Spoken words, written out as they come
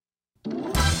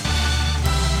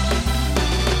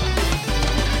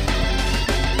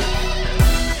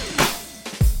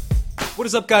What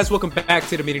is up, guys? Welcome back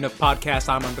to the Meeting Up Podcast.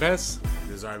 I'm Andres.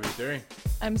 This is RB3.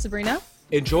 I'm Sabrina.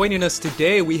 And joining us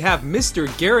today, we have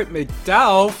Mr. Garrett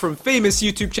McDowell from famous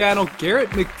YouTube channel Garrett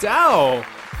McDowell.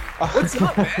 What's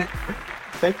up, man?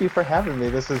 Thank you for having me.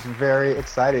 This is very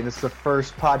exciting. This is the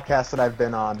first podcast that I've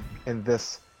been on in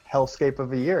this hellscape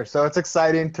of a year. So it's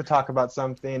exciting to talk about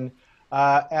something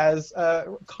as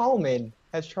calming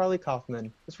as Charlie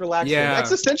Kaufman. It's relaxing. Yeah.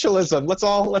 Existentialism. Let's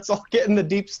all get in the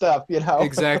deep stuff, you know.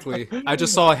 Exactly. I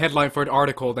just saw a headline for an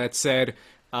article that said,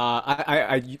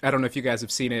 I don't know if you guys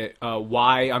have seen it,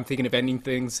 Why I'm Thinking of Ending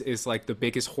Things is like the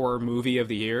biggest horror movie of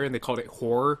the year, and they called it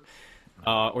horror,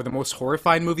 or the most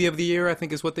horrifying movie of the year, I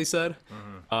think is what they said.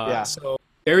 Yeah. So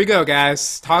there we go,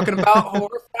 guys. Talking about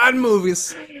horrifying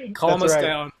movies. Calm That's us right.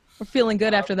 down. We're feeling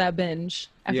good after that binge,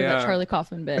 after Yeah. that Charlie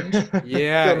Kaufman binge.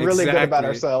 Yeah, Feeling really good about exactly.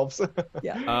 ourselves.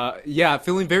 Yeah. Yeah,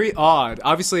 feeling very odd.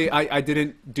 Obviously, I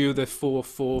didn't do the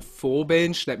full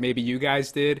binge that maybe you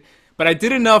guys did, but I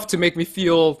did enough to make me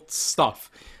feel stuff.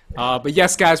 But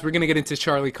yes, guys, we're going to get into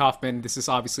Charlie Kaufman. This is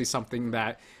obviously something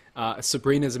that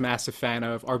Sabrina is a massive fan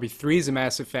of, RB3 is a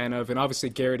massive fan of, and obviously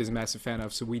Garrett is a massive fan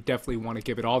of, so we definitely want to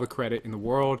give it all the credit in the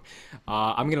world.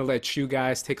 I'm going to let you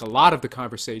guys take a lot of the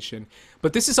conversation.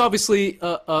 But this is obviously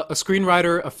a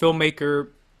screenwriter, a filmmaker,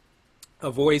 a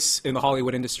voice in the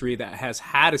Hollywood industry that has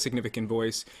had a significant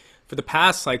voice for the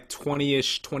past like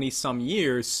 20-some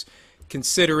years,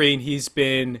 considering he's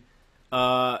been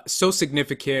so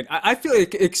significant. I feel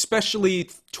like especially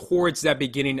towards that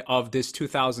beginning of this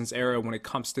 2000s era when it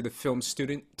comes to the film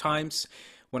student times,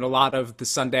 when a lot of the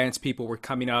Sundance people were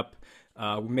coming up,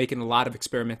 making a lot of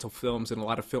experimental films and a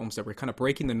lot of films that were kind of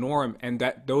breaking the norm, and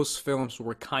that those films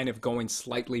were kind of going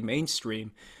slightly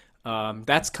mainstream.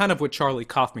 That's kind of what Charlie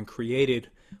Kaufman created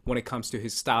when it comes to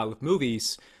his style of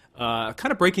movies,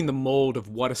 kind of breaking the mold of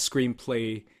what a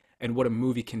screenplay and what a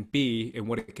movie can be and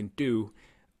what it can do.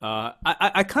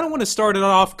 I kind of want to start it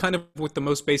off kind of with the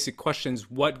most basic questions.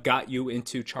 What got you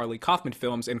into Charlie Kaufman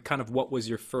films, and kind of what was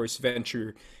your first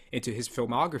venture into his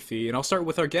filmography? And I'll start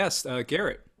with our guest,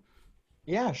 Garrett.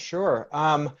 Yeah, sure.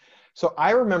 So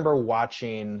I remember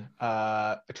watching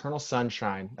Eternal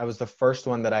Sunshine. That was the first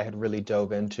one that I had really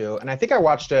dove into. And I think I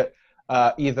watched it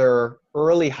either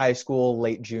early high school,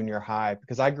 late junior high,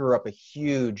 because I grew up a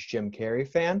huge Jim Carrey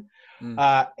fan.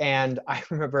 And I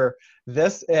remember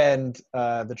this and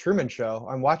The Truman Show.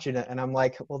 I'm watching it and I'm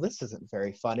like, well, this isn't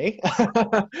very funny.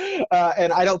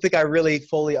 And I don't think I really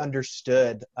fully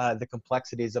understood the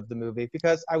complexities of the movie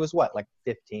because I was like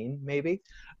 15 maybe.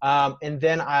 And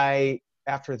then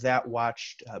after that,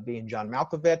 watched Being John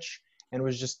Malkovich and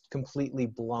was just completely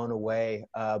blown away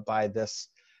by this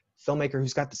filmmaker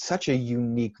who's got such a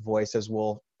unique voice, as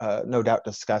we'll no doubt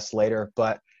discuss later.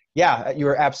 But yeah, you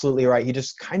were absolutely right. He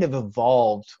just kind of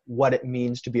evolved what it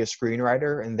means to be a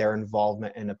screenwriter and their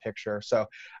involvement in a picture. So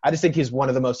I just think he's one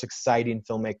of the most exciting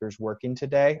filmmakers working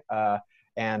today.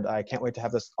 And I can't wait to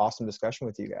have this awesome discussion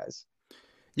with you guys.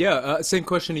 Yeah, same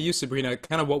question to you, Sabrina.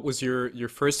 Kind of what was your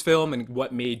first film and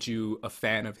what made you a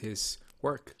fan of his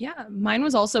work? Yeah, mine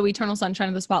was also Eternal Sunshine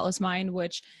of the Spotless Mind,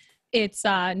 which it's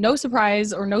no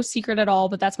surprise or no secret at all,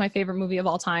 but that's my favorite movie of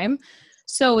all time.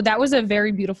 So that was a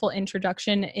very beautiful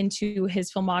introduction into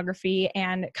his filmography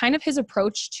and kind of his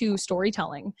approach to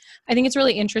storytelling. I think it's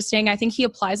really interesting. I think he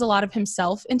applies a lot of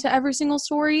himself into every single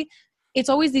story. It's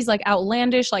always these like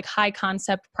outlandish, like high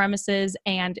concept premises,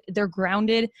 and they're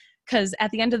grounded because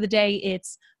at the end of the day,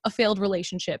 it's a failed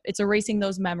relationship. It's erasing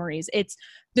those memories.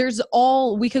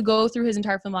 We could go through his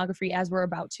entire filmography as we're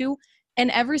about to.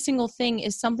 And every single thing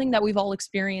is something that we've all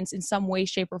experienced in some way,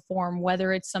 shape, or form,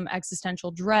 whether it's some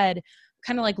existential dread,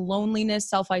 kind of like loneliness,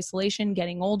 self-isolation,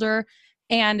 getting older.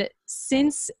 And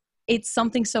since it's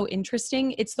something so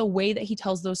interesting, it's the way that he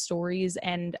tells those stories.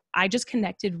 And I just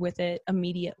connected with it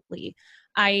immediately.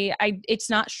 It's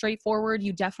not straightforward.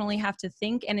 You definitely have to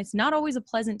think, and it's not always a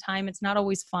pleasant time. It's not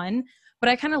always fun, but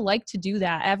I kind of like to do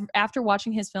that. After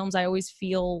watching his films, I always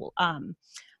feel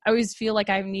like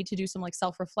I need to do some like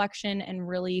self-reflection and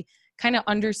really kind of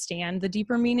understand the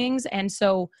deeper meanings. And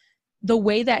so the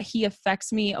way that he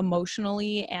affects me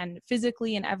emotionally and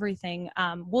physically and everything,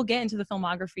 we'll get into the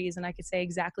filmographies and I could say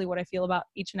exactly what I feel about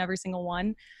each and every single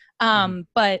one.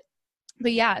 But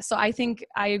yeah, so I think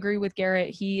I agree with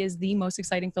Garrett. He is the most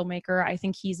exciting filmmaker. I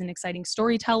think he's an exciting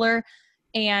storyteller.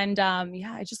 And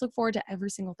yeah, I just look forward to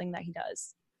every single thing that he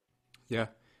does. Yeah.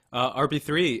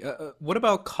 RB3, what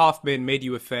about Kaufman made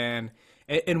you a fan?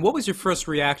 And what was your first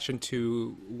reaction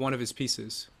to one of his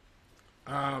pieces?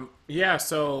 Yeah,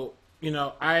 so,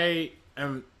 I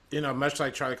am, much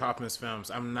like Charlie Kaufman's films,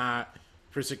 I'm not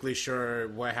particularly sure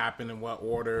what happened in what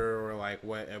order or like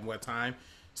what at what time.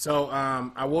 So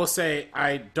I will say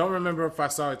I don't remember if I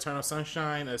saw Eternal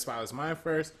Sunshine as Spotless Mind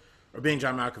first or Being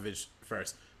John Malkovich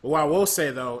first. But what I will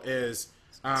say though is,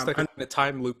 It's like a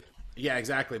time loop. yeah,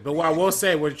 exactly. But what I will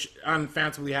say, which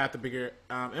unfathomably had the bigger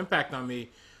impact on me,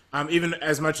 even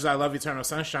as much as I love Eternal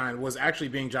Sunshine, was actually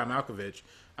Being John Malkovich.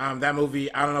 That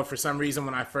movie, I don't know, for some reason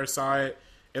when I first saw it,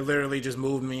 it literally just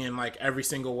moved me in like every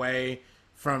single way.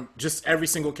 From just every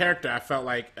single character, I felt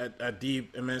like a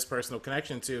deep, immense personal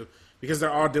connection to, because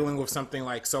they're all dealing with something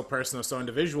like so personal, so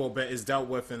individual, but is dealt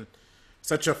with in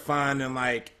such a fun and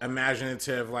like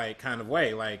imaginative like kind of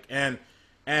way. Like and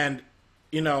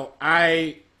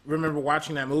I remember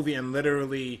watching that movie and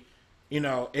literally,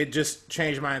 it just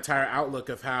changed my entire outlook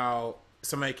of how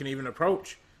somebody can even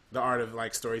approach the art of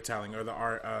like storytelling or the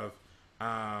art of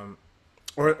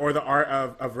or the art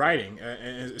of writing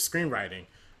and screenwriting.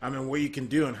 And what you can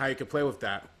do and how you can play with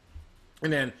that.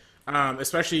 And then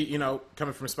especially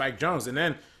coming from Spike Jonze, and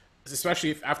then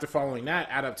especially after following that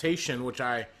adaptation, which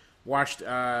I watched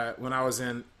when I was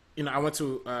in, I went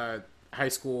to high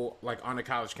school like on a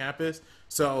college campus,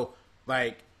 so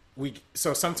like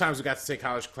so sometimes we got to take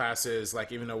college classes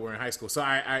like even though we're in high school. So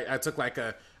I took like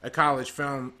a college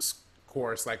film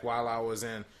course like while I was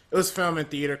in, it was film and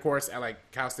theater course at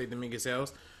like Cal State Dominguez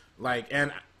Hills,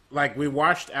 and like we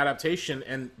watched adaptation,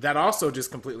 and that also just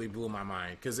completely blew my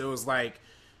mind because it was like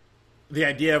the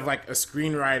idea of like a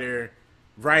screenwriter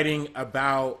writing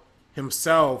about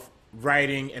himself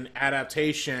writing an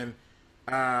adaptation,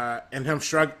 and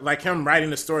him writing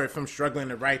the story of him struggling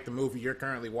to write the movie you're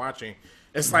currently watching.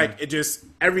 It's like it just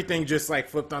everything just like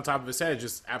flipped on top of his head,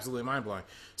 just absolutely mind blowing.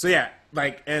 So yeah,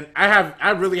 like, and I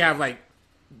really have like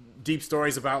deep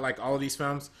stories about like all of these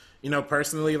films,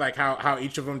 personally, like how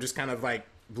each of them just kind of like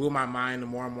blew my mind the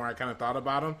more and more I kind of thought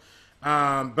about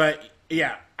them. But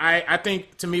yeah, I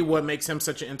think to me what makes him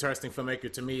such an interesting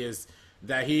filmmaker to me is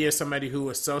that he is somebody who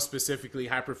is so specifically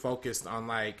hyper focused on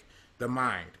like the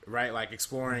mind, right? Like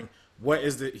exploring what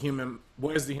is the human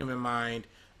mind,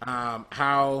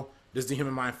 how does the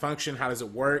human mind function, how does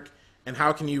it work, and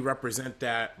how can you represent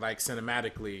that like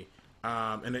cinematically,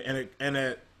 in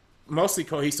a mostly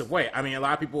cohesive way. I mean, a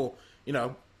lot of people,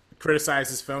 criticize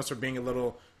his films for being a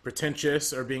little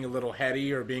pretentious or being a little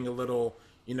heady or being a little,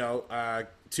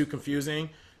 too confusing.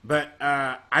 But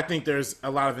I think there's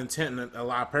a lot of intent and a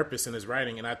lot of purpose in his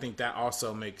writing, and I think that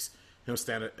also makes him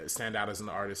stand out as an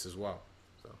artist as well.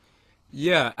 So.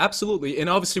 Yeah, absolutely. And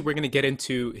obviously, we're going to get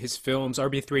into his films.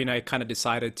 RB3 and I kind of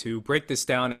decided to break this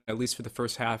down, at least for the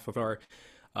first half of our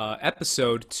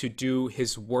episode, to do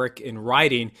his work in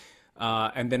writing.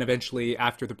 And then eventually,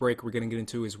 after the break, we're going to get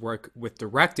into his work with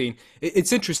directing.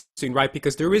 It's interesting, right?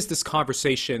 Because there is this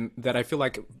conversation that I feel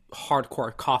like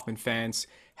hardcore Kaufman fans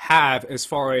have, as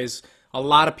far as a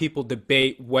lot of people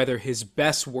debate whether his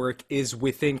best work is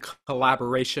within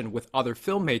collaboration with other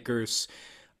filmmakers,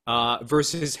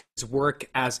 versus his work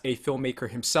as a filmmaker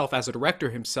himself, as a director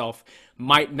himself,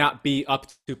 might not be up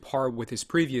to par with his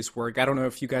previous work. I don't know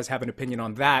if you guys have an opinion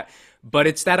on that, but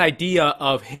it's that idea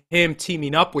of him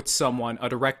teaming up with someone, a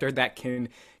director that can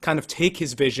kind of take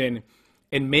his vision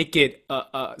and make it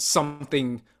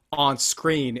something on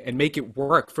screen and make it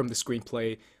work from the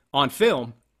screenplay on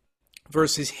film,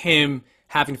 versus him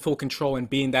having full control and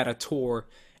being that auteur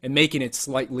and making it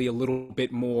slightly a little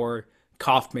bit more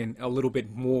Kaufman, a little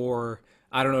bit more,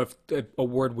 I don't know if a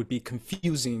word would be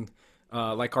confusing,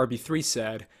 like RB3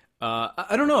 said.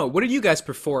 I don't know. What do you guys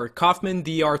prefer? Kaufman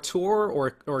the auteur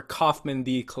or Kaufman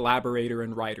the collaborator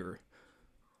and writer?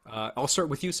 I'll start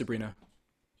with you, Sabrina.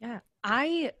 Yeah,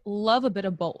 I love a bit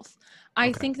of both.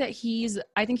 I think he's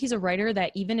a writer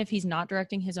that even if he's not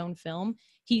directing his own film,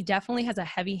 he definitely has a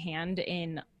heavy hand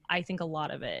in, I think, a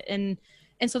lot of it. And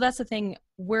so that's the thing.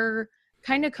 We're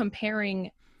kind of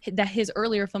comparing that his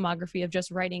earlier filmography of just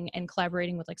writing and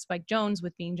collaborating with like Spike Jonze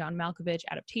with Being John Malkovich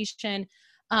adaptation,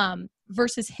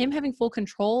 versus him having full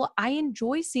control. I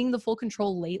enjoy seeing the full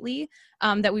control lately,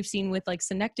 that we've seen with like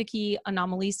Synecdoche,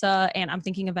 Anomalisa, and I'm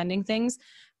thinking of Ending Things,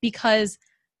 because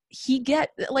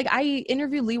I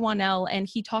interviewed Leigh Whannell and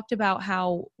he talked about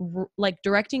how like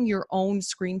directing your own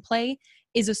screenplay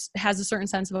has a certain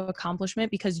sense of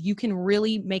accomplishment because you can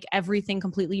really make everything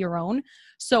completely your own.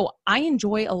 So I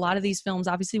enjoy a lot of these films.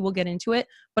 Obviously we'll get into it,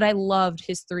 but I loved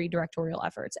his 3 directorial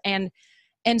efforts. And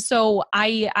so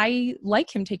I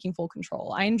like him taking full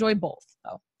control. I enjoy both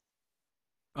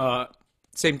though.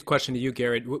 Same question to you,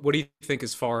 Garrett. What do you think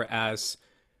as far as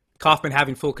Kaufman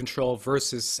having full control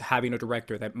versus having a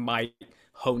director that might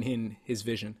hone in his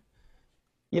vision?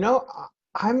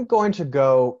 I'm going to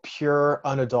go pure,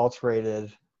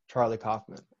 unadulterated Charlie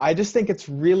Kaufman. I just think it's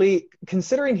really,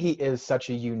 considering he is such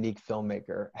a unique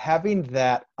filmmaker, having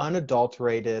that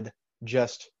unadulterated,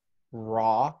 just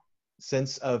raw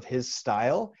sense of his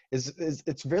style is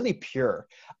it's really pure.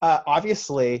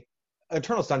 Obviously,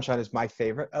 Eternal Sunshine is my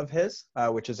favorite of his,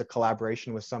 which is a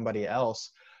collaboration with somebody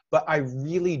else. But I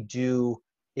really do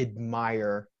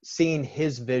admire seeing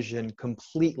his vision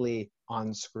completely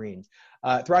on screen.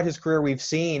 Throughout his career, we've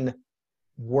seen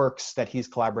works that he's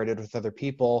collaborated with other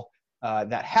people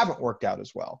that haven't worked out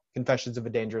as well. Confessions of a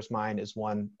Dangerous Mind is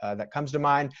one that comes to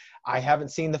mind. I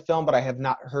haven't seen the film, but I have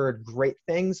not heard great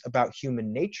things about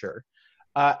human nature.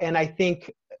 And I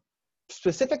think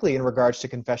specifically in regards to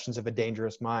Confessions of a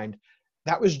Dangerous Mind,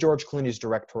 that was George Clooney's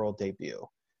directorial debut.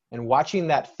 And watching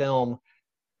that film,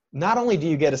 not only do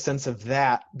you get a sense of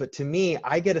that, but to me,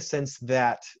 I get a sense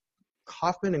that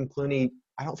Kaufman and Clooney,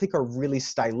 I don't think are really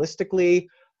stylistically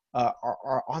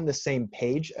are on the same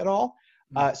page at all.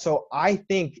 So I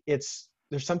think there's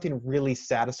something really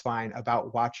satisfying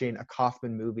about watching a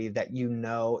Kaufman movie that you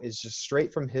know is just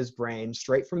straight from his brain,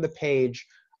 straight from the page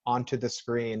onto the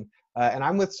screen. And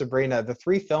I'm with Sabrina. The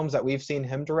 3 films that we've seen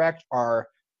him direct are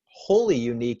wholly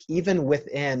unique, even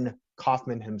within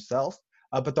Kaufman himself.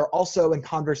 But they're also in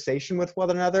conversation with one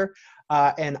another.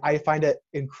 And I find it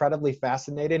incredibly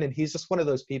fascinating. And he's just one of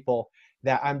those people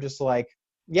that I'm just like,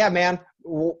 yeah, man,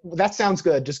 that sounds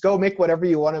good. Just go make whatever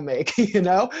you want to make,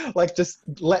 like just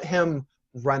let him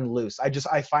run loose.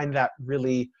 I find that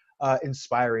really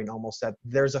inspiring almost, that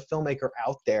there's a filmmaker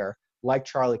out there like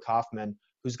Charlie Kaufman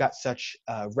who's got such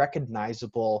a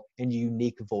recognizable and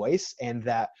unique voice, and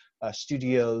that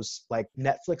studios like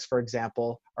Netflix, for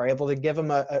example, are able to give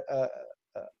him a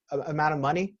amount of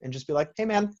money and just be like, hey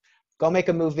man, go make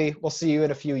a movie. We'll see you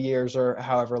in a few years, or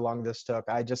however long this took.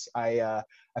 I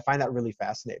find that really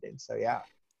fascinating. So yeah.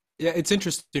 Yeah, it's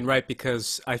interesting, right?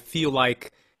 Because I feel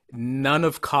like none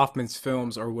of Kaufman's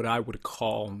films are what I would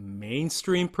call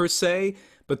mainstream per se,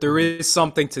 but there is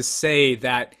something to say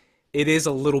that it is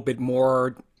a little bit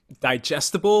more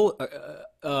digestible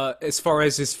as far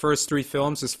as his first 3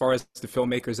 films, as far as the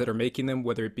filmmakers that are making them,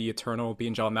 whether it be Eternal,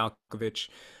 being John Malkovich,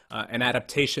 an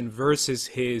adaptation versus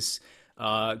his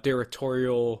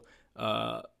directorial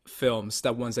films,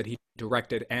 the ones that he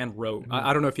directed and wrote. Mm-hmm.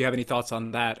 I don't know if you have any thoughts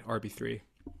on that, RB3.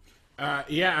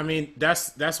 Yeah, I mean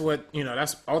that's what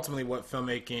that's ultimately what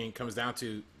filmmaking comes down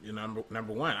to.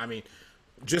 Number one, I mean,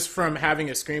 just from having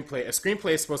a screenplay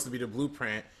is supposed to be the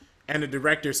blueprint, and the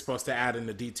director is supposed to add in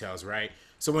the details, right?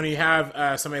 So when you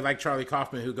have somebody like Charlie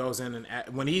Kaufman who goes in and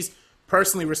when he's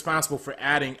personally responsible for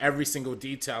adding every single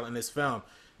detail in this film,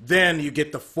 then you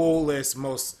get the fullest,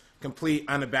 most complete,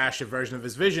 unabashed version of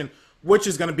his vision, which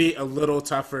is going to be a little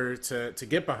tougher to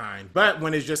get behind. But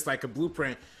when it's just like a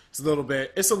blueprint, it's a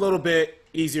little bit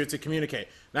easier to communicate.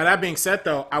 Now, that being said,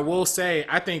 though, I will say,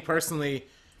 I think personally,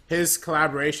 his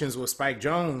collaborations with Spike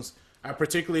Jonze,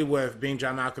 particularly with Being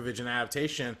John Malkovich and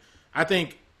Adaptation, I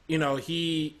think,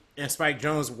 he and Spike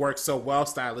Jonze work so well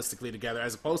stylistically together,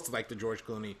 as opposed to like the George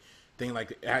Clooney thing,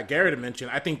 like Garrett had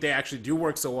mentioned. I think they actually do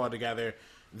work so well together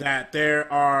that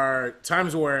there are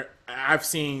times where I've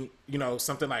seen,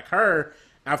 something like Her,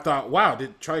 I've thought, wow,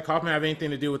 did Charlie Kaufman have anything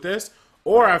to do with this?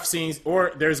 Or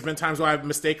there's been times where I've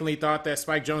mistakenly thought that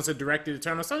Spike Jonze had directed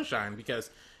Eternal Sunshine, because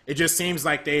it just seems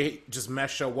like they just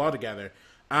mesh so well together.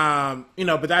 But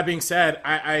that being said,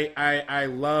 I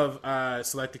love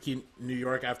Select the Key New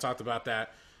York. I've talked about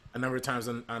that a number of times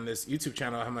on this YouTube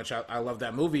channel, how much I love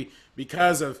that movie,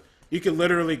 because of, you could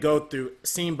literally go through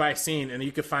scene by scene and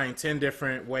you could find 10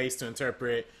 different ways to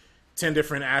interpret 10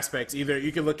 different aspects. Either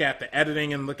you could look at the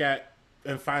editing and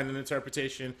find an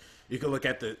interpretation. You could look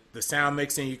at the sound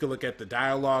mixing. You could look at the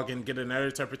dialogue and get another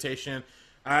interpretation.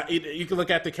 You could look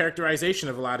at the characterization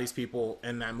of a lot of these people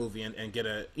in that movie and get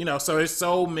so there's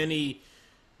so many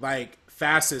like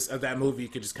facets of that movie you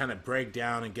could just kind of break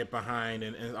down and get behind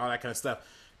and all that kind of stuff.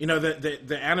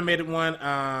 The animated one,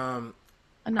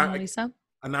 Anomalisa.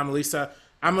 Anomalisa.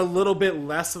 I'm a little bit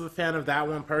less of a fan of that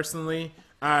one personally,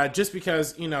 just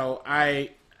because it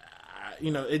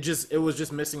was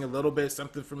just missing a little bit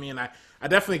something for me, and I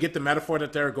definitely get the metaphor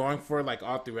that they're going for like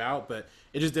all throughout, but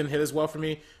it just didn't hit as well for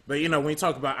me. But when you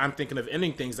talk about I'm thinking of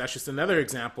ending things, that's just another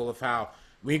example of how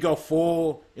when you go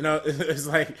full, it's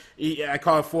like I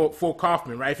call it full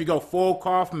Kaufman, right? If you go full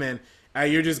Kaufman,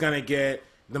 you're just gonna get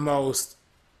the most,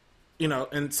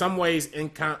 in some ways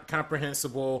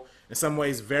incomprehensible, in some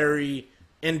ways very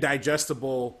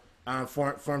indigestible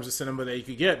forms of cinema that you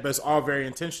could get, but it's all very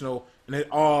intentional and it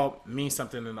all means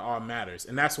something and it all matters.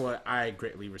 And that's what I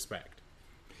greatly respect.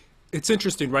 It's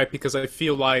interesting, right? Because I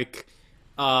feel like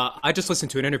I just listened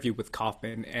to an interview with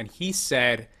Kaufman, and he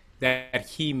said that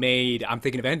he made I'm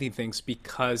Thinking of Ending Things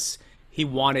because he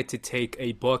wanted to take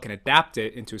a book and adapt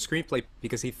it into a screenplay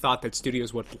because he thought that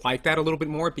studios would like that a little bit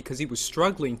more because he was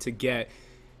struggling to get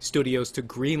studios to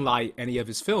greenlight any of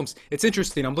his films. It's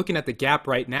interesting. I'm looking at the gap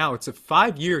right now. It's a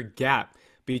 5-year gap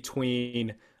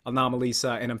between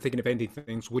Anomalisa and I'm Thinking of Ending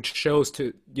Things, which shows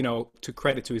to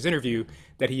credit to his interview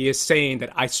that he is saying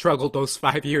that I struggled those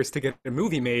 5 years to get a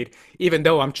movie made, even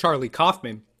though I'm Charlie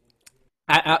Kaufman.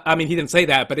 I mean, he didn't say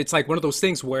that, but it's like one of those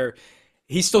things where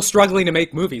he's still struggling to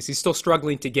make movies. He's still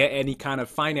struggling to get any kind of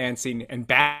financing and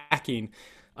backing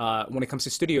when it comes to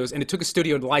studios. And it took a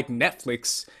studio like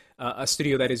Netflix, a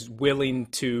studio that is willing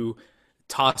to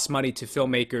toss money to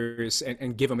filmmakers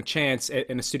and give them a chance,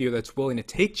 and a studio that's willing to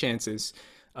take chances,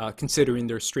 considering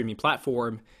their streaming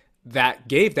platform, that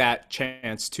gave that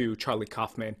chance to Charlie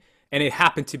Kaufman. And it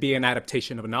happened to be an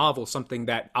adaptation of a novel, something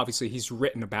that obviously he's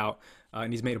written about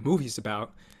and he's made movies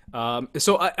about.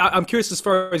 So I'm curious, as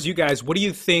far as you guys, what do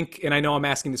you think? And I know I'm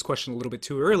asking this question a little bit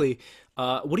too early.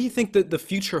 What do you think that the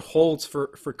future holds for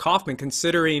Kaufman,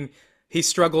 considering he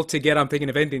struggled to get I'm Thinking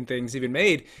of Ending Things even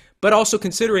made, but also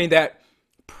considering that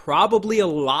probably a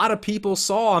lot of people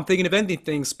saw I'm Thinking of Ending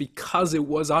Things because it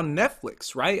was on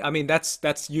Netflix, right? I mean,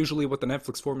 that's usually what the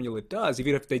Netflix formula does,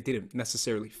 even if they didn't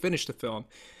necessarily finish the film.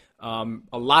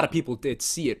 A lot of people did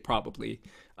see it probably.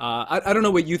 I don't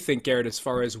know what you think, Garrett, as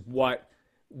far as what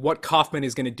Kaufman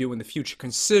is going to do in the future,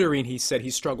 considering he said he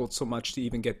struggled so much to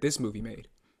even get this movie made.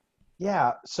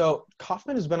 Yeah, so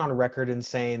Kaufman has been on record in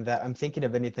saying that I'm Thinking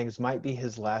of Ending Things might be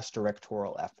his last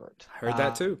directorial effort. I heard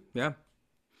that too, yeah.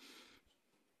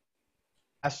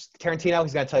 Ask Tarantino,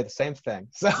 he's going to tell you the same thing.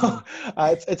 So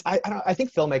I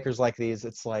think filmmakers like these,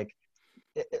 it's like,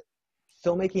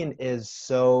 filmmaking is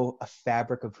so a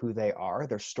fabric of who they are.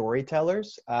 They're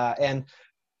storytellers. And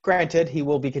granted, he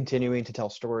will be continuing to tell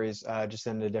stories just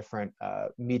in a different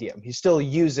medium. He's still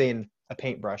using a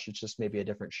paintbrush. It's just maybe a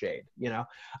different shade, you know?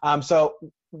 So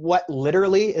what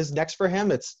literally is next for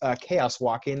him? It's Chaos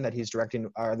Walking that he's directing,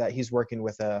 or that he's working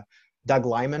with Doug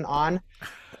Liman on.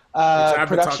 Which I've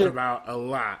been talking about a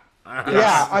lot.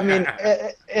 Yeah, I mean,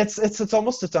 it's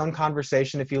almost its own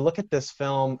conversation. If you look at this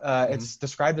film, it's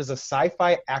described as a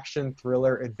sci-fi action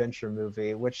thriller adventure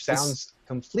movie, which sounds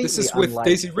completely this is with unlike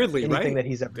Daisy Ridley, anything right? that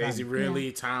he's ever Daisy done.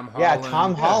 Ridley, Tom Holland. Yeah,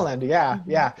 Tom Holland. Yeah.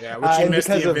 Which you missed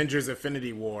because the of, Avengers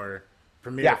Infinity War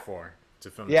premiere for to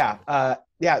film.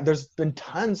 There's been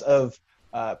tons of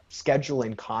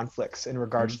scheduling conflicts in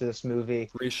regards to this movie.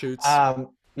 Reshoots.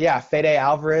 Fede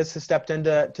Alvarez has stepped in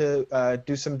to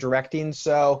do some directing.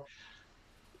 So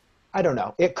I don't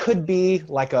know. It could be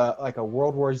like a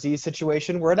World War Z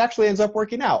situation where it actually ends up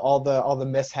working out, all the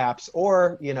mishaps,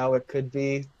 or it could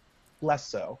be less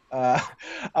so.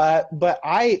 But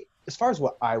as far as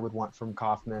what I would want from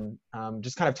Kaufman,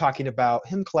 just kind of talking about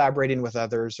him collaborating with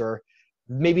others, or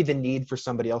maybe the need for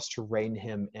somebody else to rein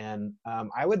him in.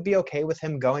 I would be okay with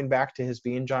him going back to his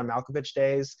Being John Malkovich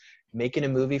days, making a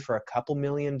movie for a couple $1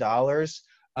 million,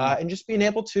 and just being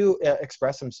able to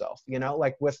express himself.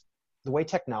 Like with the way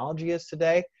technology is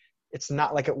today, it's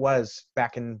not like it was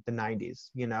back in the 90s.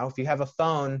 If you have a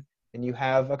phone and you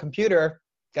have a computer,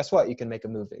 guess what? You can make a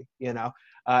movie.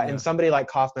 And somebody like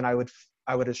Kaufman, I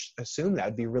would assume that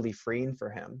would be really freeing for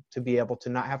him to be able to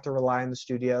not have to rely on the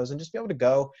studios and just be able to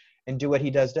go and do what he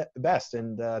does best,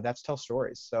 and that's tell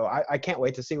stories. So I can't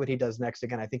wait to see what he does next.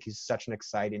 Again, I think he's such an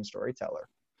exciting storyteller.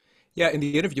 Yeah, in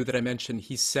the interview that I mentioned,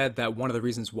 he said that one of the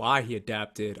reasons why he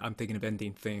adapted I'm Thinking of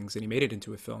Ending Things and he made it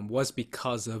into a film was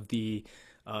because of the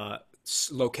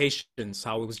locations,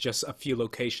 how it was just a few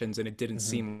locations and it didn't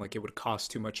seem like it would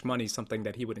cost too much money, something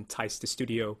that he would entice the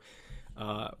studio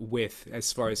with,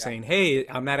 as far as saying, hey,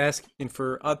 I'm not asking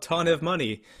for a ton of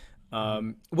money.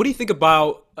 What do you think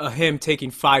about him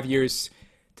taking 5 years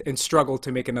and struggle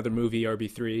to make another movie,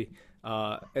 RB3,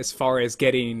 as far as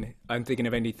getting I'm Thinking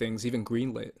of Ending Things even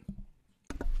greenlit?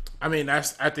 I mean, I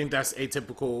think that's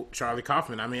atypical Charlie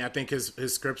Kaufman. I mean, I think his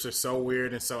scripts are so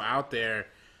weird and so out there,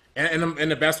 and in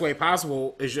the best way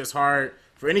possible. It's just hard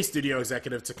for any studio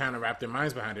executive to kind of wrap their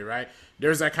minds behind it, right?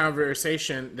 There's that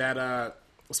conversation that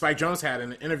Spike Jonze had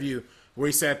in an interview where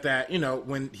he said that,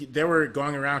 when they were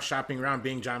going around shopping around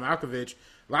Being John Malkovich,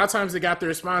 a lot of times they got the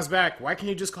response back, why can't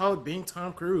you just call it Being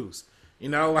Tom Cruise? They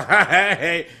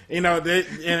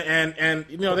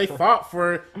fought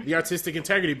for the artistic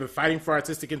integrity, but fighting for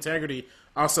artistic integrity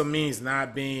also means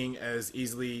not being as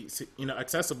easily,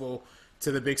 accessible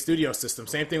to the big studio system.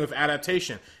 Same thing with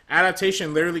adaptation.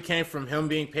 Adaptation literally came from him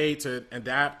being paid to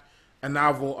adapt a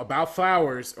novel about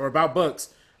flowers, or about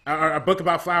books, or a book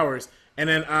about flowers, and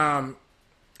then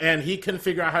and he couldn't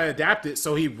figure out how to adapt it,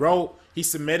 so he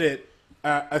submitted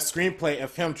a screenplay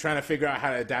of him trying to figure out how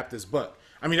to adapt his book.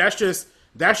 I mean, that's just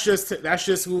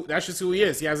who he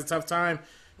is. He has a tough time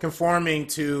conforming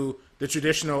to the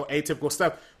traditional atypical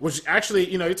stuff. Which actually,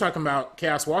 you're talking about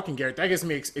Chaos Walking, Garrett. That gets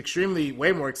me extremely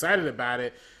way more excited about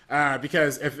it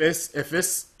because if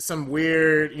it's some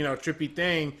weird, trippy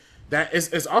thing that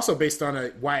is also based on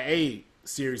a YA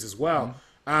series as well.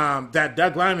 That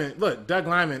Doug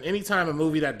Liman. Anytime a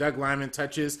movie that Doug Liman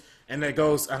touches and that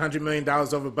goes $100 million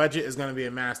over budget is going to be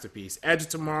a masterpiece. Edge of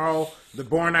Tomorrow, The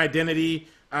Bourne Identity.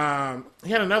 He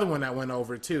had another one that went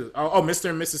over too. Mr.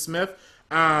 and Mrs. Smith.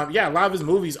 A lot of his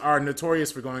movies are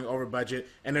notorious for going over budget,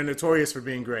 and they're notorious for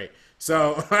being great.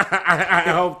 So I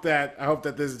hope that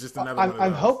this is just another one of those.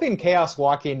 I'm hoping Chaos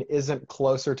Walking isn't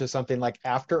closer to something like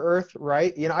After Earth,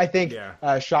 right? I think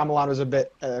Shyamalan was a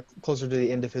bit closer to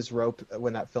the end of his rope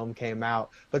when that film came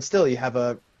out. But still, you have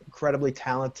a incredibly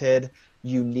talented,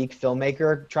 unique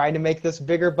filmmaker trying to make this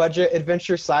bigger budget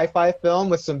adventure sci-fi film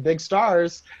with some big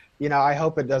stars. I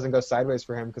hope it doesn't go sideways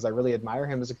for him because I really admire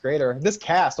him as a creator. This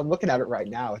cast, I'm looking at it right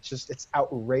now. It's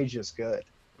outrageous good.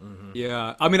 Mm-hmm.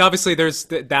 Yeah, I mean, obviously there's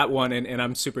that one, and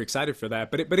I'm super excited for that.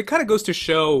 But it kind of goes to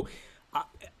show,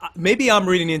 maybe I'm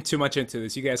reading in too much into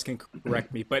this. You guys can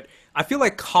correct me, but I feel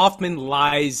like Kaufman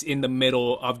lies in the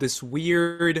middle of this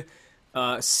weird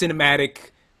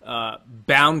cinematic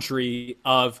boundary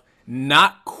of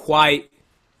not quite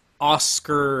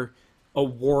Oscar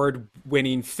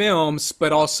award-winning films,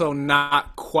 but also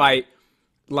not quite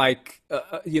like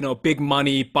big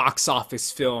money box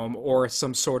office film or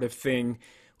some sort of thing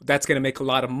that's going to make a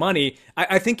lot of money.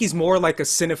 I think he's more like a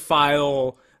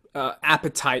cinephile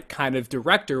appetite kind of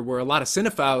director where a lot of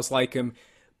cinephiles like him,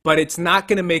 but it's not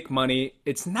going to make money.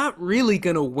 It's not really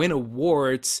going to win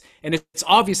awards, and it's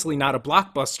obviously not a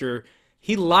blockbuster.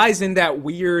 He lies in that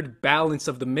weird balance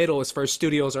of the middle as far as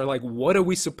studios are like, what are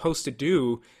we supposed to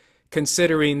do?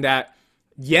 Considering that,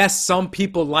 yes, some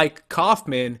people like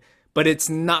Kaufman, but it's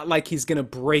not like he's going to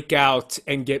break out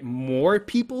and get more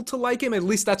people to like him. At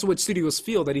least that's what studios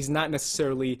feel, that he's not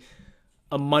necessarily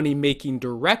a money-making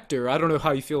director. I don't know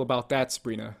how you feel about that,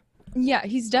 Sabrina. Yeah,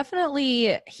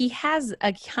 he has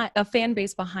a fan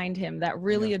base behind him that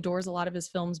really adores a lot of his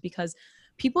films because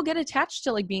people get attached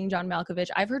to like Being John Malkovich.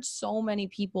 I've heard so many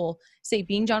people say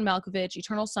Being John Malkovich,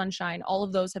 Eternal Sunshine, all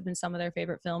of those have been some of their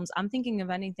favorite films. I'm thinking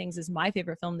of Ending Things is my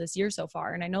favorite film this year so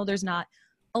far. And I know there's not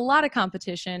a lot of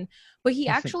competition, but he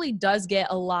actually does get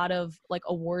a lot of like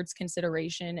awards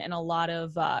consideration and a lot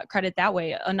of credit that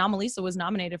way. Anomalisa was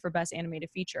nominated for Best Animated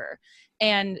Feature,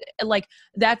 and like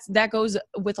that goes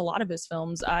with a lot of his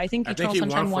films. I think Eternal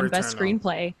Sunshine won Best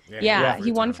Screenplay. Yeah,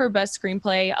 he won for Best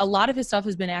Screenplay. A lot of his stuff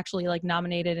has been actually like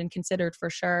nominated and considered for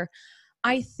sure.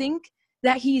 I think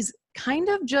that he's kind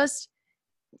of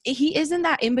he is in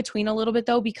that in between a little bit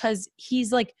though, because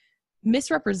he's like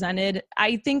misrepresented.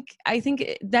 I think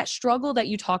that struggle that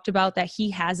you talked about that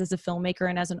he has as a filmmaker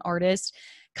and as an artist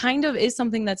kind of is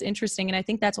something that's interesting, and I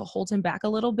think that's what holds him back a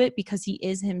little bit because he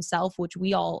is himself, which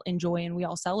we all enjoy and we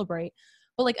all celebrate.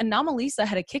 But like Anomalisa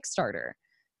had a Kickstarter.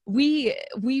 We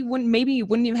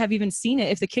wouldn't have even seen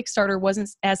it if the Kickstarter wasn't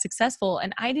as successful,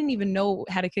 and I didn't even know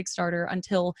it had a Kickstarter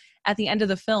until at the end of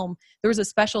the film there was a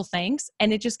special thanks,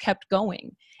 and it just kept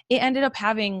going. It ended up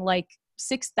having like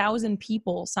 6,000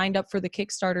 people signed up for the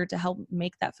Kickstarter to help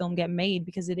make that film get made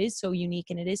because it is so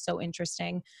unique and it is so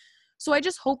interesting. So I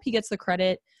just hope he gets the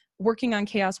credit working on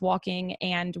Chaos Walking,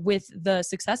 and with the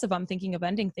success of I'm Thinking of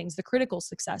Ending Things, the critical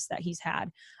success that he's had.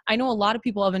 I know a lot of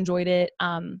people have enjoyed it.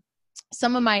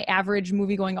 Some of my average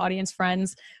movie-going audience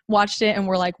friends watched it and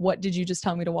were like, what did you just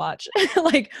tell me to watch?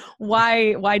 Like,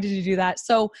 why did you do that?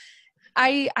 So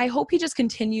I hope he just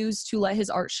continues to let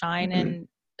his art shine and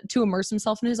to immerse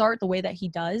himself in his art the way that he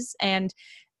does. And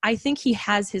I think he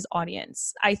has his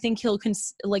audience. I think he'll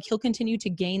continue to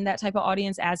gain that type of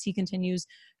audience as he continues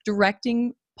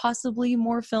directing possibly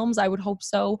more films. I would hope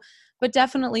so, but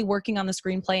definitely working on the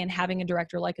screenplay and having a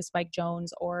director like a Spike Jonze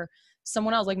or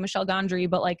someone else like Michel Gondry,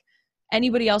 but like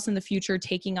anybody else in the future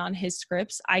taking on his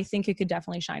scripts, I think it could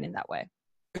definitely shine in that way.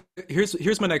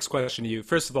 Here's my next question to you.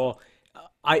 First of all,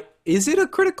 is it a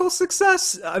critical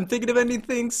success? I'm Thinking of Ending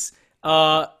Things.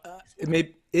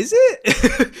 Maybe is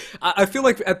it? I feel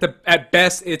like at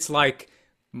best it's like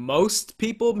most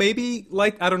people maybe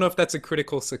like. I don't know if that's a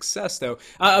critical success though.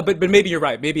 But maybe you're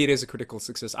right. Maybe it is a critical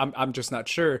success. I'm just not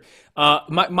sure.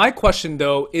 My question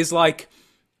though is like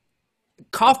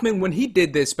Kaufman, when he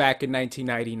did this back in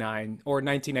 1999 or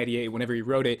 1998, whenever he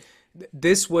wrote it,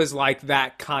 this was like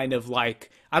that kind of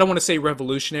like, I don't want to say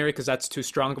revolutionary because that's too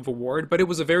strong of a word, but it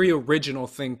was a very original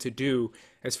thing to do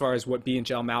as far as what Being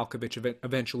John Malkovich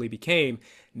eventually became.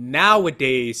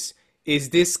 Nowadays, is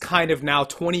this kind of now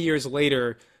 20 years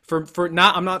later for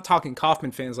not, I'm not talking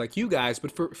Kaufman fans like you guys,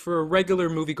 but for a regular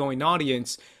movie going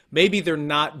audience, maybe they're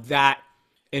not that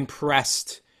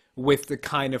impressed with the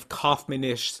kind of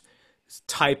Kaufman-ish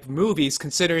type movies,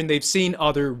 considering they've seen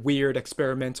other weird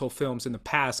experimental films in the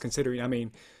past. Considering, I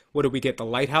mean, what did we get? The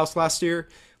Lighthouse last year?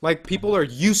 Like, people are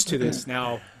used to this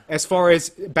now. As far as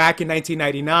back in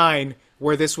 1999,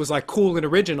 where this was like cool and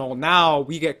original, now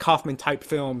we get Kaufman type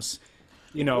films,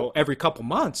 you know, every couple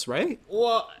months, right?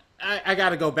 Well, I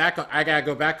gotta go back. I gotta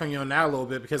go back on you on that a little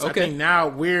bit because Okay. I think now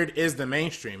weird is the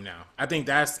mainstream now. I think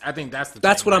that's the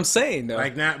That's thing. what I'm Like, saying, though.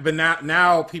 Like now, but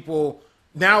now people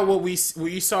now what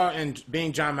you saw in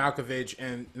being John Malkovich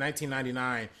in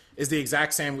 1999 is the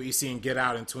exact same what you see in Get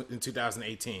Out in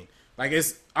 2018. Like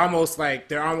it's almost like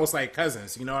they're almost like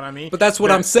cousins. You know what I mean? But that's what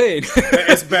I'm saying.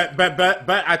 But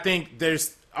I think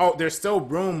there's still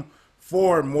room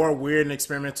for more weird and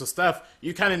experimental stuff.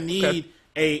 You kind of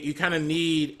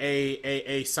need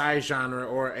a side genre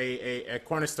or a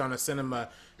cornerstone of cinema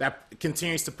that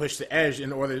continues to push the edge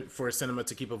in order for cinema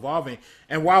to keep evolving.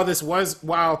 And while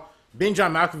Being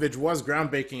John Malkovich was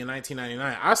groundbreaking in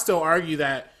 1999, I still argue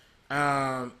that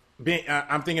I'm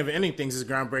Thinking of Ending Things is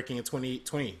groundbreaking in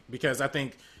 2020 because I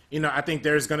think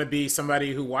there's going to be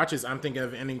somebody who watches I'm Thinking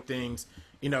of Ending Things,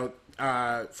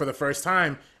 for the first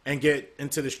time and get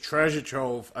into this treasure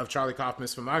trove of Charlie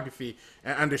Kaufman's filmography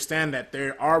and understand that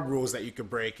there are rules that you could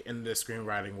break in the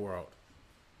screenwriting world.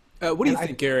 What do you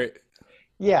think, Garrett?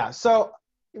 Yeah, so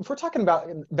if we're talking about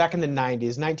back in the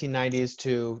 90s, 1990s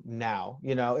to now,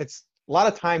 it's a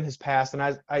lot of time has passed, and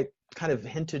I kind of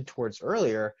hinted towards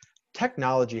earlier,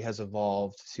 technology has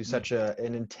evolved to such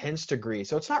an intense degree.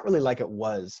 So it's not really like it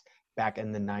was back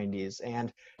in the 90s.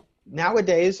 And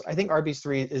nowadays, I think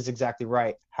RB3 is exactly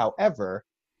right. However,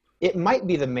 it might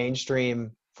be the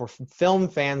mainstream for film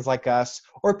fans like us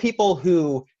or people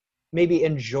who maybe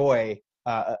enjoy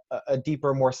a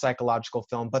deeper, more psychological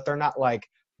film, but they're not like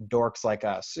dorks like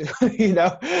us,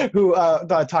 who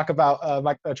talk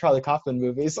about Charlie Kaufman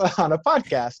movies on a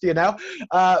podcast,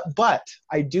 But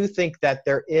I do think that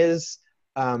there is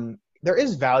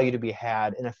value to be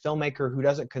had in a filmmaker who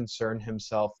doesn't concern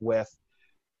himself with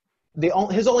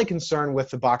his only concern with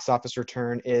the box office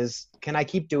return is, can I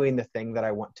keep doing the thing that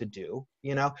I want to do?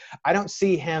 I don't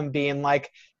see him being like,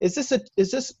 is this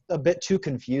a bit too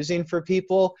confusing for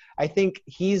people? I think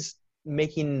he's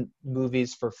making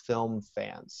movies for film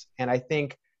fans. And I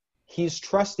think he's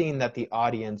trusting that the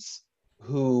audience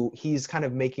who he's kind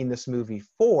of making this movie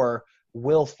for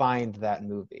will find that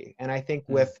movie. And I think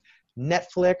with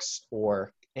Netflix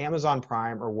or Amazon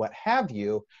Prime or what have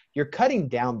you, you're cutting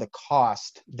down the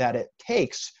cost that it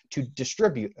takes to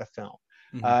distribute a film.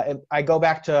 And I go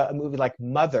back to a movie like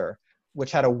Mother,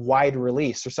 which had a wide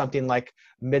release, or something like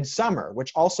Midsummer,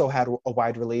 which also had a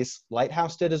wide release.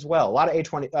 Lighthouse did as well. A lot of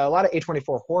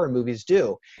A24 horror movies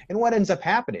do. And what ends up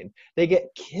happening? They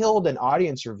get killed in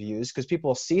audience reviews because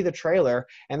people see the trailer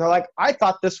and they're like, I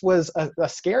thought this was a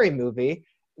scary movie.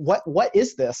 What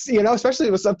is this? Especially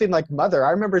with something like Mother.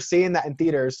 I remember seeing that in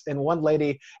theaters and one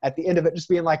lady at the end of it just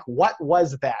being like, what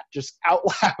was that? Just out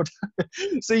loud.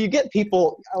 So you get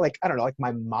people like, I don't know, like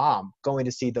my mom going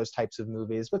to see those types of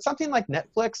movies. But something like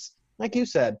Netflix, like you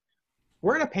said,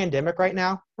 we're in a pandemic right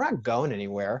now. We're not going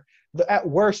anywhere. At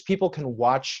worst, people can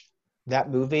watch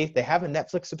that movie. They have a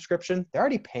Netflix subscription. They're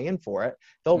already paying for it.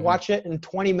 They'll watch it, and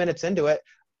 20 minutes into it,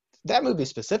 that movie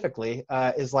specifically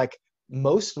is like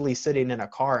mostly sitting in a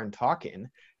car and talking,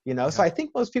 So I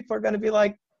think most people are going to be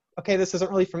like, okay, this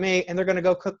isn't really for me. And they're going to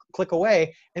go click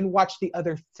away and watch the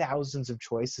other thousands of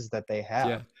choices that they have.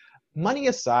 Yeah. Money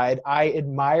aside, I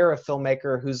admire a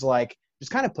filmmaker who's like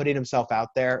just kind of putting himself out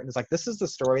there and is like, this is the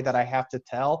story that I have to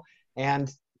tell. And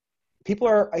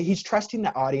he's trusting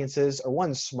that audiences are,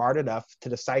 one, smart enough to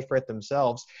decipher it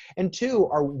themselves, and two,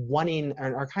 are wanting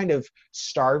and are kind of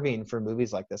starving for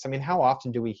movies like this. I mean, how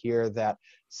often do we hear that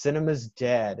cinema's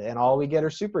dead and all we get are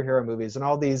superhero movies and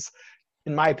all these,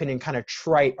 in my opinion, kind of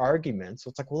trite arguments?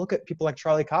 So it's like, well, look at people like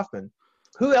Charlie Kaufman.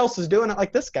 Who else is doing it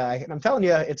like this guy? And I'm telling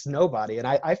you, it's nobody. And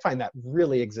I find that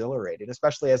really exhilarating,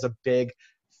 especially as a big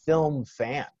film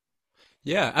fan.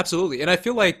 Yeah, absolutely. And I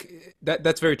feel like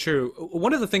that's very true.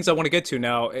 One of the things I want to get to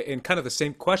now, in kind of the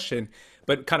same question,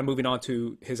 but kind of moving on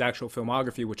to his actual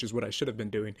filmography, which is what I should have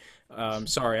been doing.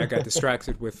 Sorry, I got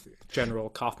distracted with general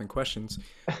Kaufman questions.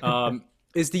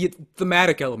 Is the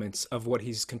thematic elements of what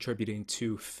he's contributing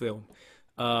to film,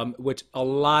 which a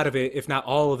lot of it, if not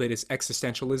all of it, is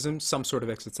existentialism, some sort of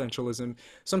existentialism,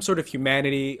 some sort of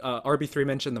humanity. RB3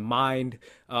 mentioned the mind.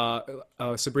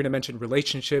 Sabrina mentioned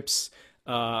relationships.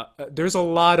 There's a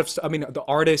lot of, I mean, the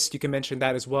artist, you can mention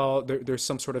that as well. There's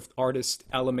some sort of artist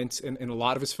element in a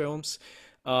lot of his films.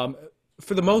 Um,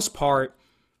 for the most part,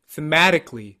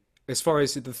 thematically, as far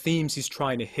as the themes he's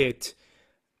trying to hit,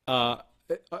 uh,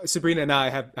 Sabrina and I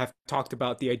have talked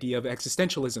about the idea of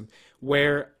existentialism,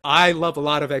 where I love a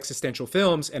lot of existential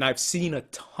films, and I've seen a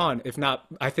ton, if not,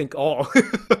 I think all,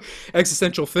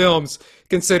 existential films,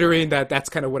 considering that that's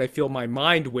kind of what I fill my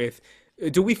mind with.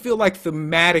 Do we feel like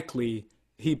thematically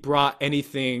he brought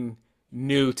anything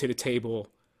new to the table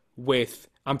with,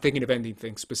 I'm thinking of Ending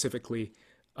Things specifically,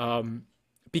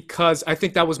 because I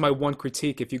think that was my one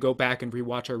critique. If you go back and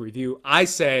rewatch our review, I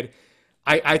said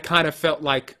I kind of felt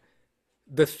like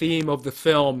the theme of the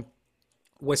film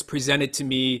was presented to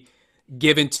me,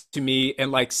 given to me, and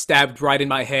like stabbed right in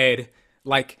my head,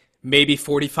 like maybe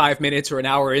 45 minutes or an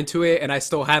hour into it, and I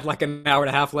still had like an hour and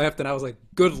a half left, and I was like,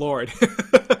 good Lord.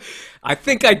 I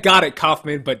think I got it,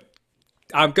 Kaufman, but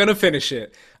I'm gonna finish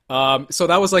it. So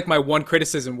that was like my one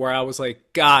criticism, where I was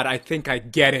like, God, I think I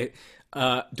get it.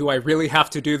 Do I really have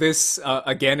to do this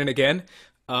again and again?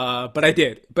 But I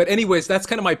did. But anyways, that's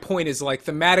kind of my point, is like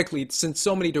thematically, since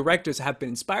so many directors have been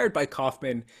inspired by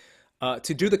Kaufman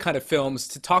to do the kind of films,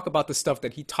 to talk about the stuff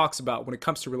that he talks about when it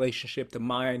comes to relationship, the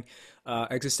mind,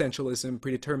 existentialism,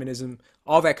 predeterminism,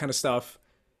 all that kind of stuff.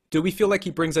 Do we feel like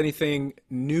he brings anything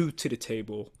new to the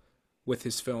table with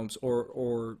his films,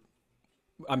 or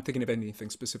I'm thinking of anything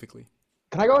specifically?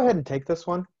 Can I go ahead and take this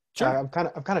one? Sure. I'm kind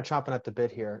of chomping at the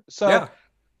bit here. So Yeah.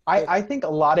 I think a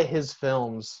lot of his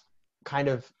films kind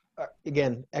of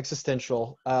again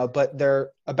existential, but they're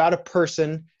about a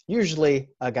person, usually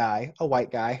a guy, a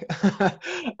white guy,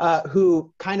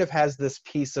 who kind of has this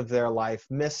piece of their life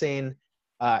missing,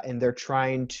 and they're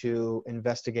trying to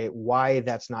investigate why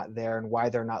that's not there and why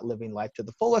they're not living life to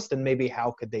the fullest, and maybe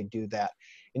how could they do that.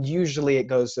 And usually it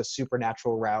goes a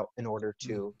supernatural route in order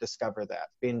to discover that.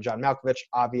 Being John Malkovich,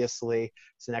 obviously,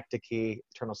 Synecdoche,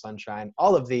 Eternal Sunshine,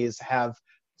 all of these have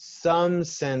some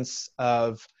sense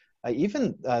of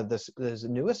even this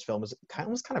newest film is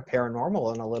almost kind of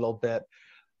paranormal in a little bit.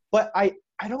 But I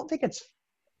don't think it's,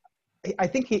 I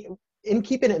think he, in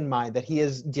keeping it in mind that he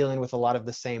is dealing with a lot of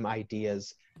the same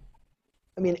ideas.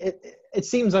 I mean, it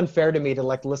seems unfair to me to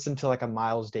like listen to like a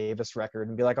Miles Davis record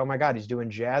and be like, oh my God, he's doing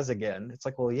jazz again. It's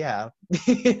like, well, yeah,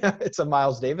 it's a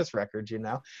Miles Davis record,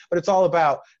 but it's all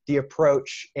about the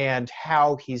approach and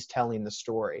how he's telling the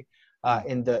story,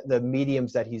 and the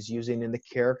mediums that he's using and the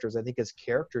characters. I think his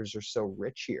characters are so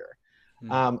rich here.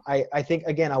 I think,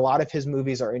 again, a lot of his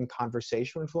movies are in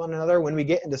conversation with one another. When we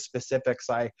get into specifics,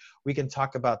 we can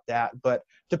talk about that. But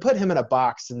to put him in a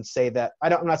box and say that,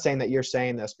 I'm not saying that you're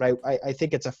saying this, but I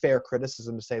think it's a fair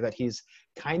criticism to say that he's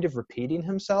kind of repeating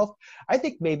himself. I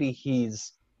think maybe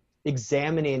he's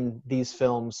examining these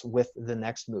films with the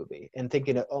next movie and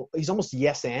thinking, he's almost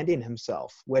yes-anding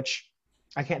himself, which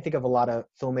I can't think of a lot of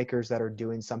filmmakers that are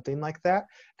doing something like that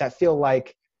feel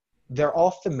like they're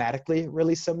all thematically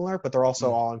really similar, but they're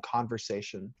also all in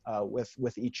conversation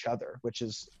with each other, which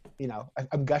is,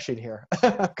 I'm gushing here.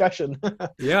 I'm gushing.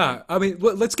 Yeah, I mean,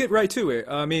 let's get right to it.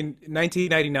 I mean,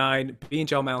 1999, being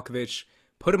John Malkovich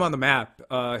put him on the map.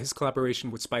 His collaboration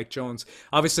with Spike Jonze.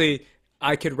 Obviously,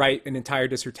 I could write an entire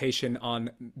dissertation on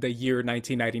the year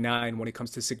 1999 when it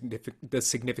comes to the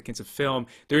significance of film.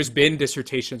 There's been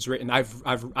dissertations written.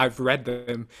 I've read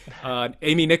them.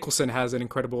 Amy Nicholson has an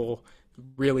incredible,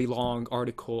 really long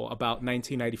article about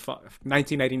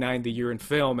 1999, the year in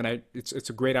film, and it's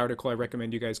a great article. I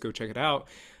recommend you guys go check it out.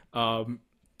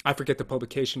 I forget the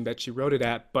publication that she wrote it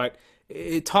at, but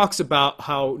it talks about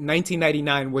how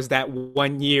 1999 was that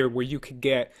one year where you could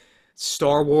get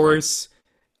Star Wars,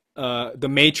 The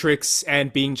Matrix,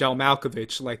 and Being John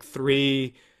Malkovich, like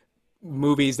three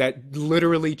movies that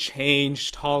literally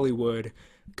changed Hollywood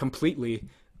completely.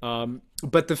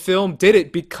 But the film did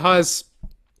it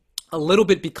a little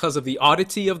bit because of the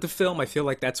oddity of the film. I feel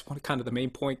like that's kind of the main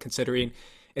point, considering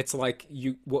it's like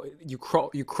you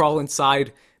crawl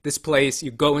inside this place,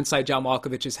 you go inside John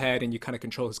Malkovich's head, and you kind of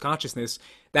control his consciousness.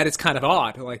 That is kind of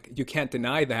odd. Like, you can't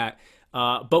deny that.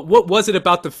 But what was it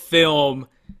about the film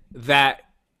that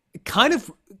kind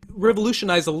of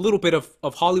revolutionized a little bit of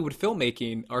Hollywood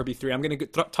filmmaking, RB3? I'm going to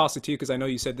toss it to you because I know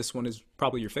you said this one is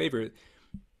probably your favorite.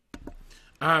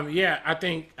 Yeah, I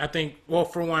think. Well,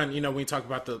 for one, when you talk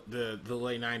about the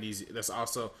late '90s, that's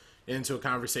also into a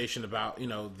conversation about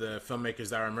the filmmakers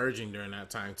that are emerging during that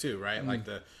time too, right? Like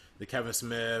the Kevin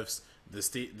Smiths, the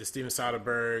Steven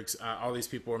Soderberghs, all these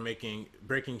people were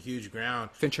breaking huge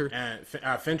ground. Fincher. And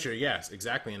Fincher, yes,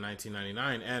 exactly, in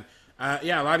 1999. And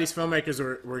yeah, a lot of these filmmakers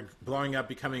were blowing up,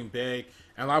 becoming big,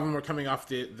 and a lot of them were coming off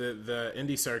the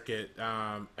indie circuit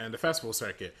and the festival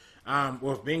circuit.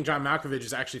 Well, being John Malkovich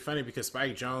is actually funny because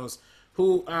Spike Jonze,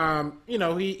 who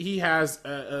he has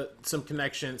some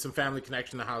connection, some family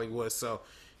connection to Hollywood, so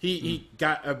he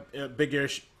got a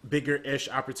bigger-ish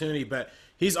opportunity, but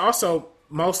he's also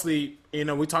mostly,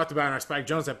 we talked about in our Spike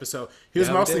Jonze episode, he was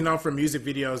mostly known for music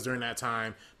videos during that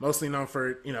time, mostly known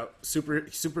for,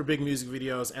 super big music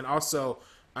videos, and also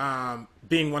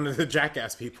being one of the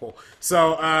Jackass people.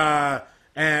 So,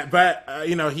 but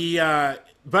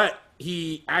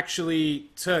he actually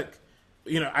took,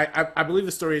 I believe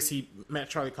the story is he met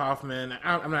Charlie Kaufman.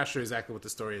 I'm not sure exactly what the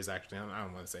story is actually. I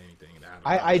don't want to say anything.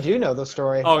 I do know the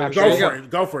story. Oh,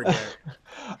 go for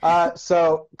it.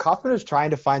 So Kaufman was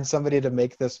trying to find somebody to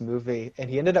make this movie, and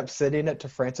he ended up sending it to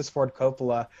Francis Ford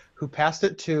Coppola, who passed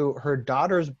it to his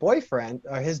daughter's boyfriend,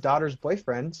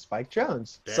 Spike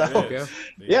Jonze. So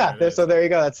there you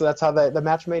go. That's how the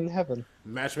match made in heaven.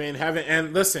 Match made in heaven.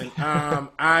 And listen,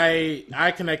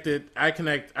 I connect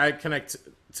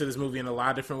to this movie in a lot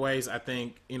of different ways. I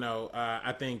think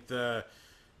the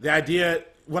idea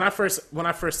when I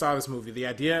first saw this movie, the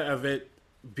idea of it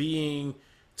being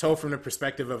told from the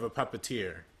perspective of a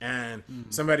puppeteer and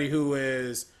somebody who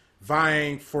is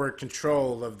vying for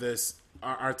control of this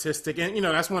artistic, and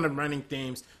that's one of the running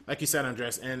themes, like you said,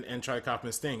 Andres, and Charlie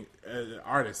Kaufman's thing, the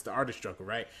artist struggle,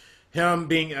 right? Him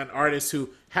being an artist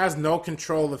who has no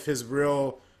control of his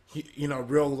real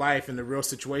life and the real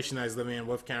situation that he's living in.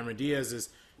 With Cameron Diaz's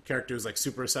character is like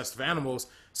super obsessed with animals,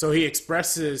 so he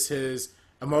expresses his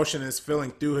emotion and his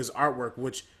feeling through his artwork,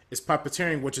 which is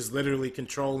puppeteering, which is literally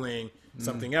controlling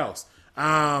something else.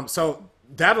 So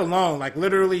that alone, like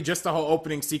literally just the whole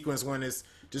opening sequence when it's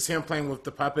just him playing with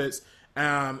the puppets,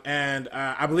 and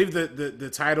I believe the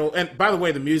title, and by the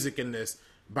way, the music in this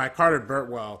by Carter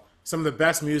Burtwell, some of the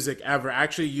best music ever.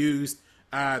 Actually used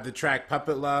the track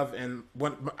Puppet Love, and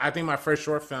I think my first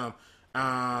short film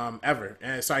ever,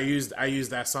 and so I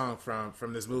used that song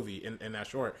from this movie in that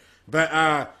short. But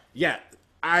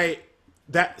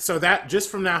that just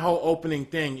from that whole opening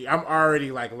thing, I'm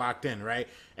already like locked in, right?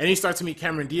 And you start to meet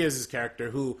Cameron Diaz's character,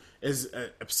 who is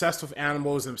obsessed with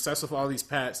animals and obsessed with all these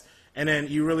pets, and then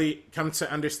you really come to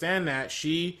understand that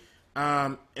she,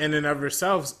 in and of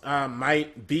herself,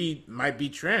 might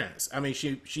be trans. I mean,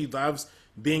 she loves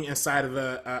being inside of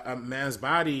a man's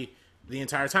body the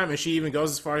entire time, and she even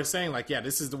goes as far as saying, like, yeah,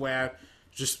 this is the way I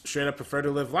just straight up prefer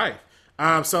to live life.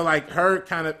 So like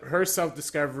her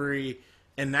self-discovery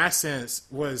in that sense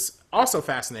was also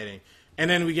fascinating. And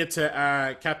then we get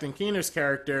to Captain Keener's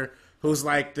character, who's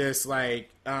like this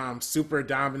super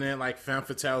dominant like femme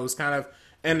fatale, who's kind of,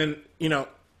 and then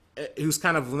who's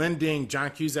kind of lending John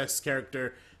Cusack's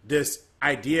character this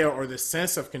idea or this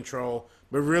sense of control,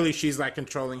 but really she's like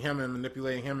controlling him and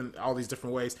manipulating him in all these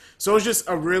different ways. So it's just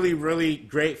a really, really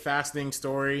great, fascinating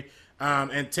story,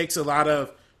 and takes a lot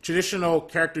of traditional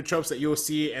character tropes that you'll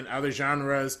see in other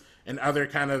genres and other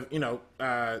kind of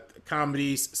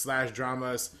comedies /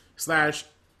 dramas /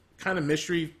 kind of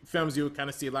mystery films. You would kind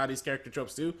of see a lot of these character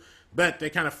tropes too, but they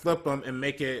kind of flip them and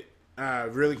make it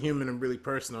really human and really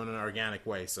personal in an organic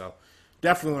way. So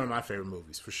definitely one of my favorite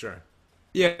movies for sure.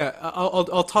 Yeah,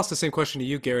 I'll toss the same question to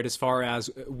you, Garrett, as far as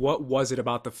what was it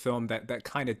about the film that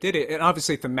kind of did it? And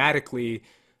obviously thematically,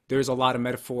 there's a lot of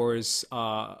metaphors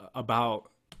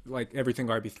about like everything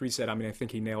RB3 said. I mean, I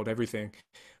think he nailed everything.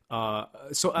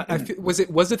 So was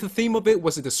it the theme of it?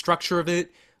 Was it the structure of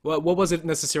it? What was it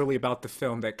necessarily about the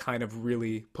film that kind of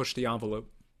really pushed the envelope?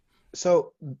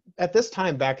 So at this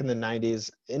time back in the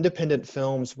 90s, independent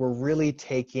films were really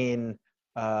taking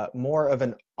more of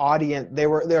an audience.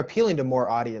 They're appealing to more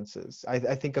audiences.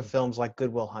 I think of films like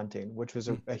Good Will Hunting, which was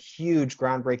a huge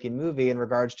groundbreaking movie in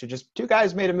regards to just two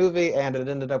guys made a movie and it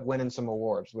ended up winning some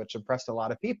awards, which impressed a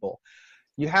lot of people.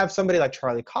 You have somebody like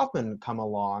Charlie Kaufman come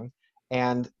along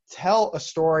and tell a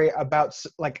story about,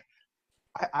 like,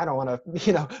 I don't want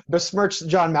to, besmirch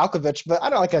John Malkovich, but I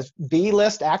don't like a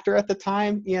B-list actor at the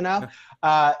time,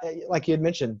 like you had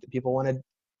mentioned, people wanted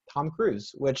Tom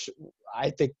Cruise, which I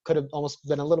think could have almost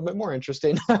been a little bit more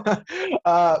interesting.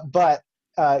 But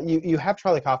you have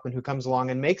Charlie Kaufman who comes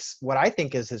along and makes what I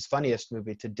think is his funniest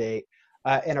movie to date,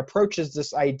 and approaches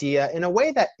this idea in a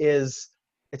way that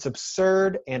it's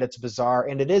absurd and it's bizarre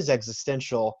and it is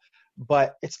existential,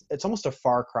 but it's almost a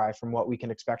far cry from what we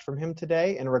can expect from him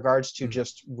today in regards to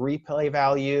just replay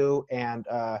value and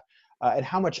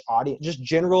how much just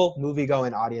general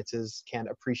movie-going audiences can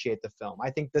appreciate the film. I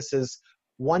think this is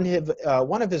one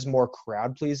of his more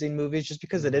crowd-pleasing movies just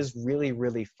because it is really,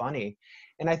 really funny.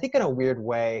 And I think in a weird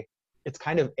way, it's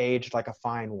kind of aged like a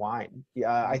fine wine.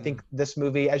 I think this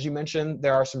movie, as you mentioned,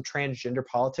 there are some transgender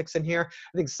politics in here.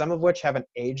 I think some of which haven't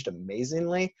aged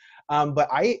amazingly. But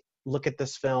I look at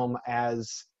this film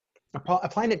as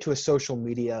applying it to a social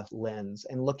media lens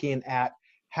and looking at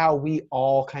how we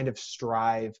all kind of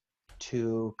strive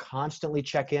to constantly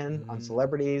check in on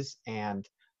celebrities and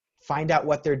find out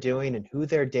what they're doing and who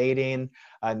they're dating,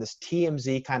 and this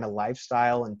TMZ kind of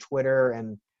lifestyle and Twitter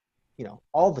and, you know,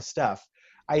 all the stuff.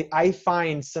 I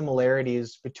find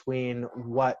similarities between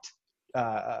what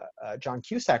John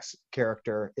Cusack's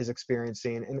character is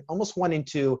experiencing and almost wanting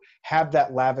to have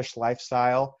that lavish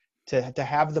lifestyle, to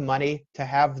have the money, to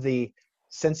have the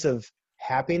sense of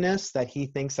happiness that he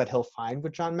thinks that he'll find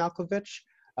with John Malkovich.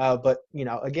 But, you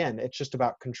know, again, it's just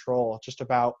about control. It's just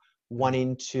about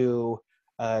wanting to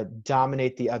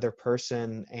dominate the other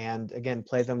person and, again,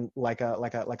 play them like a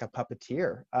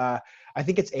puppeteer. I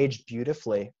think it's aged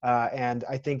beautifully, and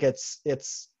I think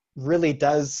it's really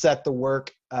does set the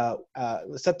work,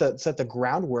 set the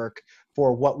groundwork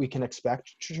for what we can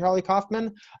expect to Charlie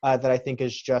Kaufman, that I think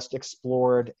is just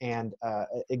explored and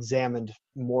examined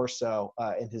more so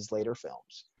in his later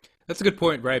films. That's a good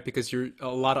point, right? Because a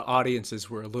lot of audiences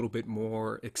were a little bit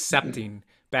more accepting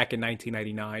back in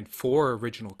 1999 for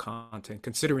original content,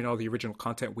 considering all the original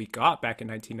content we got back in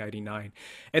 1999.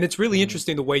 And it's really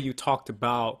interesting the way you talked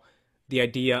about the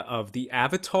idea of the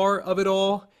avatar of it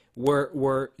all,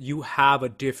 where you have a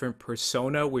different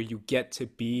persona, where you get to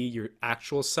be your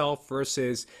actual self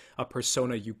versus a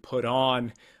persona you put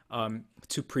on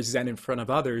to present in front of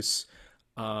others.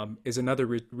 Is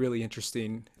another really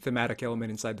interesting thematic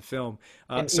element inside the film.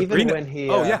 And Sabrina, even when he,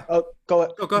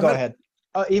 go ahead.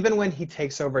 Even when he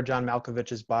takes over John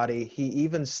Malkovich's body, he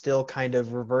even still kind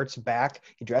of reverts back.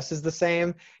 He dresses the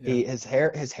same. Yeah. His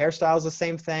hairstyle is the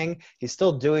same thing. He's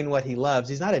still doing what he loves.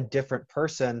 He's not a different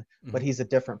person, but he's a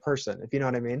different person, if you know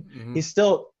what I mean. He's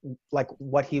still like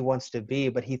what he wants to be,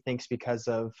 but he thinks because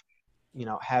of, you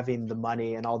know, having the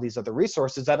money and all these other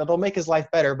resources that it'll make his life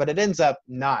better, but it ends up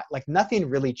not. Like, nothing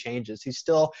really changes. He's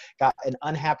still got an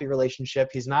unhappy relationship.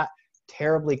 He's not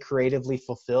terribly creatively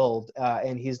fulfilled,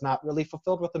 and he's not really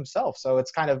fulfilled with himself. So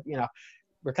it's kind of, you know,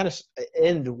 we're kind of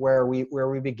end where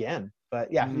we begin.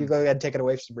 But yeah, you go ahead and take it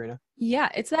away, Sabrina. Yeah,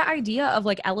 it's that idea of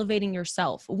like elevating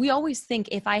yourself. We always think,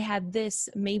 if I had this,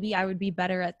 maybe I would be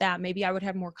better at that. Maybe I would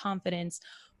have more confidence.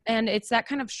 And it's that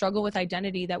kind of struggle with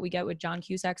identity that we get with John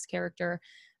Cusack's character,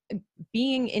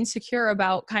 being insecure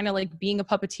about kind of like being a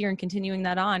puppeteer and continuing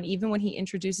that on. Even when he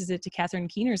introduces it to Catherine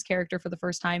Keener's character for the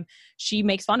first time, she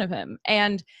makes fun of him.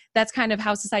 And that's kind of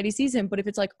how society sees him. But if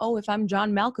it's like, oh, if I'm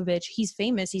John Malkovich, he's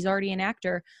famous, he's already an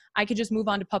actor, I could just move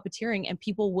on to puppeteering and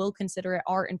people will consider it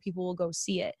art and people will go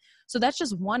see it. So that's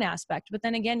just one aspect. But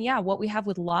then again, yeah, what we have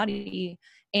with Lottie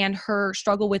and her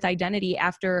struggle with identity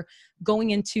after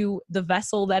going into the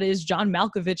vessel that is John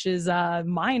Malkovich's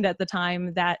mind at the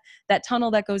time, that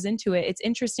tunnel that goes into it. It's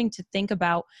interesting to think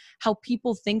about how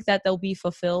people think that they'll be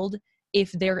fulfilled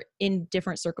if they're in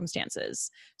different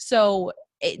circumstances. So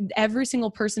every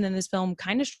single person in this film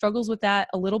kind of struggles with that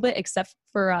a little bit, except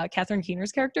for Catherine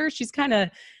Keener's character. She's kind of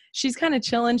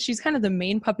chilling. She's kind of the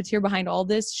main puppeteer behind all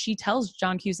this. She tells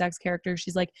John Cusack's character,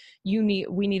 she's like,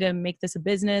 we need to make this a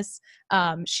business.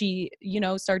 She, you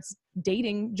know, starts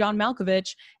dating John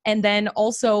Malkovich and then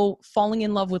also falling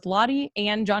in love with Lottie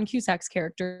and John Cusack's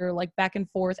character, like back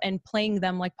and forth and playing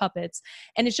them like puppets.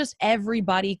 And it's just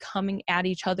everybody coming at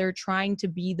each other, trying to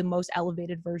be the most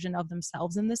elevated version of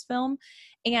themselves in this film.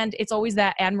 And it's always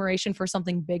that admiration for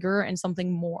something bigger and something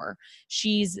more.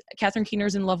 Catherine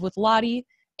Keener's in love with Lottie,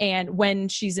 and when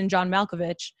she's in John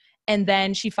Malkovich, and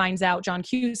then she finds out John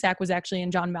Cusack was actually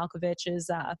in John Malkovich's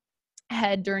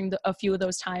head during a few of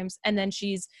those times, and then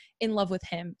she's in love with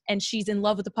him, and she's in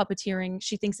love with the puppeteering.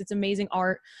 She thinks it's amazing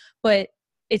art, but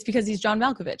it's because he's John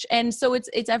Malkovich. And so it's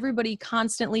everybody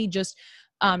constantly just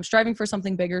striving for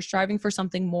something bigger, striving for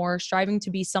something more, striving to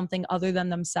be something other than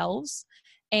themselves,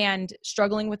 and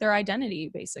struggling with their identity,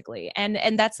 basically.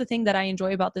 And that's the thing that I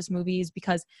enjoy about this movie, is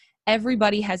because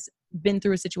everybody has been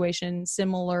through a situation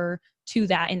similar to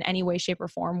that in any way, shape, or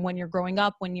form. When you're growing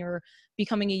up, when you're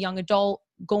becoming a young adult,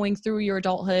 going through your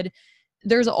adulthood,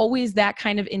 there's always that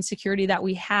kind of insecurity that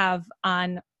we have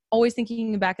on always thinking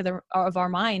in the back of our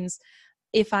minds,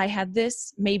 if I had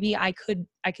this, maybe I could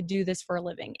do this for a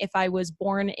living. If I was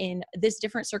born in this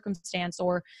different circumstance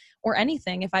or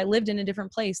anything, if I lived in a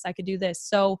different place, I could do this.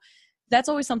 So that's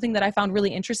always something that I found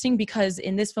really interesting, because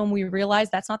in this film, we realize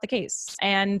that's not the case.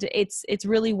 And it's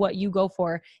really what you go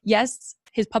for. Yes,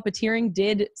 his puppeteering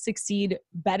did succeed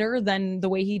better than the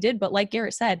way he did. But like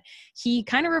Garrett said, he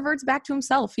kind of reverts back to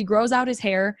himself. He grows out his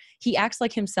hair. He acts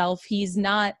like himself. He's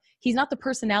not he's not the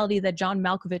personality that John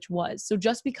Malkovich was. So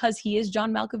just because he is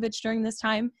John Malkovich during this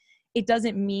time, it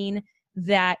doesn't mean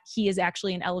that he is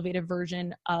actually an elevated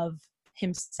version of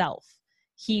himself.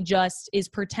 He just is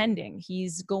pretending.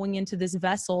 He's going into this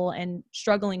vessel and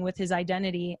struggling with his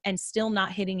identity and still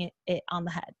not hitting it on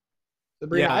the head.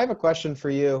 Sabrina, Yeah. I have a question for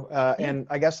you, and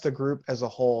I guess the group as a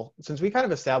whole. Since we kind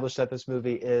of established that this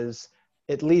movie is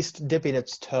at least dipping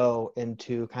its toe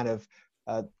into kind of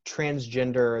the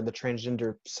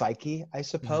transgender psyche, I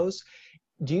suppose.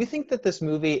 Do you think that this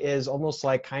movie is almost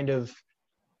like kind of,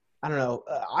 I don't know,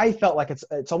 I felt like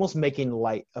it's almost making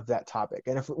light of that topic.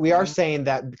 And if we are saying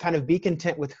that kind of be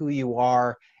content with who you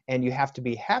are, and you have to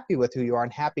be happy with who you are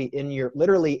and happy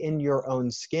literally in your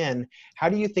own skin, how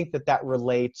do you think that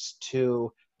relates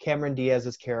to Cameron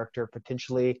Diaz's character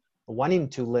potentially wanting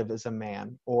to live as a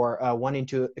man, or wanting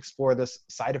to explore this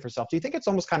side of herself? Do you think it's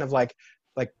almost kind of like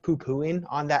poo-pooing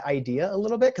on that idea a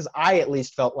little bit? Because I at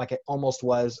least felt like it almost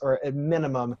was, or at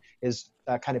minimum is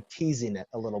kind of teasing it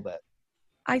a little bit.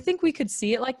 I think we could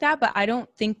see it like that, but I don't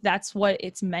think that's what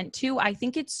it's meant to. I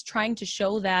think it's trying to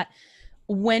show that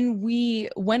when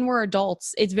we're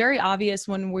adults, it's very obvious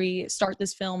when we start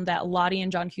this film that Lottie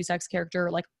and John Cusack's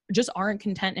character like just aren't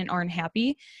content and aren't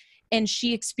happy. And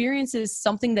she experiences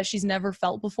something that she's never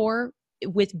felt before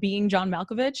with being John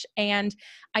Malkovich. And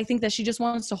I think that she just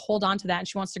wants to hold on to that, and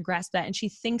she wants to grasp that. And she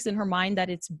thinks in her mind that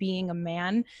it's being a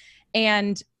man.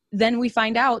 And then we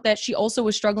find out that she also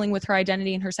was struggling with her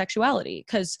identity and her sexuality,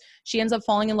 because she ends up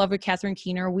falling in love with Catherine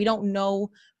Keener. We don't know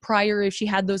prior if she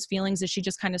had those feelings, if she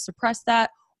just kind of suppressed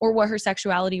that, or what her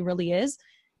sexuality really is.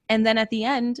 And then at the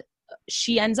end,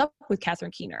 she ends up with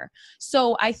Catherine Keener.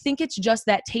 So I think it's just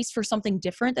that taste for something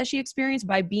different that she experienced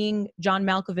by being John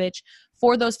Malkovich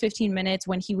for those 15 minutes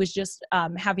when he was just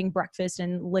having breakfast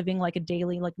and living like a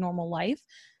daily, like normal life,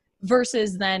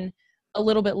 versus then a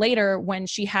little bit later when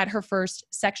she had her first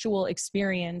sexual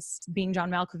experience being John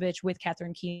Malkovich with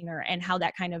Catherine Keener, and how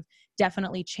that kind of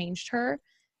definitely changed her.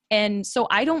 And so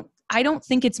I don't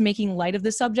think it's making light of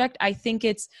the subject. I think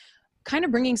it's kind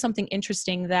of bringing something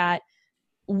interesting, that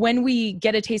when we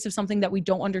get a taste of something that we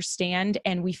don't understand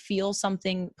and we feel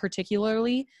something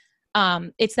particularly,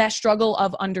 it's that struggle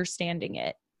of understanding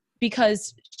it.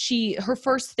 Because her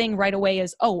first thing right away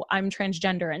is, oh, I'm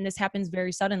transgender, and this happens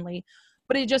very suddenly.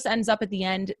 But it just ends up at the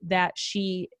end that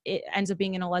it ends up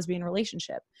being in a lesbian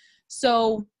relationship.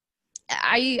 So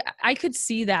I could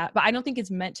see that, but I don't think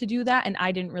it's meant to do that, and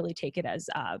I didn't really take it as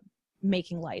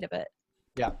making light of it.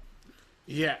 Yeah.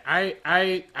 Yeah,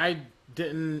 I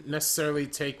didn't necessarily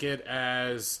take it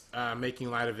as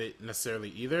making light of it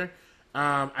necessarily either.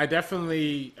 I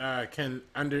definitely I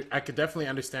could definitely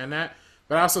understand that,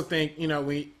 but I also think, you know,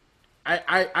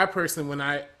 I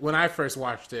personally, when I first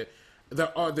watched it,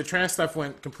 the trans stuff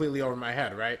went completely over my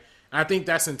head, right? And I think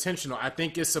that's intentional. I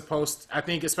think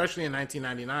especially in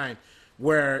 1999,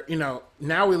 where, you know,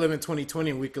 now we live in 2020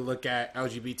 and we could look at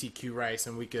LGBTQ rights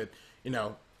and we could, you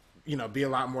know, be a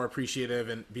lot more appreciative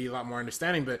and be a lot more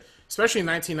understanding. But especially in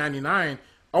 1999,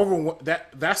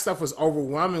 that stuff was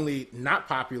overwhelmingly not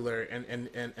popular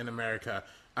in America.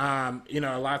 You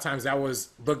know, a lot of times that was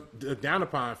looked down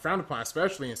upon, frowned upon,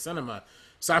 especially in cinema.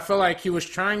 So I feel like he was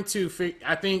trying to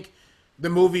I think the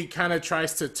movie kind of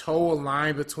tries to toe a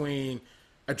line between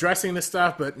addressing this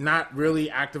stuff, but not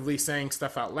really actively saying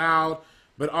stuff out loud.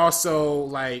 But also,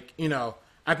 like, you know,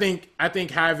 I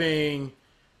think having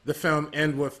the film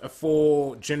end with a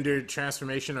full gender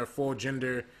transformation or full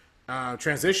gender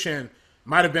transition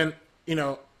might have been, you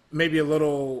know, maybe a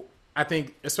little, I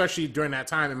think, especially during that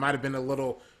time, it might have been a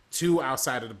little too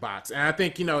outside of the box. And I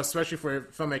think, you know, especially for a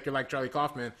filmmaker like Charlie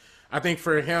Kaufman, I think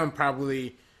for him,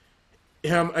 probably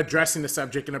him addressing the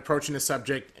subject and approaching the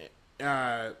subject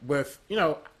with, he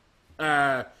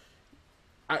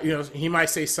might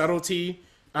say subtlety.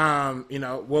 You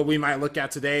know, what we might look at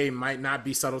today might not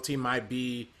be subtlety, might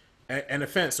be an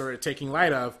offense or taking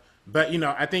light of. But, you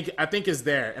know, I think it's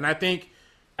there. And I think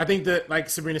that, like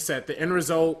Sabrina said, the end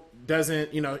result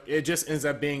doesn't, you know, it just ends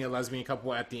up being a lesbian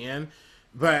couple at the end.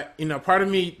 But, you know, part of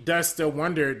me does still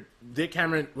wonder,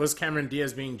 was Cameron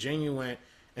Diaz being genuine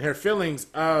in her feelings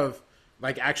of,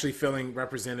 like, actually feeling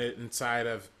represented inside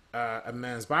of a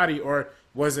man's body? Or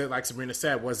was it, like Sabrina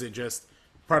said, was it just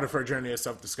part of her journey of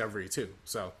self-discovery too?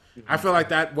 So I feel like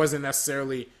that wasn't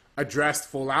necessarily addressed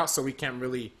full out, so we can't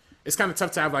really, it's kind of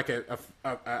tough to have like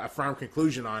a firm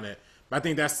conclusion on it. But I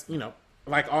think that's, you know,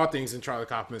 like all things in Charlie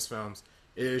Kaufman's films,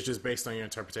 it is just based on your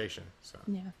interpretation. So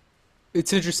Yeah.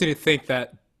 It's interesting to think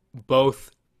that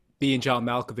both being John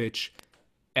Malkovich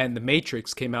and The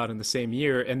Matrix came out in the same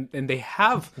year, and they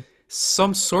have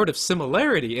some sort of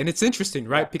similarity. And it's interesting,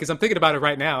 right? Because I'm thinking about it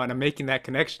right now and I'm making that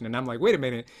connection and I'm like, wait a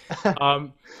minute.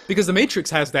 Because The Matrix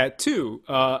has that too.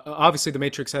 Obviously, The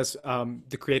Matrix has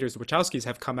the creators, the Wachowskis,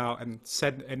 have come out and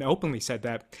said and openly said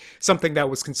that something that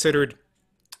was considered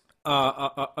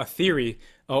a theory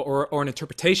or an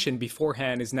interpretation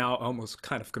beforehand is now almost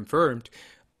kind of confirmed.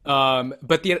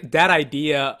 But that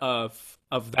idea of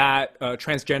that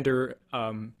transgender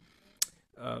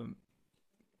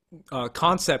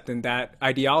concept and that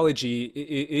ideology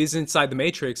is inside the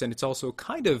Matrix, and it's also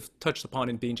kind of touched upon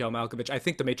in Being John Malkovich. I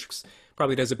think the Matrix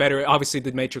probably does it better. Obviously,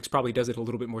 the Matrix probably does it a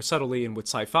little bit more subtly and with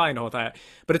sci-fi and all that.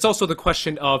 But it's also the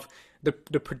question of the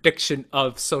prediction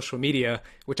of social media,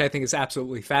 which I think is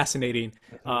absolutely fascinating,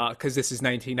 because this is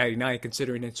 1999,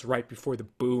 considering it's right before the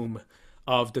boom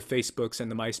of the Facebooks and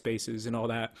the MySpaces and all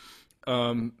that.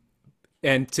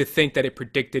 And to think that it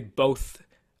predicted both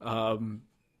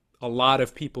a lot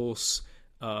of people's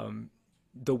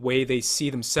the way they see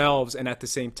themselves, and at the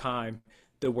same time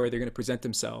the way they're going to present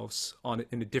themselves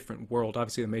in a different world.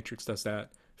 Obviously, the Matrix does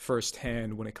that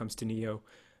firsthand when it comes to Neo.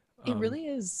 It really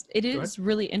is. It is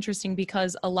really interesting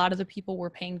because a lot of the people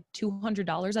were paying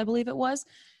 $200, I believe it was,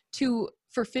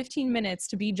 for 15 minutes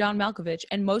to be John Malkovich.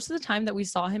 And most of the time that we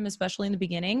saw him, especially in the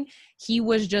beginning, he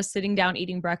was just sitting down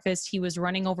eating breakfast. He was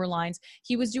running over lines.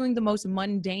 He was doing the most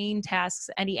mundane tasks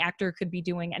any actor could be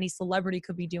doing, any celebrity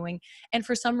could be doing. And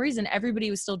for some reason, everybody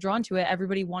was still drawn to it.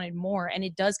 Everybody wanted more. And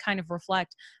it does kind of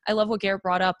reflect. I love what Garrett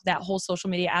brought up, that whole social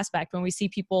media aspect, when we see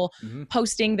people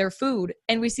posting their food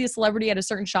and we see a celebrity at a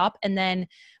certain shop, and then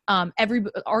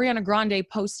Ariana Grande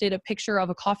posted a picture of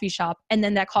a coffee shop, and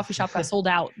then that coffee shop got sold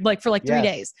out for 3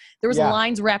 days. There was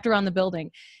lines wrapped around the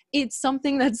building. It's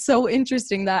something that's so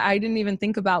interesting that I didn't even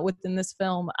think about within this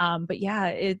film. But yeah,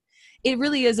 it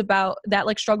really is about that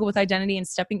struggle with identity and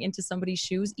stepping into somebody's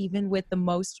shoes, even with the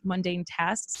most mundane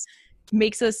tasks,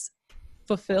 makes us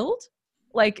fulfilled.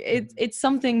 It's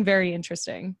something very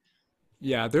interesting.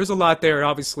 Yeah, there's a lot there.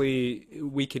 Obviously,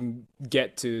 we can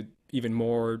get to even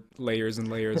more layers and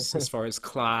layers as far as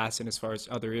class and as far as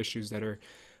other issues that are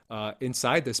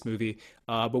inside this movie.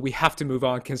 But we have to move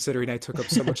on, considering I took up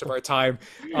so much of our time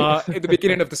in the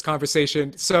beginning of this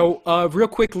conversation. So real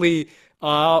quickly,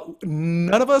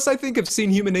 none of us, I think, have seen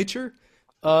Human Nature.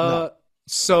 No.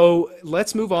 So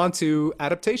let's move on to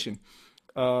Adaptation,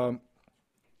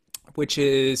 which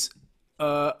is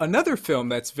another film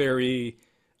that's very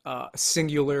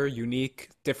singular, unique,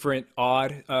 different,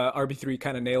 odd. RB3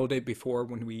 kind of nailed it before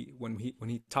when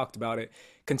he talked about it,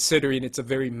 considering it's a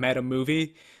very meta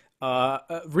movie.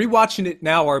 Rewatching it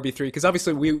now, RB3, because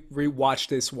obviously we rewatched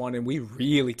this one and we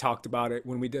really talked about it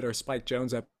when we did our Spike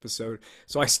Jonze episode.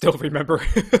 So I still remember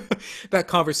that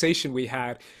conversation we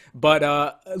had.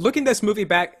 But looking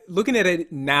at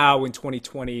it now in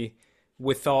 2020,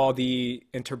 with all the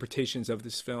interpretations of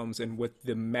these films and with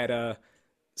the meta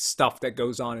stuff that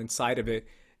goes on inside of it,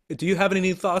 do you have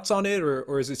any thoughts on it,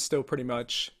 or is it still pretty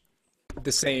much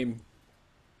the same?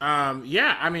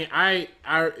 Yeah, I mean, I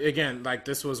again,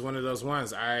 this was one of those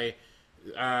ones. I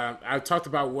talked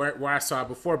about where I saw it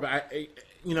before, but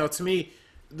to me,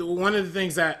 one of the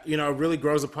things that really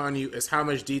grows upon you is how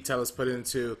much detail is put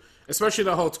into, especially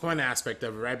the whole twin aspect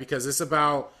of it, right? Because it's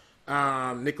about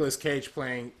Nicolas Cage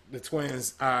playing the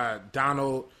twins,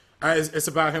 Donald. It's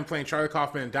about him playing Charlie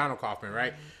Kaufman and Donald Kaufman,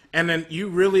 right? And then you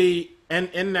really, and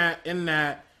in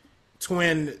that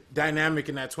twin dynamic,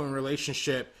 in that twin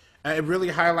relationship, it really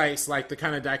highlights the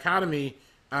kind of dichotomy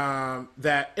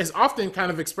that is often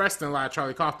kind of expressed in a lot of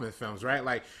Charlie Kaufman films,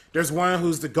 right? There's one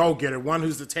who's the go-getter, one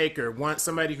who's the taker,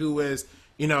 somebody who is,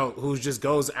 who just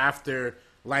goes after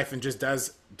life and just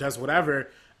does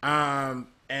whatever.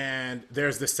 And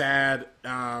there's the sad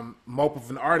mope of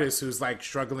an artist who's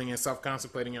struggling and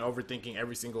self-contemplating and overthinking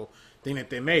every single thing that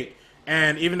they make.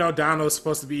 And even though Donald's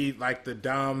supposed to be the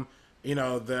dumb,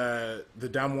 the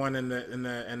dumb one and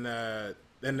the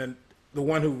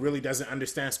one who really doesn't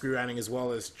understand screenwriting as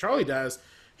well as Charlie does,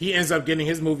 he ends up getting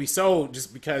his movie sold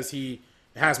just because he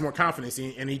has more confidence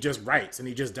and he just writes and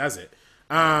he just does it.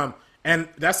 And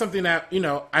that's something that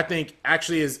I think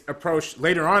actually is approached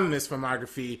later on in this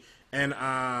filmography. And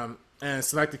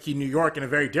Selected Key New York in a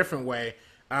very different way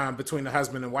between the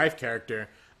husband and wife character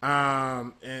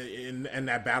and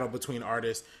that battle between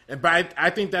artists. But I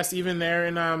think that's even there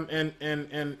in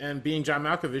Being John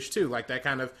Malkovich too, that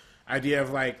kind of idea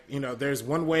of there's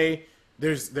one way,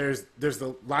 there's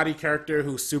the Lottie character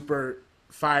who's super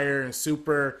fire and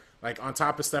super on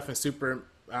top of stuff and super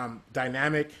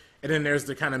dynamic, and then there's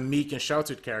the kind of meek and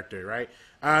sheltered character, right?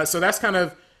 So that's kind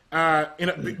of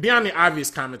beyond the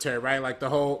obvious commentary, right? The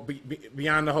whole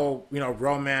beyond the whole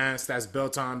romance that's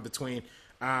built on between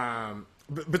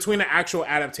between the actual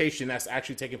adaptation that's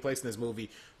actually taking place in this movie,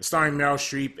 starring Meryl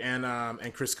Streep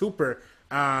and Chris Cooper,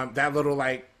 that little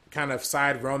like kind of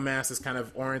side romance is kind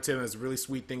of oriented as a really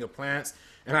sweet thing of plants,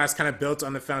 and how it's kind of built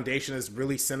on the foundation of this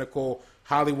really cynical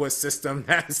Hollywood system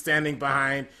that's standing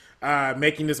behind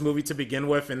making this movie to begin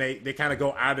with, and they kind of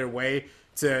go out of their way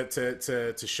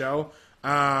to show.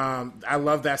 I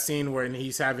love that scene where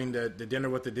he's having the dinner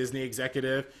with the Disney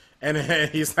executive, and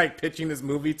he's like pitching this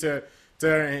movie to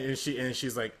her, and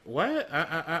she's like, "What?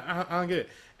 I don't get it."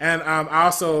 And I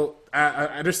also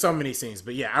there's so many scenes,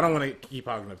 but yeah, I don't want to keep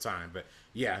hogging up time, but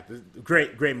yeah,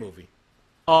 great movie.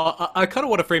 I kind of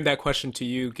want to frame that question to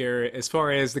you, Garrett, as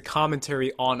far as the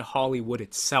commentary on Hollywood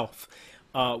itself,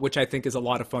 which I think is a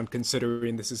lot of fun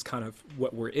considering this is kind of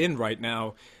what we're in right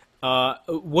now.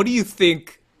 What do you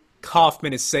think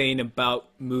Kaufman is saying about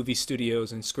movie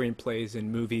studios and screenplays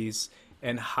and movies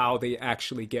and how they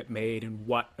actually get made and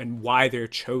why they're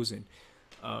chosen?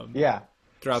 Yeah.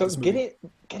 Throughout So this movie.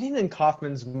 getting in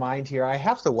Kaufman's mind here, I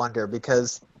have to wonder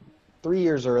because 3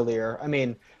 years earlier, it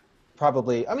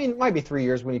might be 3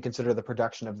 years when you consider the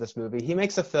production of this movie. He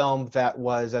makes a film that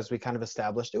was, as we kind of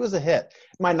established, it was a hit.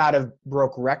 It might not have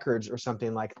broke records or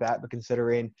something like that, but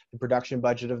considering the production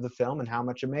budget of the film and how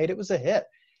much it made, it was a hit.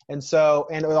 And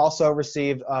it also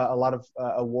received a lot of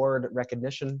award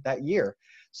recognition that year.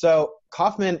 So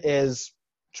Kaufman is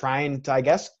trying to, I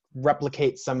guess,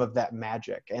 replicate some of that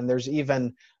magic. And there's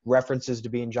even references to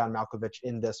being John Malkovich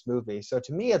in this movie. So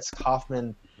to me, it's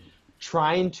Kaufman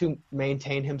trying to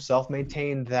maintain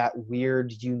that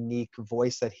weird, unique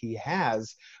voice that he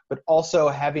has, but also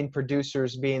having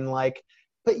producers being like,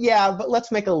 but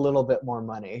let's make a little bit more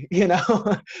money,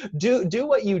 do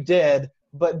what you did,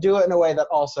 but do it in a way that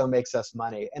also makes us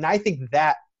money. And I think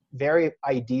that very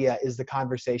idea is the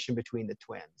conversation between the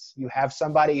twins. You have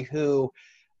somebody who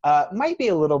might be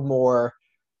a little more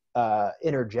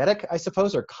energetic, I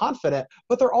suppose, or confident,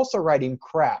 but they're also writing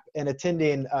crap and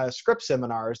attending script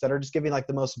seminars that are just giving like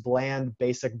the most bland,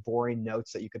 basic, boring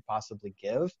notes that you could possibly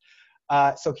give.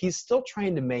 So he's still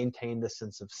trying to maintain the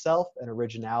sense of self and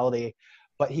originality,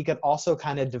 but he could also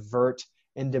kind of divert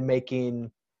into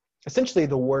making essentially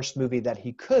the worst movie that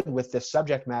he could with this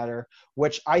subject matter,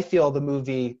 which I feel the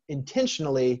movie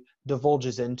intentionally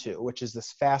divulges into, which is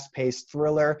this fast-paced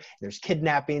thriller. There's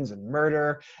kidnappings and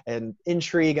murder and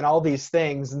intrigue and all these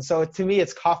things. And so to me,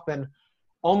 it's Kaufman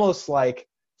almost like,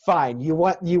 fine, you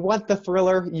want the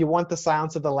thriller, you want the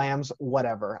Silence of the Lambs,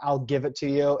 whatever, I'll give it to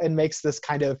you, and makes this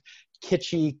kind of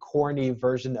kitschy, corny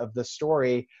version of the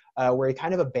story where he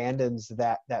kind of abandons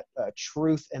that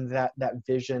truth and that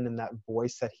vision and that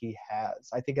voice that he has.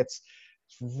 I think it's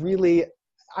really,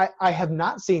 I have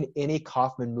not seen any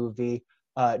Kaufman movie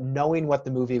knowing what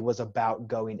the movie was about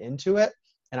going into it.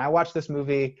 And I watched this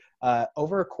movie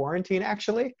over a quarantine,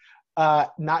 actually,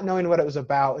 not knowing what it was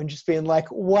about and just being like,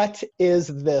 what is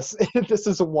this? This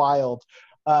is wild.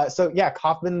 So yeah,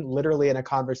 Kaufman literally in a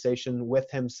conversation with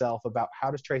himself about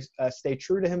how to stay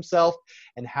true to himself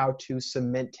and how to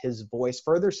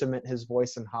further cement his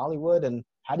voice in Hollywood. And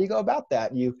how do you go about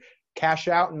that? You cash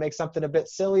out and make something a bit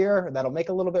sillier that'll make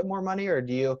a little bit more money, or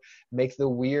do you make the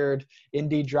weird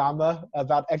indie drama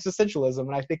about existentialism?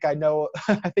 And I think I know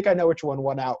which one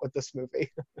won out with this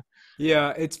movie.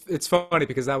 Yeah, it's funny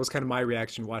because that was kind of my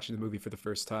reaction watching the movie for the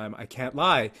first time. I can't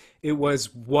lie. It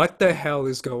was, what the hell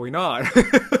is going on?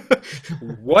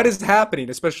 What is happening?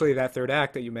 Especially that third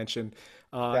act that you mentioned.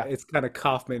 Yeah. It's kind of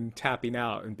Kaufman tapping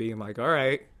out and being like, all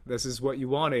right, this is what you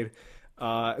wanted.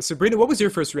 Sabrina, what was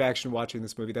your first reaction watching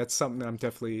this movie? That's something that I'm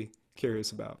definitely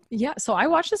curious about. Yeah, so I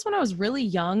watched this when I was really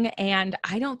young, and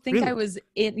I don't think I was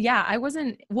in, I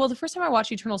wasn't, well, the first time I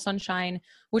watched Eternal Sunshine,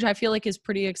 which I feel like is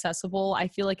pretty accessible, I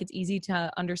feel like it's easy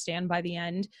to understand by the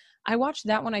end. I watched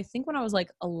that one, I think when I was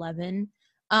like 11.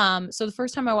 So the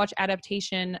first time I watched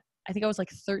Adaptation, I think I was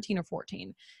like 13 or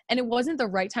 14, and it wasn't the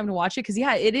right time to watch it because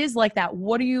it is like that.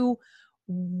 What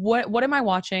am I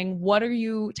watching? What are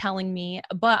you telling me?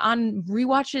 But on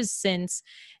rewatches since,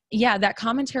 that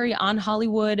commentary on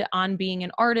Hollywood, on being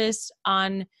an artist,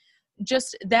 on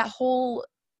just that whole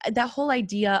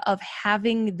idea of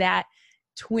having that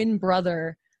twin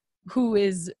brother who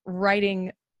is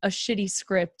writing a shitty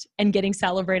script and getting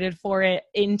celebrated for it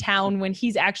in town when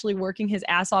he's actually working his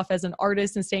ass off as an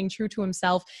artist and staying true to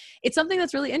himself. It's something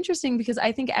that's really interesting because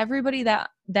I think everybody that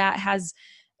has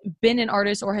been an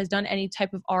artist or has done any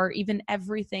type of art, even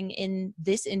everything in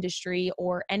this industry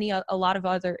or a lot of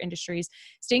other industries,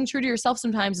 staying true to yourself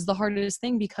sometimes is the hardest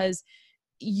thing because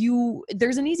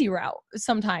there's an easy route.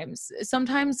 Sometimes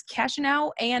cashing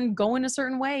out and going a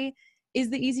certain way is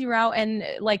the easy route, and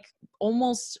like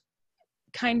almost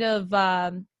kind of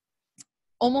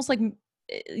almost like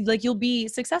you'll be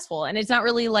successful. And it's not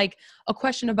really like a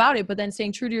question about it, but then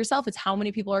staying true to yourself. It's how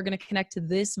many people are going to connect to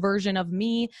this version of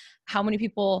me, how many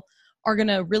people are going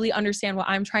to really understand what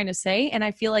I'm trying to say. And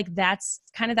I feel like that's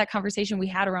kind of that conversation we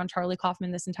had around Charlie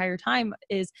Kaufman this entire time,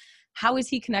 is how is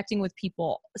he connecting with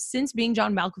people since being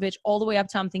John Malkovich all the way up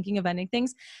to I'm Thinking of Ending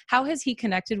Things? How has he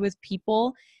connected with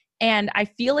people? And I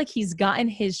feel like he's gotten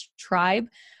his tribe.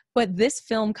 But this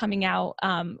film coming out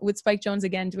with Spike Jonze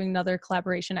again doing another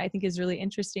collaboration, I think is really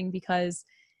interesting, because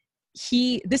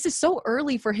this is so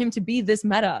early for him to be this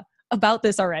meta about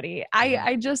this already.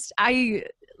 I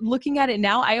looking at it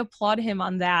now, I applaud him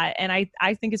on that, and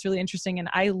I think it's really interesting, and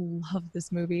I love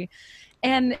this movie.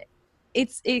 And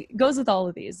it goes with all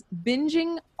of these.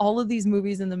 Binging all of these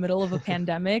movies in the middle of a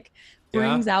pandemic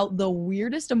brings out the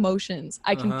weirdest emotions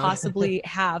I can possibly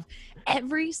have.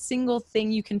 Every single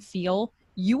thing you can feel,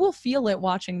 you will feel it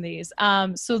watching these.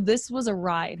 So this was a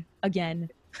ride again.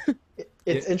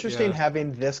 It's interesting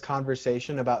having this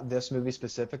conversation about this movie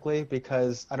specifically,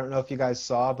 because I don't know if you guys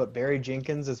saw, but Barry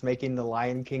Jenkins is making The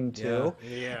Lion King 2.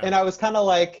 Yeah. And I was kind of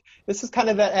like, this is kind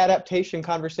of that adaptation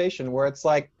conversation where it's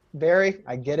like, Barry,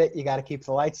 I get it. You got to keep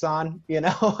the lights on, you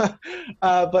know.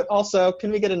 But also, can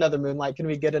we get another Moonlight? Can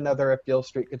we get another If Beale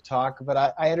Street Could Talk? But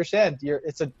I understand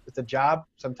it's a job.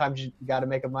 Sometimes you got to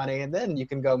make a money, and then you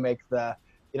can go make the,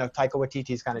 you know, Taika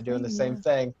Waititi's kind of doing the same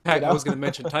thing. I was going to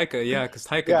mention Taika, because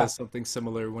Taika does something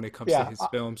similar when it comes to his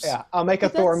films. I'll make a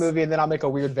Thor movie, and then I'll make a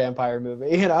weird vampire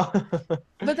movie, you know.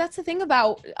 But that's the thing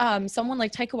about someone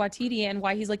like Taika Waititi, and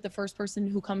why he's like the first person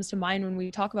who comes to mind when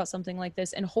we talk about something like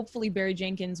this, and hopefully Barry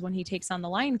Jenkins when he takes on The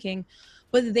Lion King.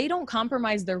 But they don't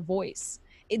compromise their voice.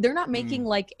 They're not making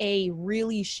like a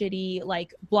really shitty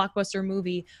like blockbuster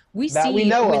movie. We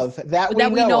know of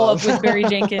with Barry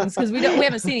Jenkins, because we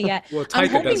haven't seen it yet. Well, I'm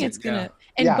hoping it's gonna.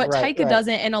 Yeah. But Taika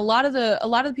doesn't, and a lot of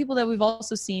the people that we've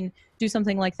also seen do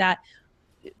something like that.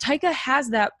 Taika has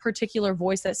that particular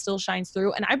voice that still shines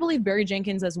through, and I believe Barry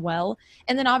Jenkins as well.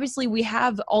 And then obviously we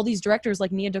have all these directors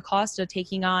like Nia DaCosta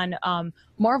taking on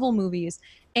Marvel movies,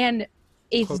 and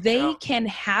if they can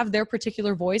have their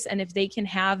particular voice and if they can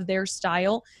have their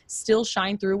style still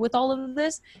shine through with all of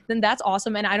this, then that's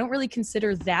awesome. And I don't really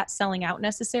consider that selling out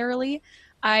necessarily.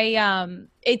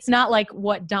 It's not like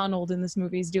what Donald in this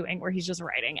movie is doing, where he's just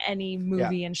writing any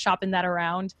movie and shopping that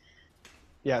around.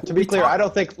 Yeah, to be clear, I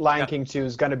don't think Lion King 2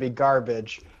 is going to be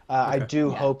garbage. I do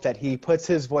hope that he puts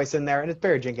his voice in there, and it's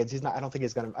Barry Jenkins. I don't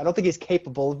think he's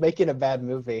capable of making a bad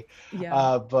movie.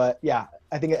 Yeah. But yeah,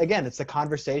 I think again, it's a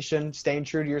conversation, staying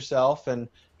true to yourself and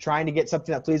trying to get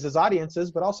something that pleases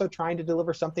audiences, but also trying to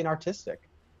deliver something artistic.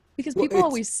 Because people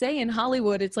always say in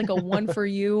Hollywood, it's like a one for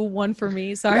you, one for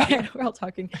me. Sorry, we're all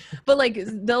talking. But like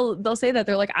they'll say that.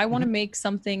 They're like, I want to make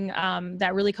something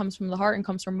that really comes from the heart and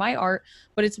comes from my art,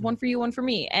 but it's one for you, one for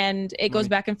me. And it goes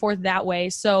back and forth that way.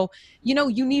 So, you know,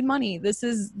 you need money. This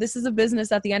is a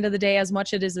business at the end of the day, as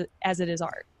much as it is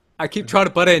art. I keep trying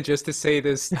to butt in just to say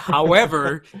this.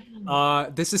 However,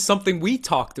 this is something we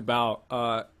talked about,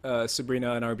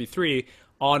 Sabrina and RB3,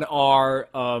 on our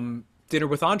Dinner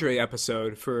with Andre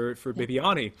episode for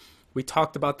Bibiani. We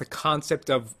talked about the concept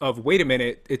of wait a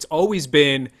minute, it's always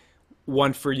been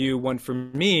one for you, one for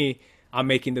me. I'm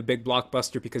making the big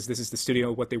blockbuster because this is the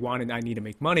studio, what they want, and I need to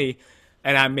make money.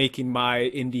 And I'm making my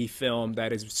indie film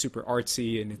that is super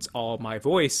artsy and it's all my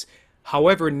voice.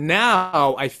 However,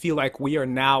 now I feel like we are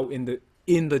now in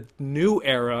the new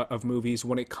era of movies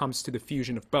when it comes to the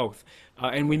fusion of both.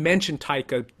 And we mentioned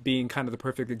Taika being kind of the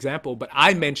perfect example, but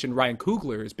I mentioned Ryan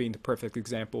Coogler as being the perfect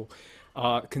example,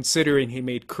 considering he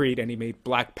made Creed and he made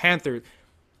Black Panther,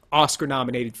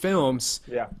 Oscar-nominated films,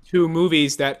 two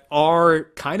movies that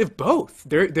are kind of both.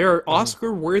 They're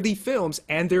Oscar-worthy films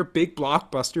and they're big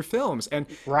blockbuster films. And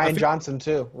Ryan Johnson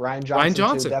too. Ryan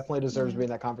Johnson too definitely deserves to be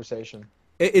in that conversation.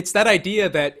 It's that idea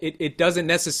that it doesn't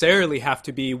necessarily have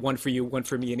to be one for you, one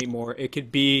for me anymore. It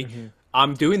could be,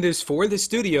 I'm doing this for the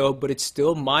studio, but it's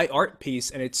still my art piece,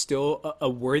 and it's still a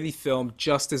worthy film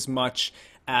just as much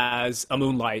as a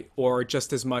Moonlight, or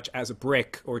just as much as a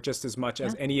Brick, or just as much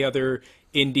as any other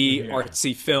indie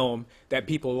artsy film that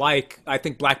people like. I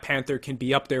think Black Panther can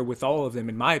be up there with all of them,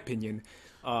 in my opinion.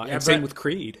 And same with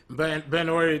Creed. But in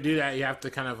order to do that, you have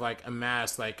to kind of like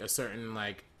amass like a certain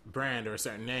like brand or a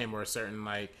certain name or a certain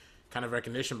like kind of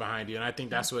recognition behind you, and I think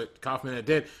that's what Kaufman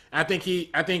did. I think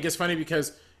it's funny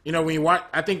because, you know, when you watch,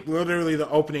 I think literally the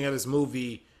opening of this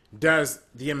movie does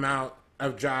the amount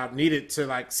of job needed to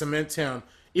like cement him,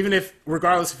 even if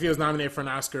regardless if he was nominated for an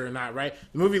Oscar or not, right?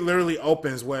 The movie literally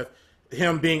opens with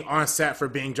him being on set for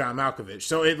being John Malkovich,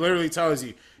 so it literally tells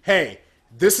you, hey,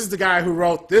 this is the guy who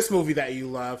wrote this movie that you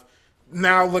love.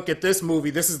 now look at this movie.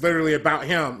 This is literally about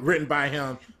him, written by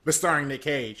him, but starring Nick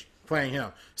Cage playing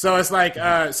him. So it's like,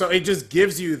 so it just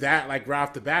gives you that like right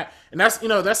off the bat, and that's, you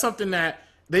know, that's something that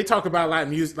they talk about a lot in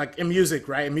music, like in music,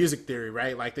 right? In music theory,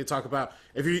 right? Like they talk about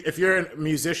if you're a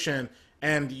musician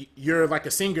and you're like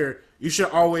a singer, you should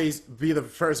always be the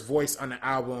first voice on the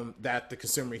album that the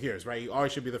consumer hears, right? You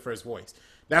always should be the first voice.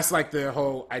 That's like the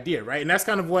whole idea, right? And that's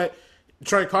kind of what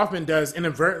Troy Kaufman does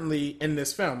inadvertently in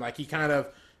this film. Like he kind of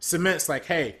cements like,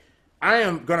 hey, I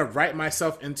am going to write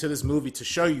myself into this movie to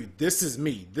show you this is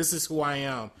me. This is who I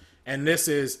am. And this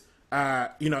is,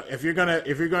 you know, if you're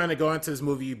going to go into this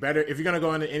movie, if you're going to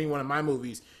go into any one of my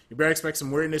movies, you better expect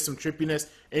some weirdness, some trippiness,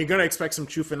 and you're going to expect some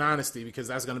truth and honesty, because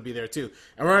that's going to be there too.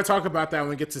 And we're going to talk about that when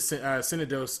we get to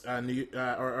Synecdoche,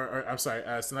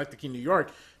 Synecdoche, New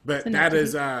York. But that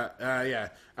is,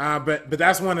 but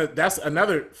that's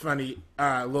another funny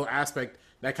little aspect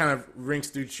that kind of rings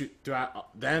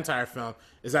throughout the entire film,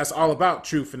 is that's all about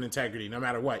truth and integrity, no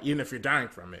matter what, even if you're dying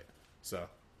from it. So.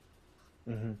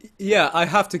 Mm-hmm. Yeah, I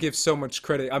have to give so much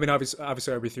credit. I mean,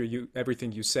 obviously,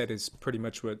 everything you said is pretty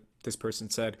much what this person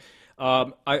said.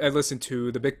 I listened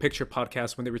to the Big Picture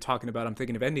podcast when they were talking about I'm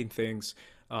Thinking of Ending Things,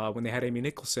 when they had Amy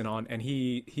Nicholson on, and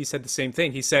he said the same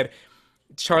thing. He said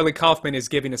Charlie Kaufman is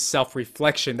giving us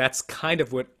self-reflection. That's kind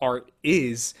of what art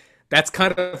is. That's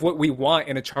kind of what we want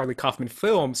in a Charlie Kaufman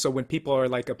film. So when people are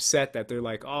like upset that they're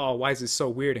like, oh, why is this so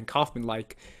weird and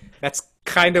Kaufman-like, that's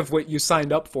kind of what you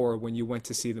signed up for when you went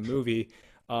to see the movie.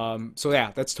 So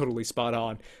yeah, that's totally spot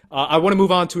on. I want to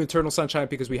move on to Eternal Sunshine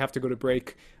because we have to go to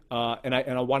break. And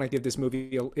I want to give this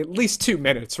movie at least 2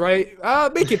 minutes, right?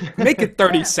 Make it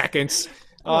 30 seconds.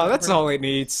 That's all it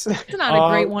needs. It's not a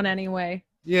great one anyway.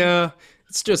 Yeah.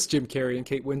 It's just Jim Carrey and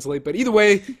Kate Winslet. But either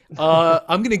way,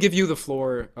 I'm going to give you the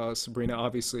floor, Sabrina,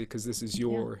 obviously, because this is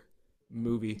your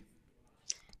movie.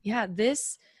 Yeah,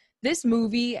 this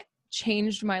movie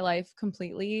changed my life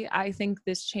completely. I think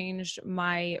this changed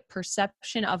my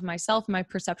perception of myself, my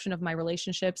perception of my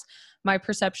relationships, my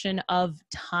perception of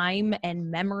time and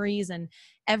memories and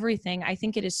everything. I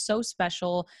think it is so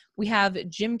special. We have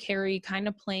Jim Carrey kind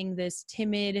of playing this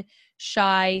timid,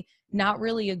 shy, not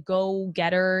really a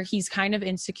go-getter. He's kind of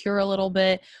insecure a little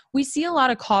bit. We see a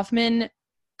lot of Kaufman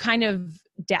kind of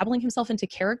dabbling himself into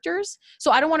characters.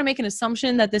 So I don't want to make an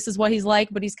assumption that this is what he's like,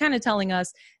 but he's kind of telling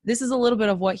us this is a little bit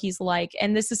of what he's like.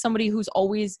 And this is somebody who's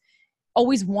always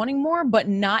wanting more, but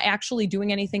not actually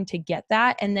doing anything to get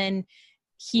that. And then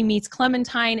he meets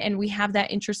Clementine and we have that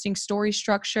interesting story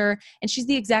structure. And she's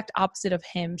the exact opposite of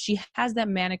him. She has that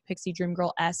manic pixie dream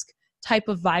girl-esque type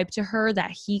of vibe to her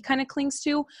that he kind of clings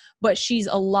to, but she's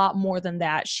a lot more than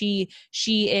that. She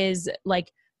is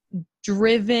like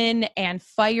driven and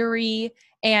fiery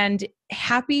and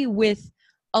happy with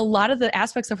a lot of the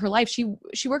aspects of her life.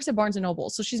 She works at Barnes and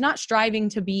Noble, so she's not striving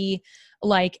to be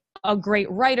like a great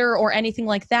writer or anything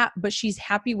like that, but she's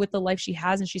happy with the life she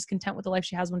has and she's content with the life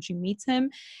she has when she meets him.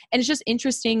 And it's just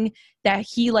interesting that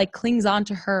he like clings on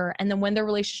to her, and then when their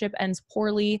relationship ends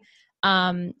poorly,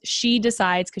 she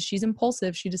decides, because she's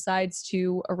impulsive, she decides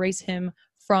to erase him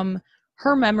from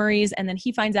her memories, and then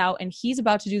he finds out and he's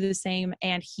about to do the same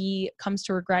and he comes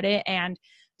to regret it. And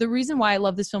the reason why I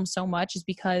love this film so much is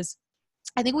because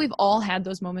I think we've all had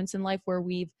those moments in life where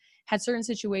we've had certain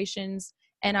situations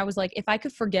and I was like, if I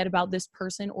could forget about this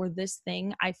person or this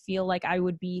thing, I feel like I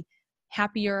would be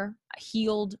happier,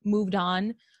 healed, moved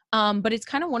on. But it's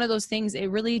kind of one of those things.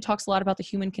 It really talks a lot about the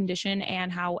human condition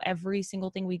and how every single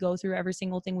thing we go through, every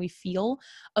single thing we feel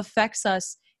affects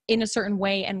us in a certain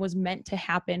way and was meant to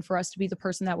happen for us to be the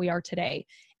person that we are today.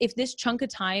 If this chunk of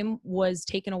time was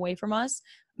taken away from us,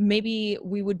 maybe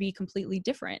we would be completely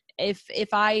different.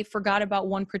 If I forgot about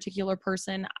one particular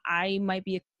person, I might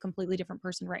be a completely different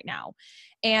person right now.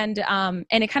 And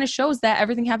it kind of shows that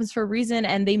everything happens for a reason,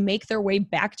 and they make their way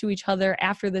back to each other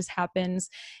after this happens,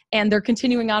 and they're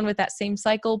continuing on with that same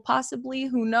cycle, possibly,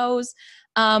 who knows?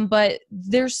 But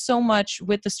there's so much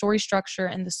with the story structure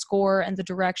and the score and the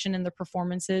direction and the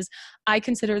performances. I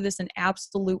consider this an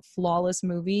absolute flawless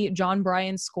movie. John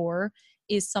Bryan's score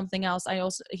is something else.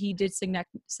 He did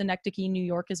Synecdoche, New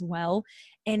York as well.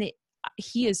 And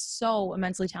he is so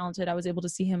immensely talented. I was able to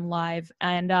see him live,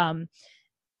 and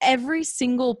every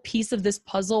single piece of this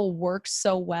puzzle works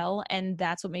so well. And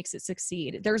that's what makes it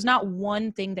succeed. There's not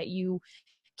one thing that you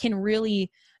can really,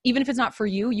 even if it's not for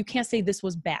you, you can't say this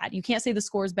was bad. You can't say the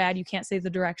score is bad. You can't say the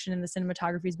direction and the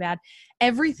cinematography is bad.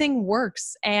 Everything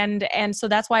works. And so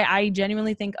that's why I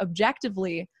genuinely think,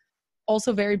 objectively,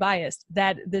 also very biased,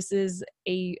 that this is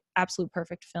a absolute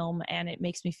perfect film, and it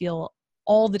makes me feel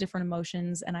all the different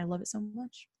emotions, and I love it so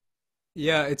much.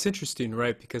 Yeah, it's interesting,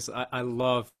 right? Because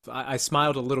I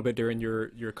smiled a little bit during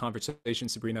your conversation,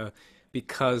 Sabrina,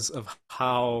 because of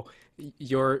how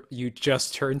you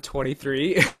just turned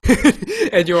 23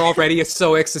 and you're already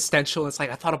so existential. It's like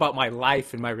I thought about my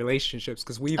life and my relationships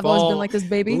because we've I've always been all like this,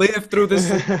 baby. lived through this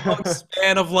long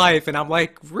span of life, and I'm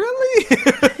like, really?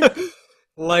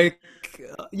 Like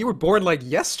you were born like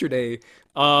yesterday.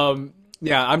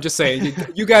 Yeah, I'm just saying,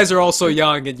 you guys are also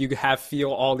young and you have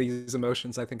feel all these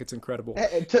emotions. I think it's incredible.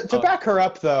 To back her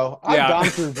up, though, I've Yeah. gone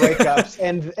through breakups,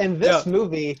 and Yeah. this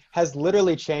movie has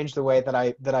literally changed the way that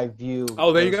I view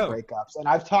Oh, there you those go. breakups. And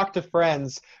I've talked to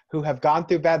friends who have gone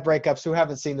through bad breakups who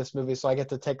haven't seen this movie, so I get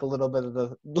to take a little bit of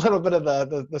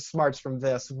the smarts from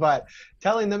this. But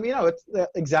telling them, it's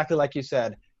exactly like you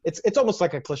said. It's almost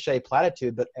like a cliche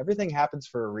platitude, but everything happens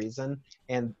for a reason,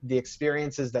 and the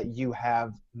experiences that you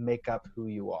have make up who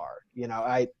you are.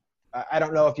 I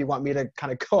don't know if you want me to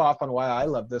kind of go off on why I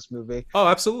love this movie. Oh,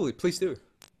 absolutely. Please do.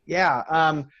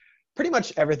 Yeah, pretty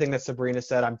much everything that Sabrina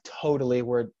said,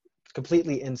 we're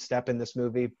completely in step in this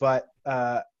movie. But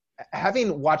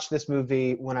having watched this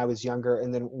movie when I was younger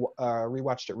and then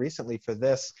rewatched it recently for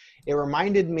this, it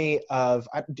reminded me of.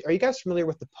 Are you guys familiar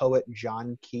with the poet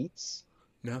John Keats?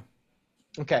 No.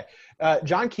 Okay.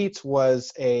 John Keats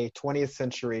was a 20th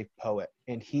century poet,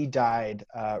 and he died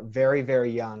very, very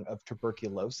young of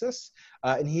tuberculosis.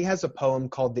 And he has a poem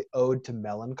called The Ode to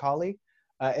Melancholy.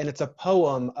 And it's a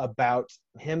poem about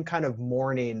him kind of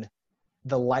mourning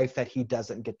the life that he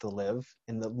doesn't get to live,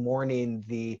 and the mourning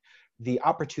the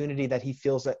opportunity that he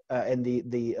feels and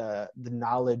the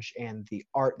knowledge and the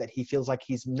art that he feels like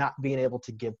he's not being able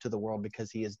to give to the world because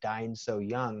he is dying so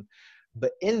young.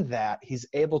 But in that, he's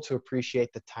able to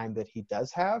appreciate the time that he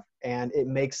does have, and it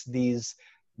makes these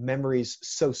memories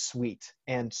so sweet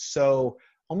and so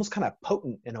almost kind of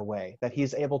potent in a way that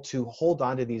he's able to hold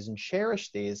on to these and cherish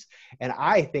these. And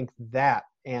I think that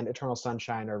and Eternal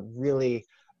Sunshine are really,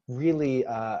 really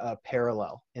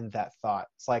parallel in that thought.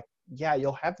 It's like, yeah,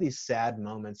 you'll have these sad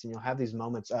moments and you'll have these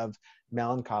moments of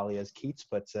melancholy, as Keats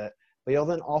puts it, but you'll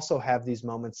then also have these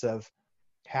moments of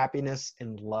happiness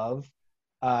and love.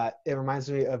 It reminds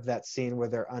me of that scene where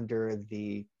they're under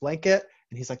the blanket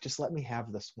and he's like, just let me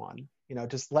have this one.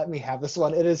 Just let me have this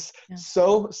one. It is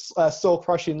so soul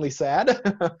crushingly sad,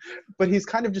 but he's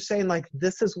kind of just saying like,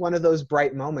 this is one of those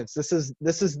bright moments. This is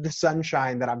the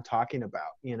sunshine that I'm talking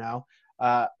about,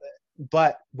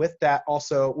 but with that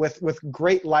also with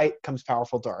great light comes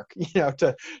powerful dark,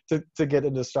 to get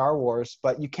into Star Wars,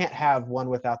 but you can't have one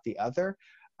without the other.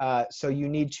 So you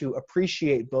need to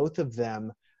appreciate both of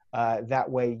them. That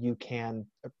way you can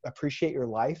appreciate your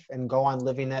life and go on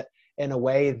living it in a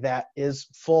way that is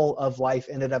full of life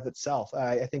in and of itself.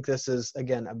 I think this is,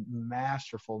 again, a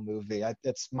masterful movie.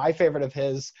 It's my favorite of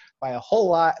his by a whole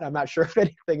lot, and I'm not sure if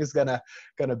anything is gonna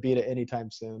beat it anytime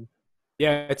soon.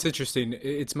 Yeah, it's interesting.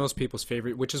 It's most people's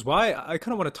favorite, which is why I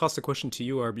kind of want to toss the question to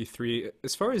you, RB3.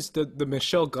 As far as the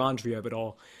Michel Gondry of it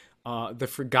all, the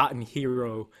forgotten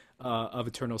hero of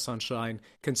Eternal Sunshine,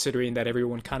 considering that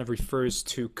everyone kind of refers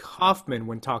to Kaufman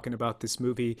when talking about this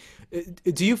movie.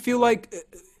 Do you feel like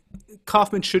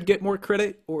Kaufman should get more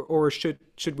credit, or should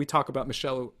we talk about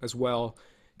Michelle as well,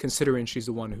 considering she's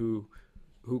the one who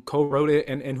co-wrote it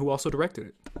and who also directed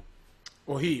it?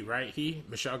 Well,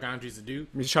 Michel Gondry's the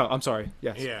dude. Michelle, I'm sorry.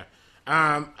 Yes. Yeah.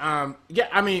 Yeah,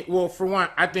 I mean, well, for one,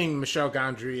 I think Michel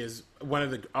Gondry is one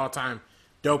of the all-time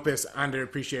dopest,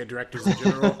 underappreciated directors in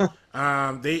general.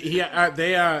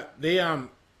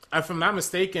 If I'm not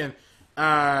mistaken,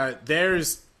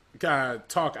 there's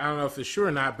talk, I don't know if it's true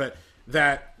or not, but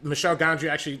that Michel Gondry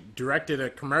actually directed a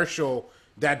commercial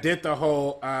that did the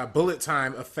whole bullet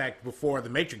time effect before The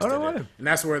Matrix did it. And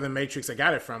that's where The Matrix, I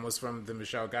got it from, was from the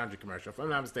Michel Gondry commercial, if I'm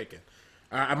not mistaken.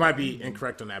 I might be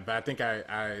incorrect on that, but I think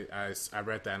I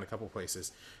read that in a couple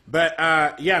places. But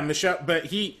yeah, Michel, but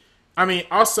he, I mean,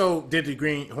 also did the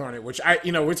Green Hornet, which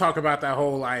we talk about that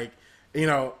whole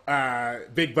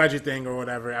big budget thing or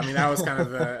whatever. I mean, that was kind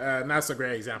of a not so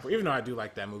great example, even though I do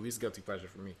like that movie. It's a guilty pleasure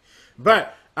for me.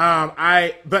 But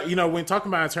when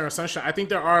talking about Eternal Sunshine, I think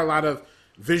there are a lot of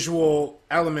visual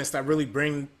elements that really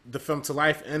bring the film to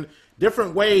life in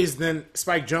different ways than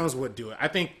Spike Jonze would do it. I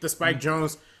think the Spike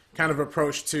Jonze kind of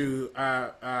approach to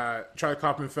Charlie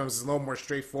Kaufman films is a little more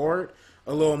straightforward,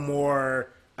 a little more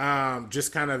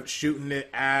just kind of shooting it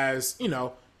as,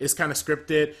 it's kind of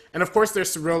scripted. And of course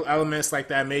there's surreal elements like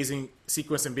that amazing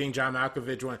sequence in Being John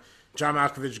Malkovich when John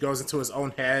Malkovich goes into his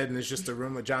own head and it's just a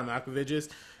room with John Malkovich's.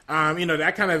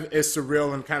 That kind of is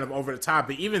surreal and kind of over the top.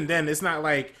 But even then, it's not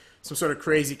like some sort of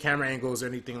crazy camera angles or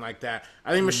anything like that.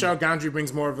 I think Michelle Gondry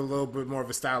brings more of a little bit more of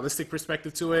a stylistic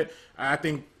perspective to it. I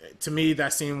think, to me,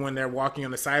 that scene when they're walking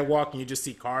on the sidewalk and you just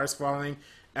see cars falling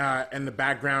in the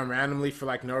background randomly for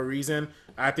like no reason,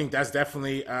 I think that's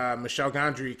definitely Michelle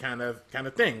Gondry kind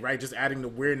of thing, right? Just adding the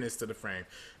weirdness to the frame.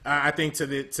 I think to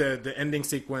the ending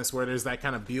sequence where there's that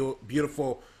kind of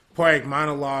beautiful poetic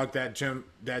monologue that Jim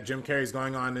Carrey's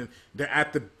going on, and they're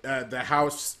at the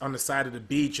house on the side of the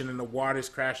beach, and then the water's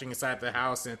crashing inside the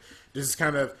house, and there's this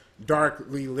kind of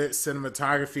darkly lit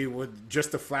cinematography with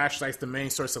just the flashlights the main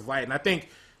source of light. And I think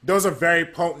those are very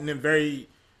potent and very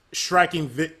striking,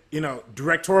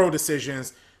 directorial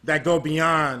decisions that go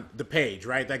beyond the page,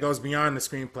 right? That goes beyond the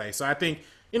screenplay. So I think,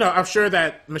 I'm sure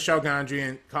that Michelle Gondry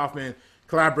and Kaufman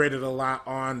collaborated a lot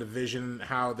on the vision,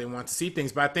 how they want to see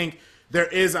things. But I think there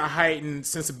is a heightened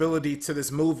sensibility to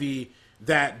this movie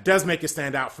that does make it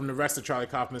stand out from the rest of Charlie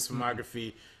Kaufman's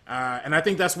filmography. And I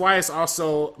think that's why it's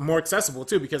also more accessible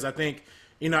too, because I think,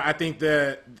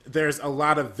 there's a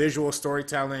lot of visual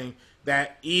storytelling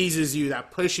that eases you, that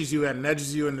pushes you and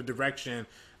nudges you in the direction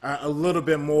a little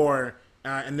bit more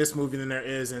in this movie than there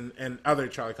is in other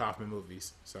Charlie Kaufman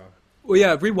movies. So, well,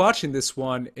 yeah, rewatching this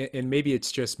one, and maybe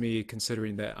it's just me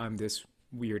considering that I'm this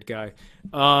weird guy.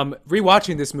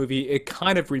 Rewatching this movie, it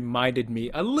kind of reminded me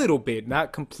a little bit,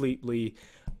 not completely,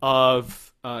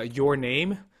 of Your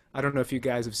Name. I don't know if you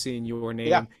guys have seen Your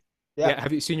Name. Yeah.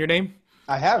 Have you seen Your Name?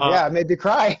 I have, it made me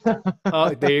cry.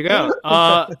 There you go.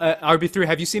 RB3,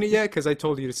 have you seen it yet? Because I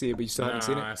told you to see it, but you still haven't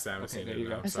seen it? I still haven't seen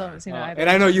it. I still haven't seen it either. And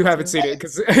I know you haven't seen it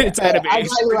because it's anime. I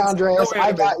got you, Andreas.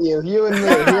 I got you. You and me.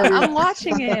 I'm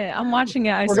watching it.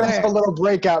 I We're swear. going to have a little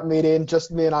breakout meeting,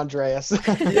 just me and Andreas.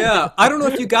 Yeah, I don't know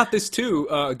if you got this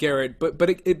too, Garrett, but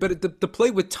the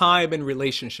play with time and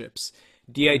relationships,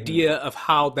 the idea of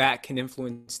how that can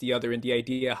influence the other, and the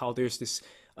idea how there's this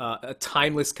a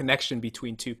timeless connection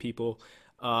between two people.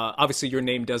 Obviously, Your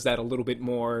Name does that a little bit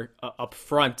more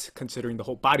upfront, considering the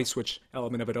whole body switch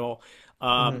element of it all.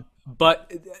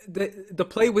 But the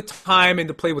play with time and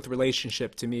the play with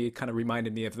relationship, to me, kind of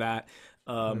reminded me of that.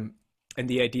 And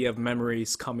the idea of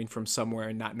memories coming from somewhere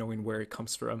and not knowing where it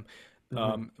comes from.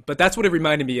 But that's what it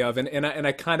reminded me of. And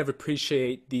I kind of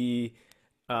appreciate the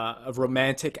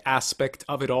romantic aspect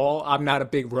of it all. I'm not a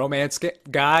big romance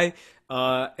guy.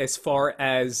 As far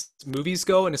as movies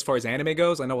go and as far as anime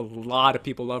goes, I know a lot of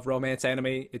people love romance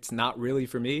anime. It's not really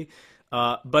for me.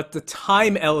 But the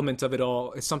time element of it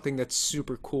all is something that's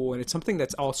super cool. And it's something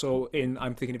that's also in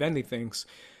I'm Thinking of Ending Things.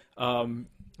 I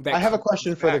have a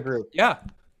question for the group. Yeah.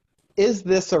 Is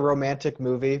this a romantic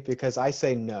movie? Because I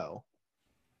say no.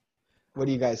 What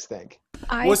do you guys think?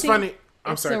 What's funny?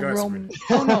 I'm sorry, go ahead.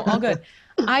 Oh, no, all good.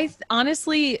 I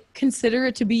honestly consider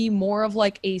it to be more of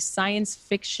like a science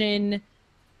fiction,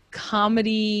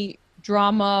 comedy,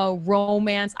 drama,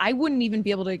 romance. I wouldn't even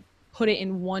be able to put it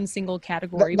in one single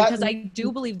category because I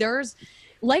do believe there's,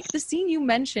 like the scene you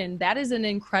mentioned, that is an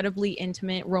incredibly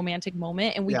intimate romantic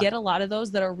moment. And we get a lot of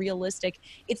those that are realistic.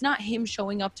 It's not him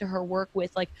showing up to her work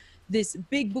with like this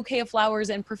big bouquet of flowers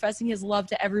and professing his love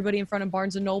to everybody in front of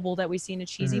Barnes & Noble that we see in a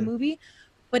cheesy movie.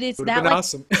 But it's that like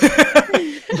awesome.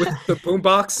 With the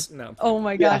boombox. No. Oh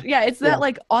my gosh. Yeah, it's that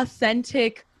like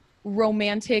authentic,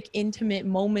 romantic, intimate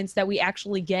moments that we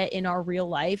actually get in our real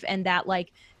life, and that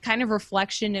like kind of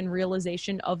reflection and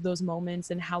realization of those moments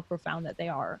and how profound that they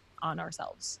are on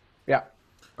ourselves. Yeah.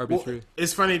 RB3. Well,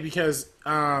 it's funny because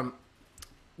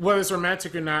whether it's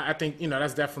romantic or not, I think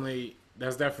that's definitely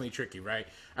tricky, right?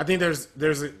 I think there's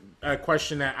a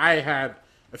question that I had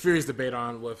a furious debate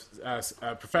on with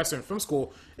a professor in film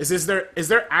school is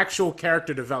there actual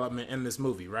character development in this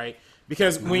movie, right?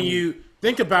 Because when you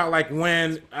think about like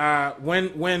when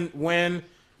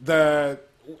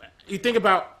you think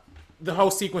about the whole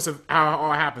sequence of how it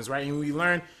all happens, right? And we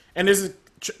learn, and this is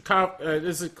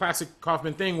a classic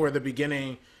Kaufman thing where the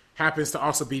beginning happens to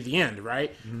also be the end,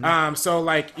 right? So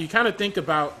like you kind of think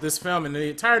about this film, and the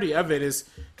entirety of it is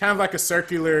kind of like a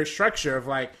circular structure of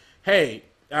like, hey,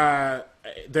 they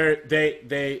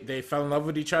fell in love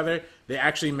with each other. They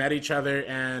actually met each other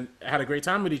and had a great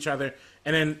time with each other.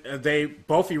 And then they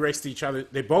both erased each other.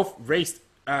 They both erased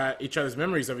each other's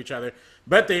memories of each other.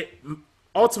 But they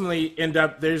ultimately end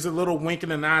up. There's a little wink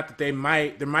and a nod that there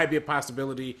might be a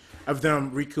possibility of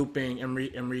them recouping and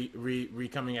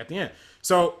recoming at the end.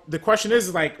 So the question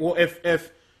is like, well,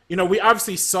 if we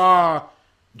obviously saw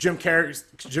Jim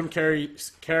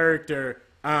Carrey's character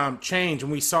change,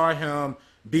 and we saw him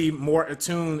be more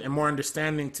attuned and more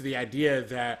understanding to the idea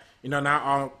that not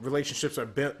all relationships are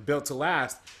built to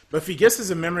last. But if he gets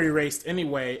his memory erased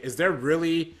anyway, is there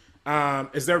really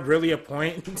Is there really a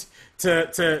point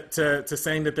to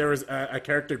saying that there was a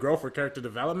character growth or character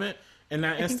development in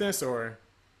that instance, or?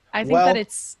 I think that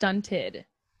it's stunted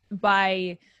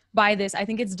by this. I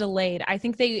think it's delayed. I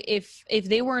think if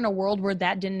they were in a world where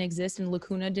that didn't exist and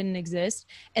Lacuna didn't exist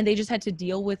and they just had to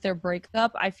deal with their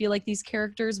breakup, I feel like these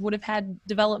characters would have had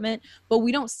development, but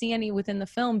we don't see any within the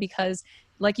film because,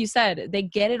 like you said, they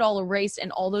get it all erased,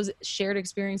 and all those shared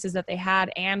experiences that they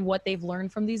had and what they've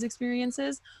learned from these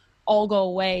experiences all go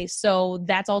away. So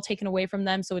that's all taken away from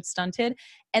them. So it's stunted.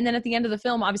 And then at the end of the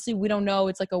film, obviously we don't know.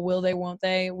 It's like a will they, won't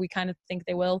they? We kind of think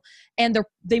they will. And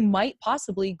they might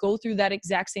possibly go through that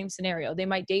exact same scenario. They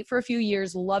might date for a few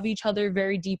years, love each other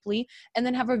very deeply, and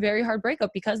then have a very hard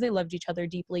breakup because they loved each other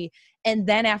deeply. And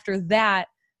then after that,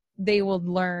 they will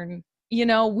learn,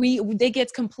 they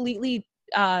get completely,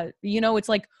 it's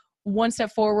like one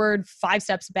step forward, 5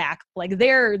 steps back. Like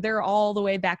they're all the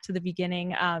way back to the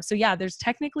beginning. So yeah, there's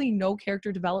technically no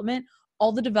character development.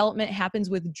 All the development happens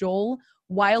with Joel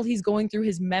while he's going through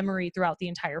his memory throughout the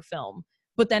entire film,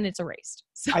 but then it's erased.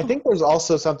 So I think there's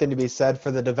also something to be said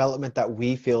for the development that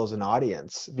we feel as an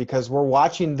audience, because we're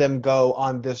watching them go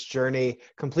on this journey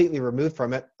completely removed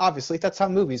from it. Obviously, that's how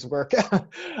movies work.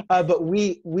 But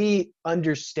we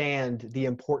understand the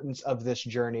importance of this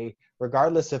journey,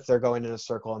 regardless if they're going in a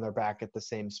circle and they're back at the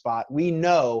same spot. We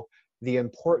know the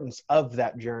importance of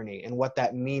that journey and what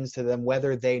that means to them,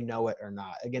 whether they know it or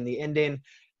not. Again, the ending,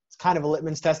 it's kind of a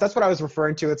litmus test. That's what I was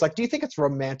referring to. It's like, do you think it's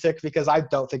romantic? Because I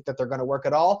don't think that they're going to work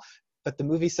at all. But the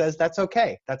movie says that's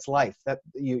okay. That's life. That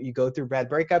you go through bad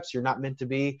breakups. You're not meant to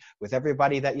be with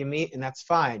everybody that you meet, and that's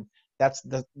fine. That's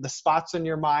the spots in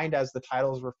your mind, as the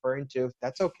title is referring to.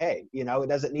 That's okay. It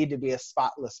doesn't need to be a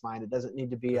spotless mind. It doesn't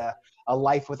need to be a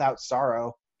life without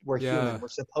sorrow. We're human. We're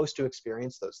supposed to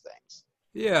experience those things.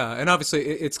 Yeah, and obviously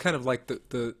it's kind of like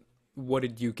the what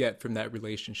did you get from that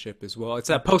relationship as well? It's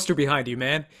that poster behind you,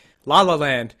 man. La La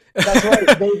Land. That's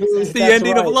right, baby. It's the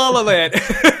ending of La La Land.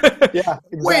 Yeah,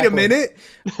 exactly. Wait a minute.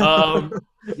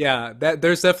 Yeah,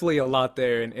 there's definitely a lot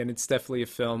there, and it's definitely a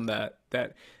film that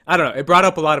I don't know. It brought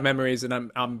up a lot of memories,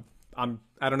 and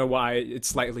I don't know why it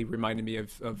slightly reminded me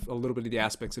of a little bit of the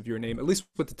aspects of Your Name, at least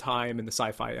with the time and the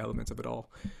sci-fi elements of it all.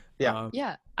 Yeah.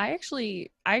 Yeah. I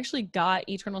actually got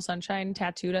Eternal Sunshine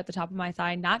tattooed at the top of my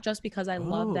thigh, not just because I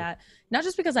love that, not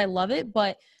just because I love it,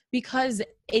 but because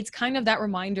it's kind of that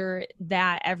reminder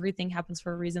that everything happens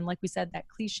for a reason. Like we said, that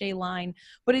cliche line,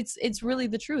 but it's really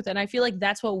the truth. And I feel like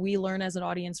that's what we learn as an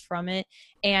audience from it.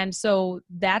 And so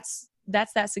that's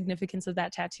that significance of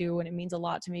that tattoo. And it means a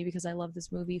lot to me because I love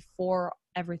this movie for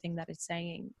everything that it's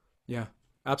saying. Yeah.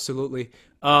 Absolutely.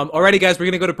 Alrighty, guys, we're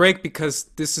going to go to break because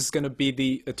this is going to be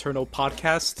the eternal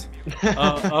podcast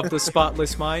of the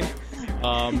Spotless Mind.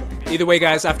 Either way,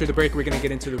 guys, after the break, we're going to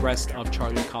get into the rest of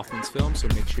Charlie Kaufman's film, so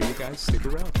make sure you guys stick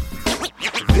around.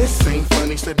 This ain't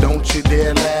funny, so don't you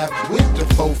dare laugh. With the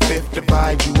 4/5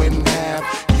 divide you in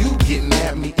half. You getting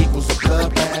at me equals a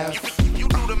club half. You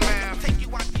do the math, take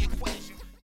you out the equation.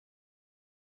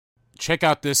 Check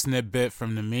out this snippet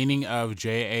from The Meaning of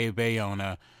J.A.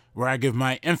 Bayona, where I give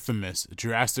my infamous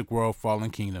Jurassic World Fallen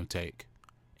Kingdom take.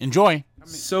 Enjoy.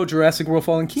 So Jurassic World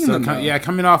Fallen Kingdom.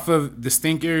 Coming off of The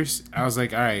Stinkers, I was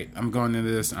like, all right, I'm going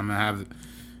into this. I'm going to have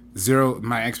zero.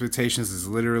 My expectations is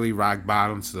literally rock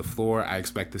bottom to the floor. I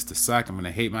expect this to suck. I'm going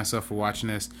to hate myself for watching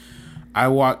this. I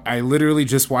literally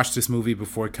just watched this movie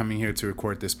before coming here to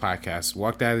record this podcast.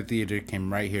 Walked out of the theater,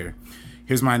 came right here.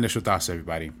 Here's my initial thoughts,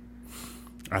 everybody.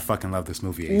 I fucking love this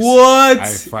movie, Ace. What? I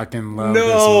fucking love this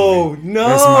movie. No.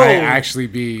 This might actually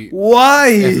be, why?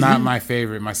 if not my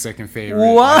favorite, my second favorite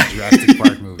Jurassic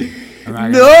Park movie.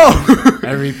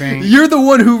 Everything. You're the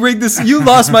one who rigged this. You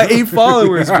lost my 8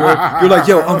 followers, bro. You're like,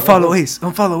 yo, unfollow Ace.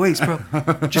 Unfollow Ace, bro.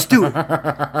 Just do it.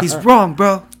 He's wrong,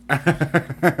 bro.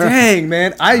 Dang,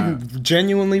 man. I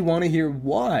genuinely want to hear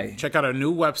why. Check out our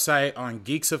new website on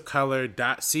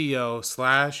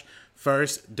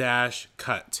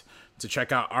geeksofcolor.co/first-cut. to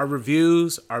check out our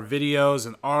reviews, our videos,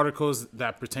 and articles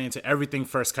that pertain to everything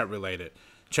First Cut related.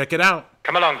 Check it out.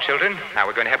 Come along, children. Now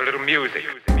we're going to have a little music.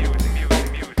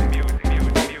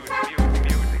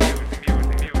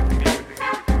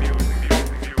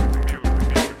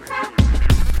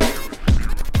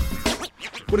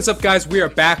 What is up, guys? We are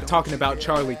back talking about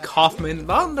Charlie Kaufman.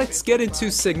 Now let's get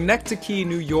into Synecdoche,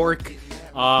 New York.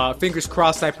 Fingers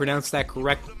crossed I pronounced that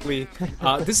correctly.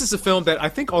 This is a film that I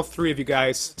think all three of you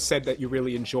guys said that you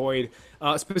really enjoyed.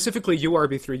 Specifically, you,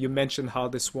 RB3, you mentioned how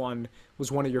this one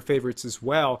was one of your favorites as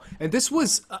well. And this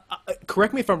was,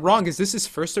 correct me if I'm wrong, is this his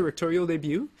first directorial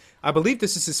debut? I believe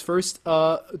this is his first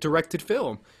directed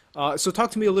film. So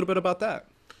talk to me a little bit about that.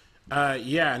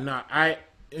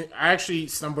 I actually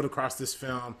stumbled across this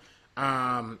film.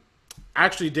 I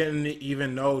actually didn't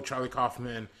even know Charlie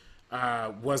Kaufman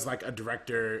was like a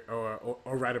director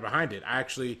or writer behind it. I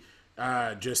actually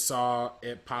just saw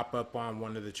it pop up on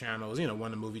one of the channels, one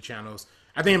of the movie channels.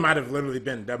 I think it might have literally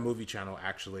been the movie channel,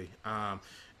 actually.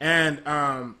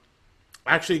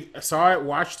 Actually saw it,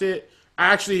 watched it. I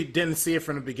actually didn't see it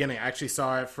from the beginning. I actually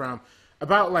saw it from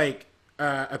about like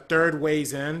a third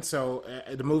ways in. So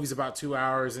the movie's about 2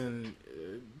 hours and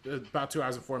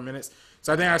 4 minutes.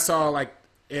 So I think I saw like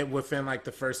it within like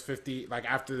the first 50, like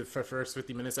after the first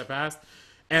 50 minutes had passed.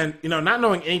 And, not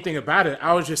knowing anything about it,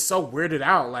 I was just so weirded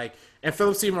out. Like, and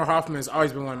Philip Seymour Hoffman has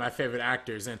always been one of my favorite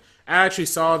actors. And I actually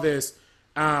saw this,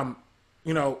 I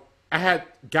had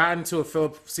gotten to a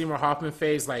Philip Seymour Hoffman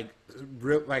phase like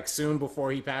soon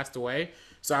before he passed away.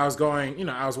 So I was going,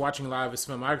 I was watching a lot of his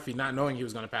filmography, not knowing he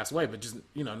was going to pass away, but just,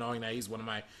 knowing that he's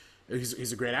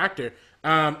he's a great actor.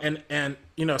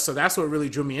 So that's what really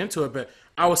drew me into it. But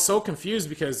I was so confused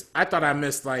because I thought I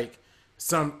missed like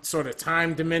some sort of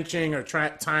time dimension or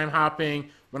time hopping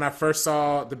when I first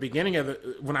saw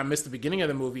when I missed the beginning of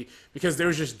the movie, because they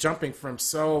were just jumping from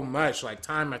so much, like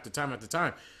time after time after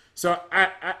time. So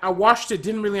I watched it,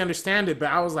 didn't really understand it, but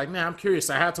I was like, man, I'm curious.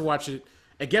 I had to watch it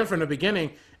again from the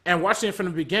beginning. And watching it from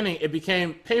the beginning, it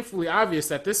became painfully obvious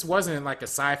that this wasn't like a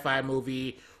sci-fi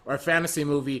movie or a fantasy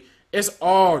movie. It's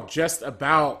all just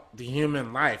about the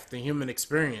human life, the human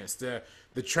experience, the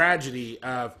tragedy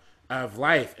of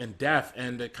life and death,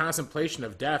 and the contemplation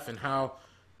of death, and how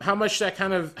much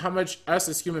us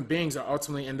as human beings are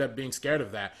ultimately end up being scared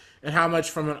of that, and how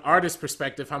much from an artist's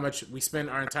perspective, how much we spend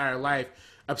our entire life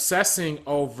obsessing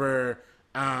over,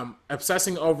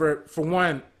 for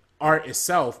one, art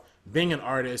itself, being an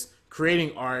artist,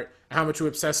 creating art, how much we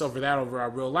obsess over that over our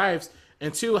real lives,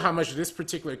 and two, how much this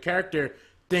particular character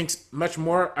thinks much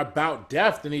more about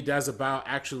death than he does about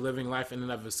actually living life in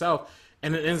and of itself.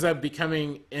 And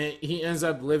he ends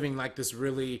up living like this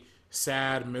really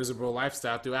sad, miserable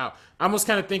lifestyle throughout. I almost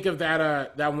kind of think of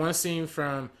that one scene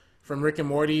from Rick and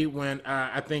Morty when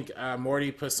I think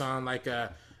Morty puts on like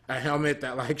a helmet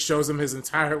that like shows him his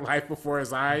entire life before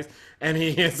his eyes, and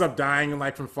he ends up dying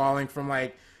like from falling from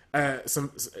like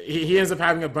he ends up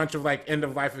having a bunch of like end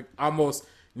of life, almost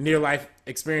near life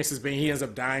experiences, but he ends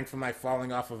up dying from like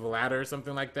falling off of a ladder or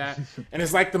something like that. And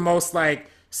it's like the most like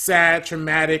sad,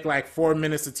 traumatic, like 4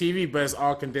 minutes of TV, but it's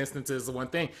all condensed into this one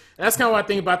thing. And that's kind of what I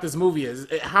think about this movie is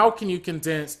how can you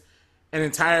condense an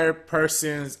entire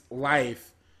person's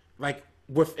life like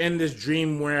within this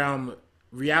dream realm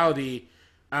reality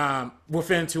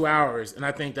within 2 hours. And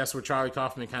I think that's where Charlie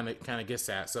Kaufman kind of gets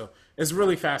at. So it's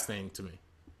really fascinating to me.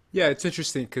 Yeah, it's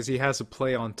interesting because he has a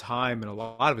play on time in a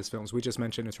lot of his films. We just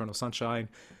mentioned Eternal Sunshine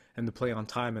and the play on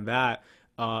time in that.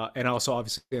 And also,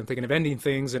 obviously, I'm thinking of Ending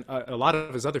Things and a lot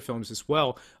of his other films as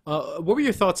well. What were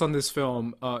your thoughts on this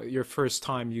film, your first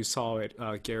time you saw it,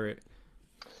 Garrett?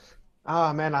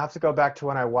 Oh, man, I have to go back to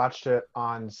when I watched it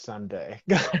on Sunday.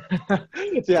 I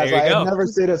had never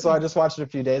seen it, so I just watched it a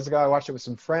few days ago. I watched it with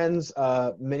some friends,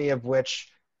 many of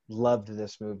which loved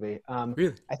this movie.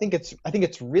 Really? I think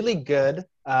it's really good,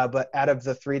 but out of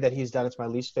the three that he's done, it's my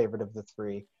least favorite of the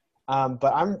three.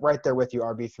 But I'm right there with you,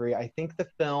 RB3. I think the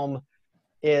film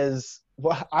is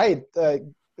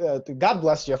God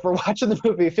bless you for watching the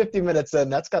movie 50 minutes in.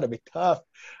 That's got to be tough.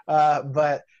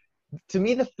 But to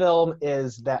me, the film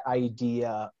is that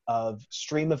idea of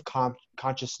stream of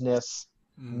consciousness,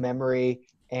 memory,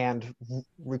 and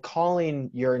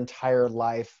recalling your entire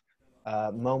life,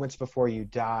 moments before you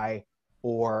die,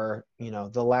 or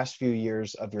the last few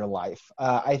years of your life.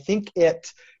 I think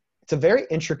it's a very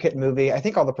intricate movie. I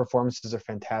think all the performances are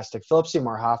fantastic. Philip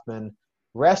Seymour Hoffman,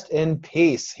 rest in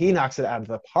peace. He knocks it out of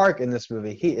the park in this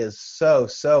movie. He is so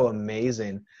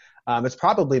amazing. It's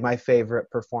probably my favorite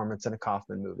performance in a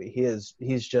Kaufman movie.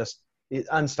 He's just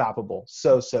unstoppable.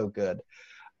 So good.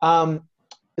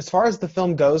 As far as the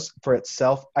film goes for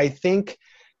itself, I think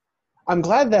I'm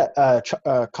glad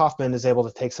that Kaufman is able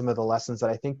to take some of the lessons that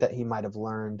I think that he might have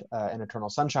learned in Eternal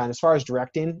Sunshine as far as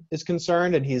directing is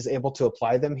concerned, and he's able to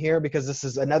apply them here, because this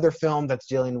is another film that's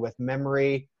dealing with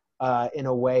memory in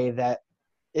a way that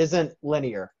isn't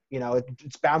linear.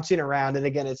 It's bouncing around, and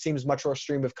again, it seems much more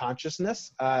stream of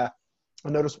consciousness. I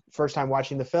noticed first time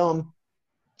watching the film,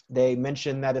 they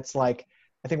mentioned that it's like,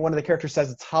 I think one of the characters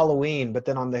says it's Halloween, but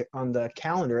then on the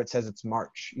calendar it says it's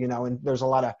March, and there's a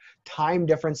lot of time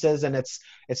differences, and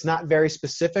it's not very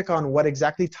specific on what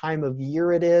exactly time of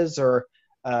year it is, or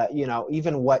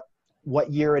even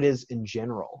what year it is in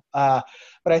general. But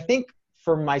I think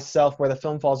for myself, where the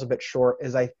film falls a bit short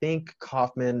is I think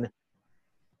Kaufman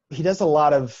he does a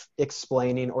lot of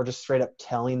explaining or just straight up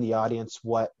telling the audience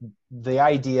what the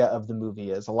idea of the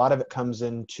movie is. A lot of it comes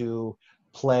into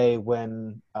play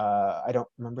when I don't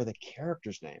remember the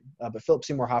character's name, but Philip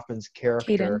Seymour Hoffman's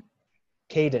character,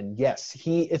 Caden, yes,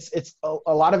 it's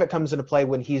a lot of it comes into play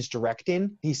when he's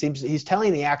directing. He's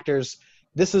telling the actors,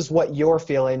 this is what you're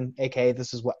feeling, aka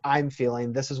this is what I'm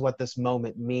feeling, this is what this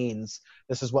moment means,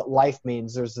 this is what life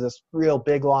means. There's this real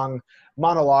big long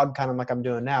monologue, kind of like I'm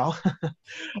doing now,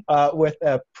 with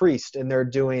a priest, and they're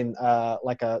doing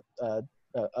like a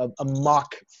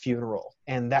mock funeral.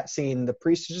 And that scene, the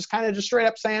priest is just kind of just straight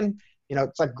up saying, you know,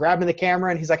 it's like grabbing the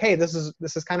camera, and he's like, hey, this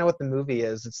is kind of what the movie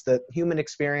is. It's the human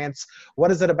experience.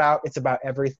 What is it about? It's about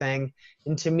everything.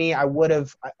 And to me, I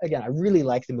really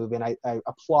like the movie, and I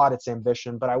applaud its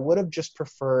ambition, but I would have just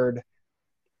preferred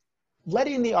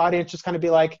letting the audience just kind of be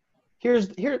like, here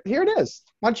it is.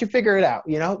 Why don't you figure it out?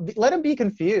 You know, let them be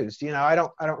confused. You know, I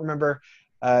don't remember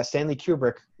Stanley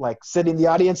Kubrick like sitting the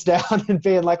audience down and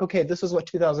being like, okay, this is what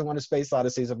 2001: A Space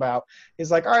Odyssey is about.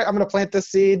 He's like, all right, I'm going to plant this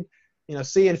seed. You know,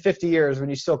 see you in 50 years when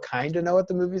you still kind of know what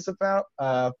the movie's about.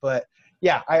 But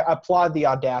yeah, I applaud the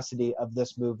audacity of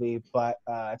this movie, but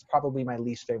it's probably my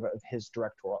least favorite of his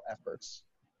directorial efforts.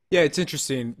 Yeah, it's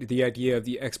interesting, the idea of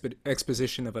the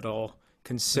exposition of it all,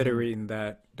 considering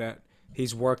that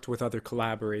he's worked with other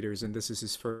collaborators and this is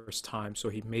his first time, so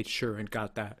he made sure and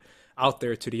got that out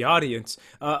there to the audience.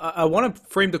 I want to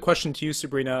frame the question to you,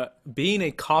 Sabrina. Being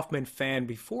a Kaufman fan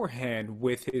beforehand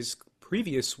with his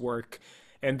previous work,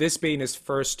 and this being his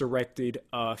first directed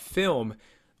film,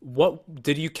 what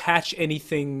did you catch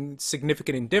anything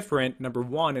significant and different, number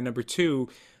one? And number two,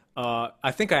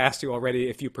 I think I asked you already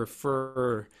if you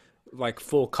prefer like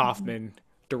full Kaufman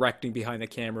directing behind the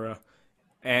camera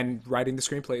and writing the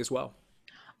screenplay as well.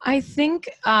 I think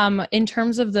in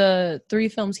terms of the 3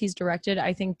 films he's directed,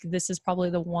 I think this is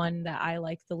probably the one that I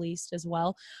like the least as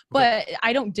well. But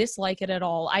I don't dislike it at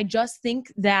all. I just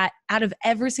think that out of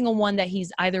every single one that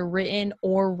he's either written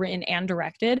and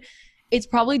directed, it's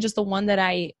probably just the one that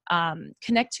I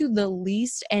connect to the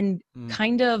least and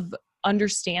kind of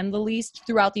understand the least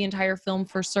throughout the entire film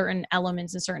for certain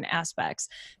elements and certain aspects.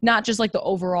 Not just like the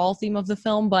overall theme of the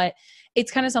film, but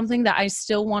it's kind of something that I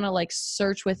still want to like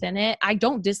search within it. I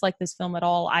don't dislike this film at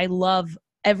all. I love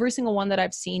every single one that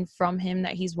I've seen from him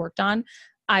that he's worked on.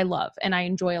 I love and I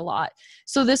enjoy a lot.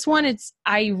 So this one,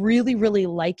 I really, really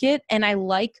like it. And I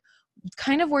like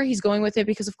kind of where he's going with it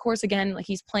because, of course, again, like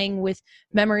he's playing with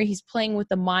memory, he's playing with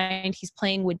the mind, he's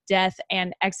playing with death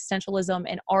and existentialism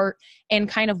and art and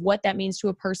kind of what that means to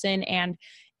a person and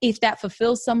if that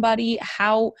fulfills somebody,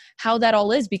 how that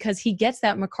all is, because he gets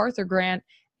that MacArthur grant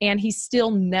and he's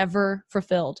still never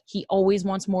fulfilled. He always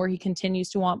wants more. He continues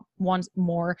to want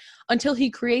more until he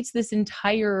creates this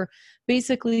entire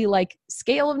basically like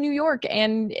scale of New York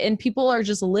and people are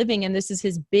just living. And this is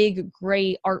his big,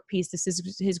 great art piece. This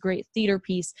is his great theater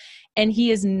piece. And he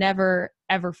is never,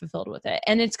 ever fulfilled with it.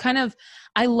 And it's kind of,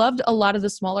 I loved a lot of the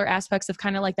smaller aspects of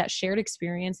kind of like that shared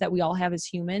experience that we all have as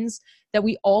humans, that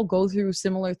we all go through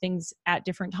similar things at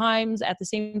different times. At the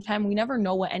same time, we never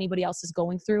know what anybody else is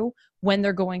going through when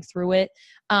they're going through it.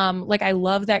 Like I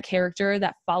love that character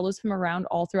that follows him around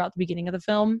all throughout the beginning of the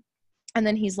film. And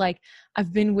then he's like,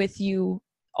 I've been with you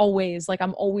always, like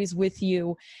I'm always with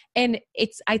you. And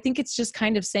I think it's just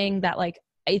kind of saying that like,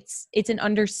 it's an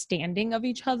understanding of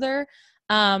each other.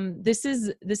 This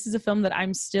is a film that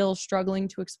I'm still struggling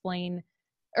to explain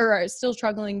or still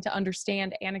struggling to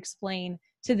understand and explain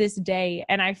to this day.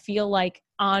 And I feel like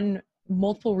on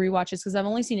multiple rewatches, because I've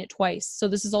only seen it twice. So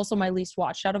this is also my least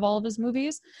watched out of all of his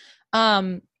movies.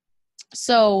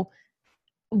 So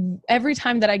every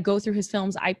time that I go through his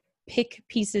films, I pick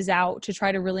pieces out to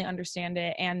try to really understand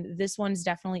it. And this one's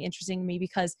definitely interesting to me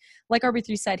because like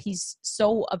RB3 said, he's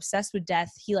so obsessed with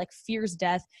death. He like fears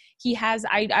death. He has,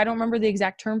 I don't remember the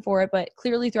exact term for it, but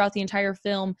clearly throughout the entire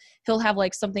film, he'll have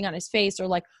like something on his face or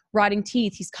like rotting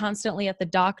teeth. He's constantly at the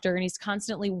doctor and he's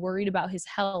constantly worried about his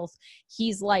health.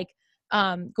 He's like,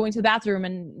 going to the bathroom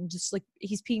and just like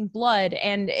he's peeing blood.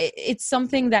 And it's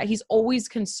something that he's always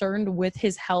concerned with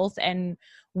his health and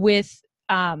with,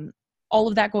 all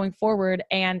of that going forward,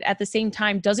 and at the same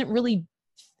time doesn't really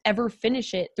ever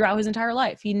finish it throughout his entire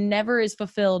life. He never is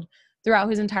fulfilled throughout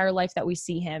his entire life that we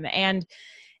see him. And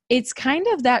it's kind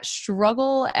of that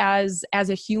struggle as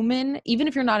a human, even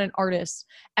if you're not an artist,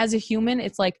 as a human,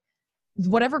 it's like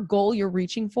whatever goal you're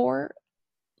reaching for,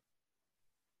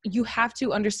 you have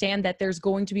to understand that there's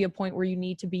going to be a point where you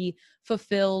need to be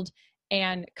fulfilled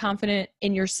and confident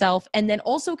in yourself, and then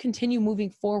also continue moving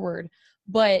forward,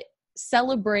 but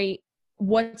celebrate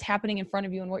what's happening in front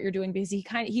of you and what you're doing, because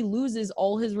he loses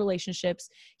all his relationships,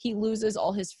 he loses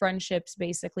all his friendships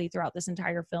basically throughout this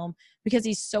entire film, because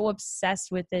he's so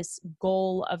obsessed with this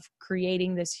goal of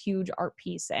creating this huge art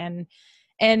piece. And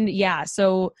yeah,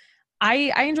 so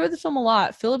I enjoyed the film a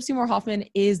lot. Philip Seymour Hoffman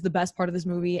is the best part of this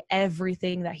movie.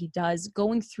 Everything that he does,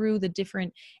 going through the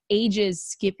different ages,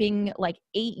 skipping like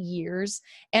 8 years,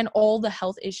 and all the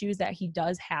health issues that he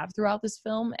does have throughout this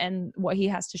film and what he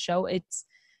has to show, it's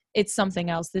something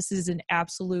else. This is an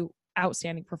absolute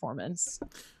outstanding performance.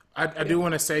 I do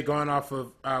want to say, going off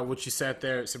of what you said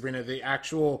there, Sabrina, the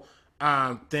actual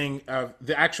thing of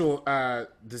the actual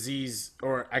disease,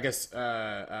 or I guess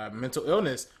mental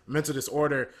illness, mental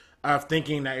disorder of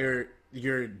thinking that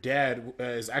you're dead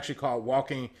is actually called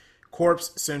walking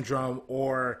corpse syndrome,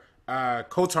 or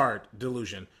Cotard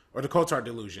delusion, or the Cotard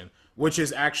delusion, which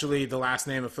is actually the last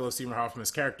name of Philip Seymour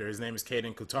Hoffman's character. His name is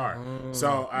Caden Cotard.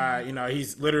 So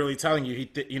he's literally telling you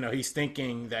he's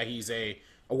thinking that he's a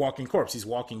walking corpse. He's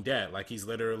walking dead, like he's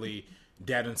literally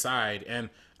dead inside.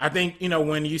 And I think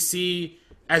when you see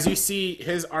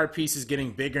his art pieces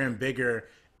getting bigger and bigger,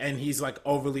 and he's like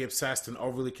overly obsessed and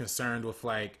overly concerned with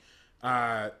like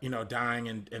dying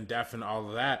and death and all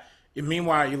of that.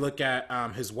 Meanwhile, you look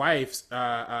at his wife's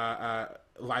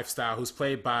lifestyle, who's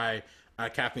played by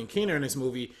Kathleen Keener in this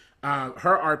movie.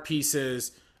 Her art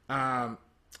pieces, at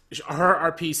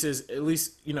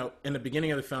least in the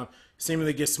beginning of the film,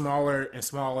 seemingly get smaller and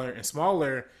smaller and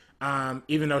smaller.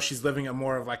 Even though she's living a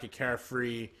more of like a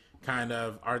carefree kind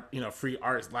of art, free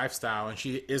art lifestyle, and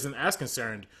she isn't as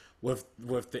concerned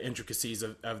with the intricacies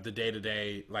of the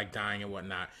day-to-day, like dying and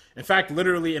whatnot. In fact,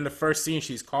 literally in the first scene,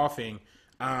 she's coughing,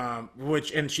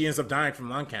 and she ends up dying from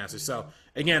lung cancer. So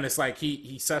again, it's like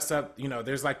he sets up,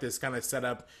 there's like this kind of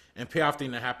setup and payoff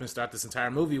thing that happens throughout this entire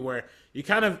movie, where you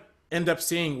kind of end up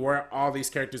seeing where all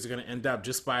these characters are going to end up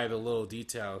just by the little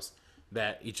details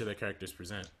that each of the characters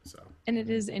present. So, and it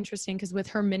is interesting because with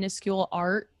her minuscule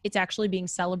art, it's actually being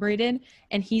celebrated,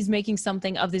 and he's making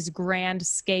something of this grand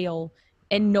scale,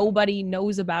 and nobody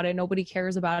knows about it, nobody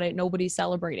cares about it, nobody's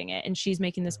celebrating it, and she's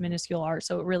making this minuscule art.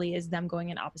 So it really is them going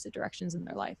in opposite directions in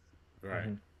their life. Right.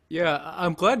 Yeah,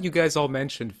 I'm glad you guys all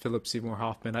mentioned Philip Seymour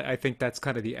Hoffman. I think that's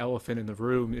kind of the elephant in the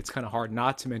room. It's kind of hard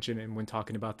not to mention him when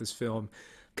talking about this film,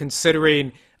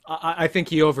 considering I think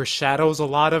he overshadows a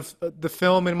lot of the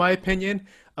film, in my opinion,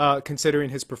 considering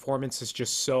his performance is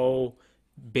just so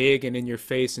big and in your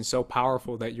face and so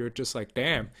powerful that you're just like,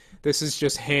 damn, this is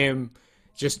just him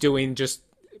just doing just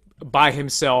by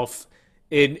himself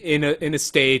in a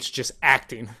stage, just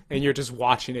acting, and you're just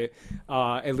watching it.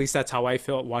 At least that's how I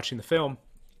felt watching the film,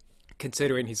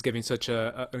 considering he's giving such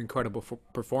an incredible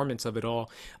performance of it all.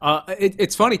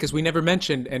 It's funny because we never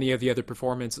mentioned any of the other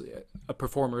performers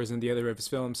in the other of his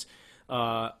films.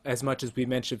 As much as we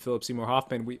mentioned Philip Seymour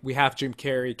Hoffman, we have Jim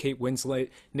Carrey, Kate Winslet,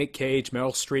 Nick Cage,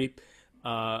 Meryl Streep,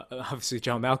 obviously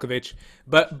John Malkovich.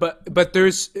 But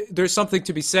there's something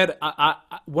to be said.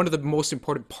 One of the most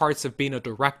important parts of being a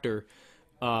director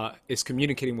is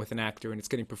communicating with an actor, and it's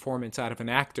getting performance out of an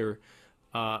actor.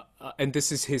 And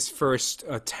this is his first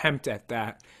attempt at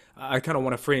that. I kind of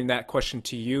want to frame that question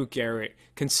to you, Garrett,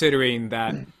 considering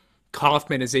that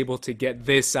Kaufman is able to get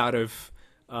this out of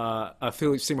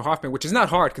Philip Seymour Hoffman, which is not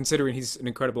hard considering he's an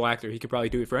incredible actor. He could probably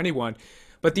do it for anyone.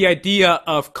 But the idea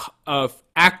of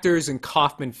actors in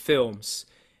Kaufman films,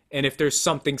 and if there's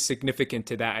something significant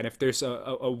to that, and if there's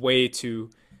a way to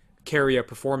carry a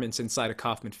performance inside a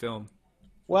Kaufman film.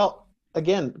 Well,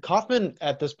 again, Kaufman,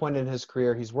 at this point in his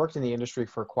career, he's worked in the industry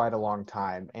for quite a long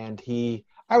time, and he,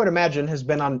 I would imagine, has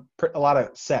been on a lot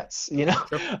of sets.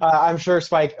 Sure. I'm sure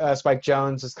Spike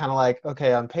Jonze is kind of like,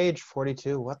 okay, on page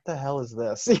 42, what the hell is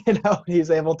this?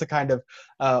 He's able to kind of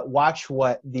watch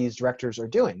what these directors are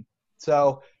doing.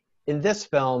 So in this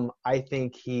film, I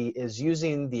think he is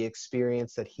using the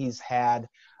experience that he's had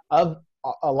of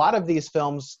a lot of these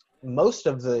films. Most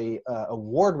of the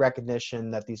award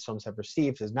recognition that these films have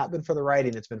received has not been for the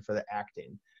writing, it's been for the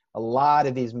acting. A lot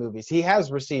of these movies, he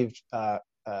has received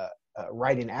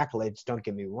writing accolades, don't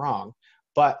get me wrong,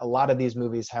 but a lot of these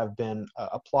movies have been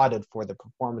applauded for the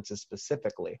performances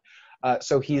specifically.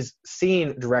 So he's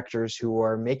seen directors who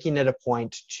are making it a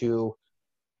point to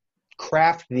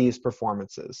craft these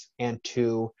performances and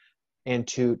to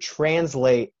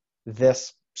translate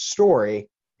this story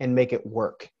and make it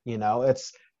work.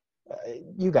 It's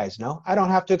you guys know, I don't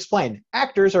have to explain.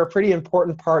 Actors are a pretty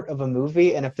important part of a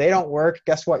movie, and if they don't work,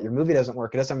 guess what? Your movie doesn't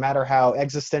work. It doesn't matter how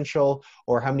existential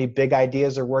or how many big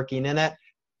ideas are working in it.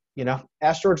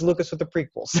 Ask George Lucas with the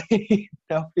prequels.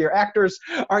 If your actors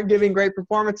aren't giving great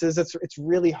performances, it's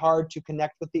really hard to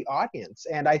connect with the audience.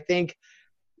 And I think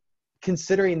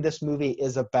considering this movie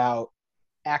is about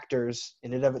actors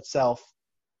in and of itself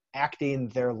acting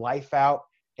their life out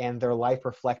and their life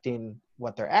reflecting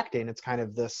what they're acting, it's kind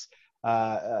of this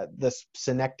this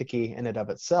synecdoche in and of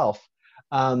itself.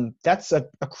 That's a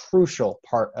crucial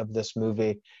part of this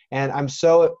movie, and I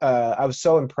was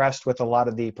so impressed with a lot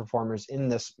of the performers in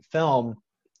this film.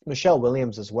 Michelle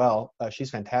Williams as well, she's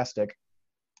fantastic,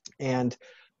 and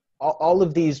all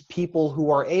of these people who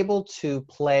are able to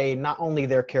play not only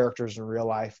their characters in real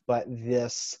life, but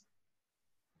this,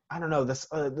 I don't know,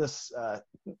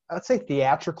 I'd say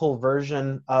theatrical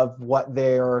version of what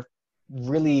they're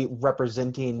really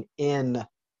representing in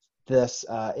this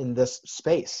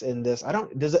space, in this, I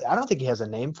don't think he has a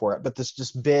name for it, but this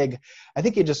just big, I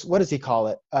think what does he call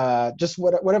it? Just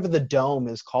whatever the dome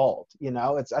is called,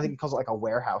 I think he calls it like a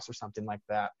warehouse or something like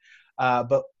that.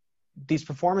 But these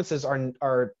performances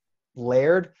are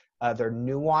layered, they're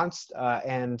nuanced,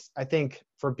 and I think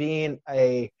for being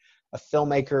a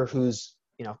filmmaker who's,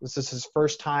 this is his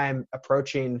first time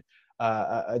approaching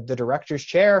the director's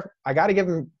chair, I got to give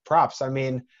him props. I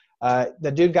mean,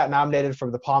 the dude got nominated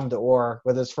for the Palme d'Or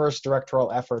with his first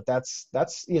directorial effort. That's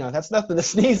nothing to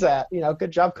sneeze at.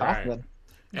 Good job, Kaufman.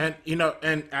 Right.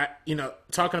 And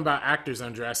talking about actors,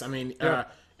 Andres, I mean,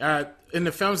 in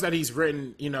the films that he's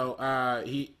written,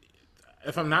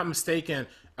 if I'm not mistaken,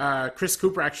 Chris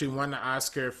Cooper actually won the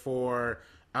Oscar for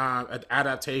an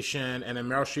adaptation, and then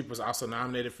Meryl Streep was also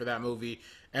nominated for that movie,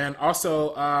 and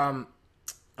also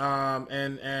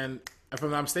and if I'm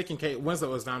not mistaken, Kate Winslet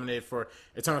was nominated for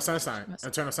Eternal Sunshine.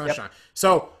 Yep.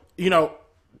 So,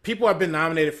 people have been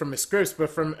nominated from his scripts, but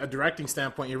from a directing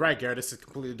standpoint, you're right, Garrett, this is a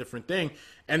completely different thing.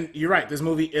 And you're right, this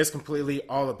movie is completely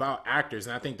all about actors,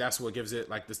 and I think that's what gives it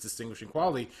like this distinguishing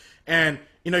quality. And,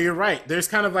 you're right, there's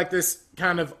kind of like this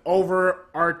kind of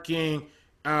overarching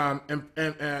a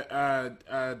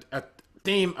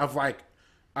theme of like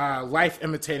life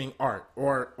imitating art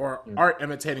or art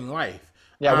imitating life.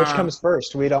 Yeah, which comes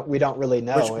first? We don't really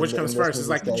know. Which comes first? Is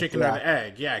like the chicken or the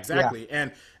egg. Yeah, exactly. Yeah.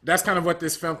 And that's kind of what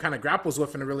this film kind of grapples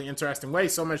with in a really interesting way.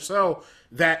 So much so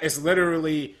that it's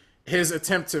literally his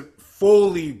attempt to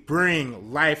fully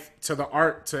bring life to the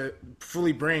art, to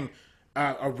fully bring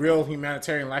a real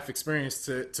humanitarian life experience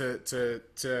to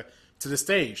the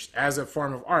stage as a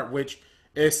form of art, which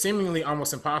is seemingly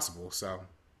almost impossible. So.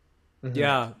 Mm-hmm.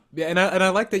 Yeah, and I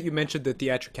like that you mentioned the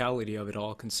theatricality of it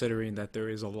all, considering that there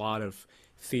is a lot of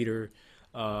theater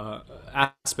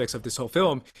aspects of this whole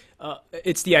film.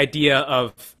 It's the idea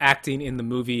of acting in the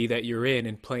movie that you're in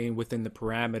and playing within the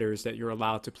parameters that you're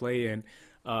allowed to play in,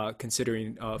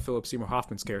 considering Philip Seymour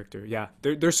Hoffman's character. Yeah,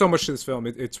 there's so much to this film.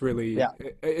 It's really,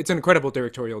 it's an incredible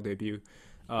directorial debut.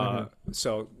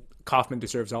 So Kaufman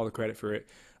deserves all the credit for it.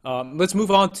 Let's move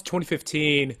on to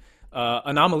 2015.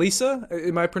 Anomalisa,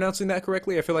 am I pronouncing that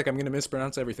correctly? I feel like I'm going to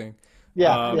mispronounce everything.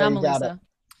 Yeah, you got it.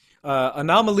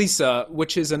 Anomalisa,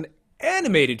 which is an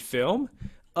animated film,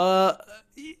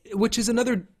 which is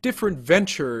another different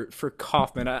venture for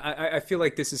Kaufman. I feel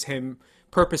like this is him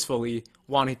purposefully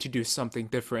wanting to do something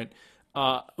different.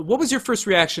 What was your first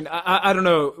reaction? I don't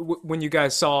know, when you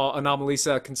guys saw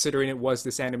Anomalisa, considering it was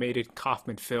this animated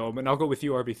Kaufman film. And I'll go with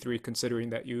you, RB3, considering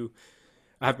that you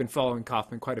have been following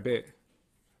Kaufman quite a bit.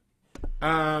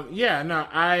 I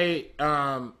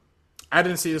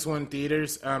didn't see this one in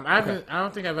theaters. I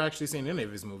don't think I've actually seen any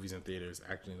of his movies in theaters,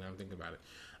 actually, now I'm thinking about it.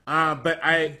 But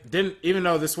I didn't, even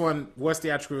though this one was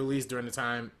theatrically released during the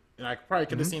time, and I probably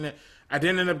could have seen it, I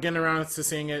didn't end up getting around to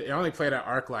seeing it. It only played at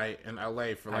ArcLight in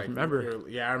LA for like... I remember.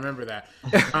 I remember that.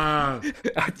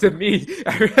 To me,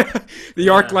 the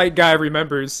ArcLight guy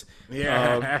remembers.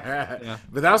 Yeah.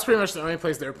 But that was pretty much the only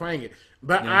place they were playing it.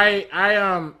 But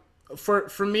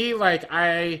for me, like,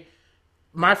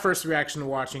 my first reaction to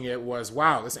watching it was,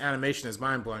 wow, this animation is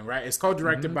mind-blowing, right? It's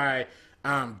co-directed by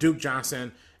Duke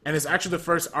Johnson, and it's actually the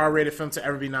first R-rated film to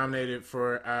ever be nominated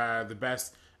for the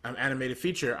Best Animated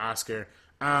Feature Oscar,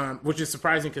 which is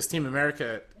surprising because Team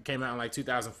America came out in like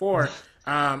 2004.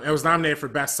 It was nominated for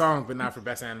Best Song, but not for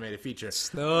Best Animated Feature.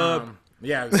 Snub.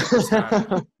 Yeah, it was super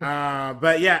snub.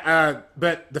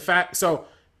 But the fact... So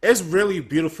it's really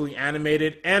beautifully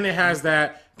animated, and it has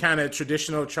that kind of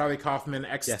traditional Charlie Kaufman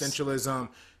existentialism,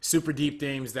 super deep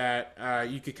themes that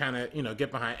you could kind of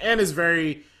get behind, and it's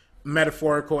very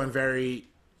metaphorical and very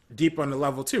deep on the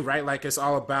level too, right? Like, it's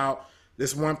all about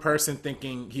this one person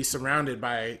thinking he's surrounded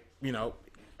by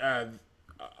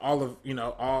all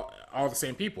the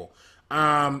same people,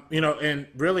 and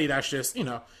really that's just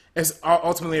it's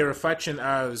ultimately a reflection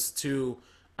as to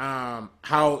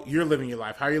how you're living your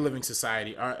life, how you're living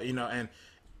society,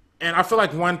 and I feel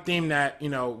like one theme that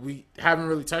we haven't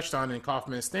really touched on in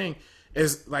Kaufman's thing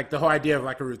is like the whole idea of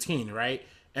like a routine, right?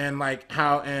 And like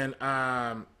how in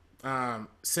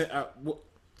Synecdoche,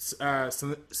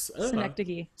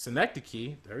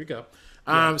 there we go.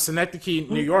 Synecdoche,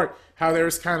 New York, how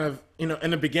there's kind of,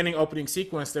 in the beginning opening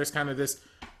sequence, there's kind of this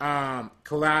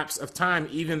collapse of time,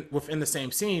 even within the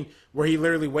same scene, where he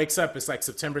literally wakes up, it's like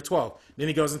September 12th. Then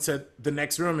he goes into the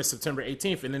next room, it's September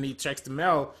 18th, and then he checks the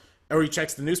mail, or he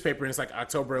checks the newspaper, and it's like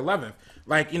October 11th.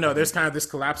 Like, there's kind of this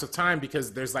collapse of time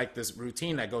because there's like this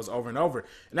routine that goes over and over.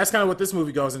 And that's kind of what this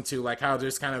movie goes into, like how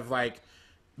there's kind of like,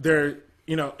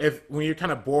 if when you're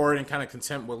kind of bored and kind of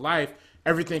content with life,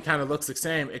 everything kind of looks the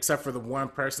same except for the one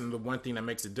person, the one thing that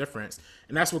makes a difference.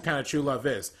 And that's what kind of true love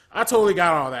is. I totally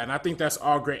got all that, and I think that's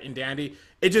all great and dandy.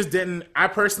 I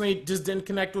personally just didn't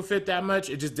connect with it that much.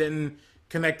 It just didn't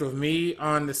connect with me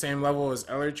on the same level as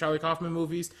other Charlie Kaufman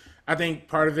movies. I think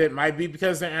part of it might be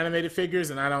because they're animated figures,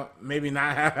 and I don't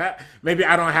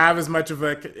have as much of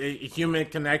a human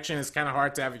connection. It's kind of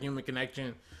hard to have a human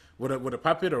connection with a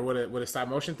puppet or with a stop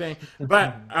motion thing.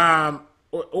 But I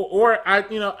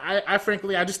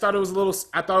frankly, I just thought it was a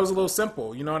little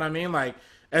simple. You know what I mean? Like,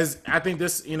 as I think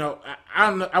this, I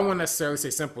wouldn't necessarily say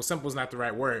simple. Simple is not the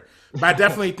right word, but I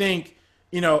definitely think,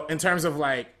 in terms of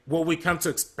like what we come to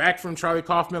expect from Charlie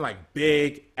Kaufman, like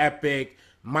big, epic,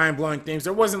 mind-blowing things.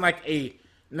 There wasn't like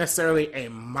necessarily a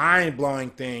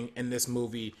mind-blowing thing in this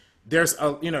movie. There's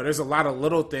a lot of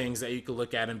little things that you could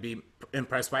look at and be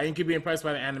impressed by. You could be impressed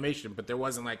by the animation, but there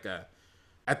wasn't like a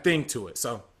thing to it.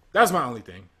 So that was my only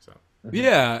thing. So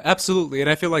yeah, absolutely. And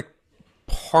I feel like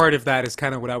part of that is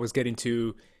kind of what I was getting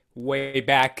to way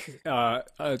back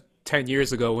 10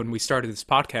 years ago when we started this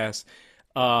podcast,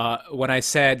 when I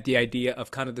said the idea of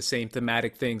kind of the same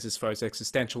thematic things as far as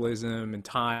existentialism and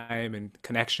time and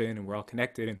connection, and we're all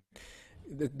connected, and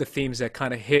the themes that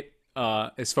kind of hit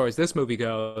as far as this movie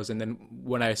goes. And then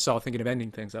when I saw Thinking of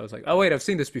Ending Things, I was like, oh wait, I've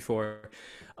seen this before.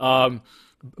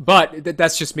 But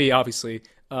that's just me, obviously.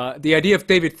 The idea of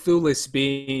David Thewlis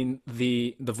being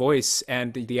the voice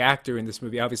and the actor in this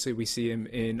movie, obviously we see him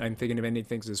in I'm Thinking of Ending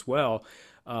Things as well.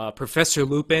 Professor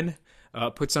Lupin,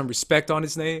 put some respect on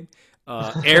his name.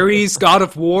 Ares, God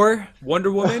of War,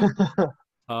 Wonder Woman.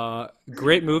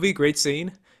 Great movie, great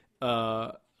scene.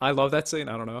 I love that scene.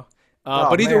 I don't know.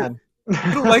 But either... Man. You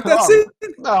don't like that scene?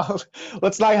 No,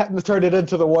 let's not turn it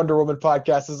into the Wonder Woman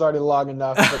podcast. It's already long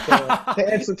enough.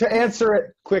 But to answer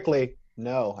it quickly,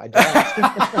 no, I don't.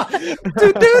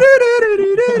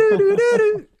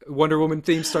 Wonder Woman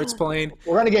theme starts playing.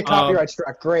 We're gonna get copyright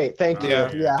struck. Great, thank you.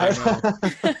 Yeah.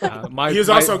 He was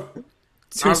also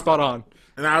spot on.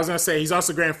 And I was gonna say he's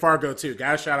also great in Fargo too.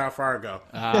 Gotta shout out Fargo.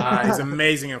 He's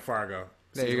amazing in Fargo.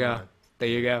 There you go. There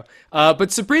you go.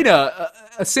 But Sabrina,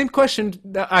 same question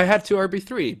that I had to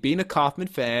RB3. Being a Kaufman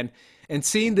fan and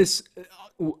seeing this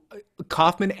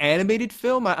Kaufman animated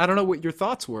film, I don't know what your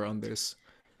thoughts were on this.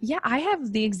 Yeah, I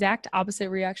have the exact opposite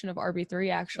reaction of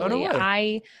RB3, actually. Oh, no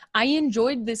way. I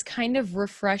enjoyed this kind of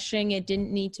refreshing. It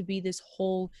didn't need to be this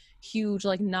whole huge,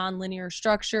 like, non-linear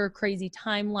structure, crazy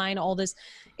timeline, all this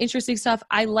interesting stuff.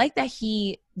 I like that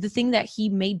the thing that he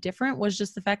made different was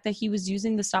just the fact that he was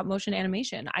using the stop motion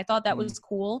animation. I thought that was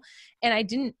cool. And I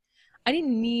don't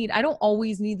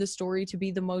always need the story to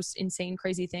be the most insane,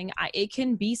 crazy thing. It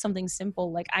can be something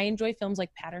simple. Like, I enjoy films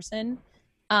like Patterson.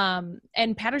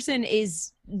 And Patterson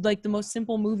is like the most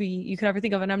simple movie you could ever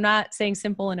think of. And I'm not saying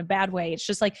simple in a bad way. It's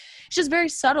just very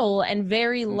subtle and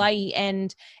very light,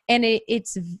 and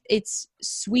it's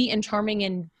sweet and charming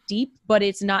and deep, but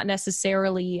it's not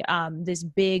necessarily this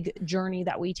big journey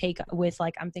that we take with,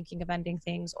 like, I'm Thinking of Ending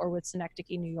Things or with Synecdoche,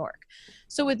 New York.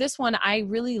 So with this one, I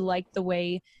really liked the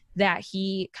way that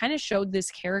he kind of showed this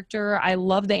character. I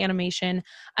love the animation.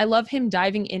 I love him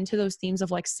diving into those themes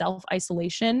of like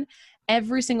self-isolation.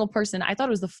 Every single person, I thought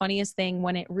it was the funniest thing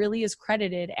when it really is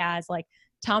credited as like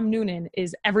Tom Noonan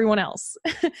is everyone else.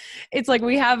 It's like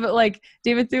we have like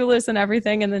David Thewlis and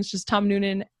everything, and then it's just Tom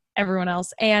Noonan, everyone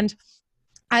else. And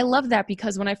I love that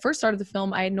because when I first started the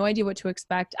film, I had no idea what to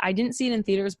expect. I didn't see it in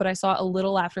theaters, but I saw it a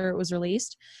little after it was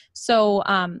released. So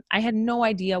I had no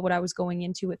idea what I was going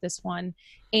into with this one.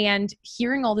 And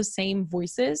hearing all the same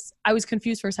voices, I was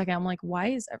confused for a second. I'm like,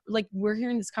 we're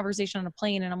hearing this conversation on a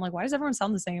plane, and I'm like, why does everyone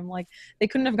sound the same? Like, they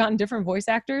couldn't have gotten different voice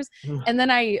actors. And then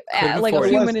a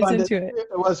few minutes into it.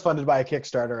 It was funded by a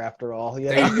Kickstarter after all.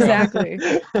 Yeah. Exactly.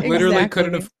 Literally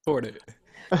couldn't afford it.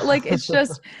 Like, it's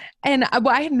just, and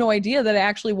I had no idea that it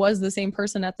actually was the same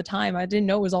person at the time. I didn't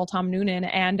know it was all Tom Noonan.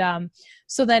 And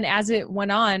so then as it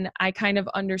went on, I kind of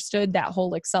understood that whole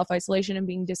like self-isolation and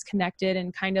being disconnected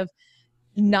and kind of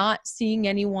not seeing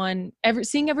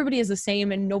seeing everybody as the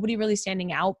same and nobody really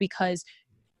standing out, because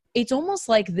it's almost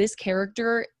like this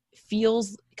character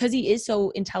feels, because he is so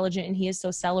intelligent and he is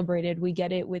so celebrated, we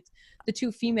get it with the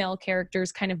two female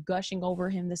characters kind of gushing over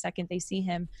him the second they see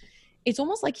him. It's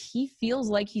almost like he feels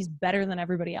like he's better than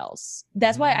everybody else.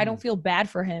 That's why I don't feel bad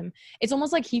for him. It's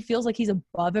almost like he feels like he's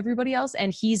above everybody else,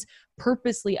 and he's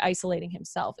purposely isolating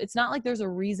himself. It's not like there's a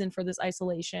reason for this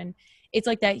isolation. It's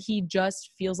like that he just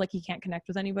feels like he can't connect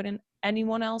with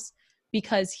anyone else,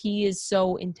 because he is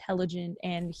so intelligent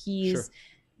and he's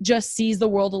just sees the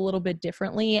world a little bit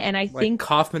differently. And I think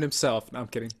Kaufman himself. No, I'm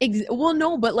kidding. Well,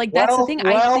 no, but like that's the thing.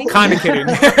 I think kind of kidding.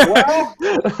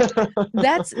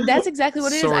 that's exactly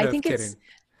what it is. Sort I of think kidding.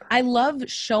 I love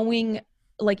showing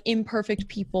like imperfect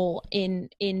people in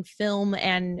film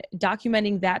and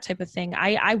documenting that type of thing.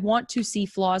 I want to see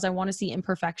flaws. I want to see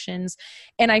imperfections.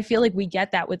 And I feel like we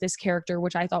get that with this character,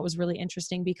 which I thought was really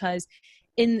interesting, because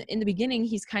in the beginning,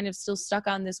 he's kind of still stuck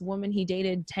on this woman he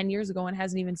dated 10 years ago and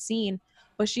hasn't even seen,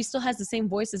 but she still has the same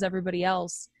voice as everybody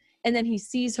else. And then he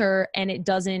sees her and it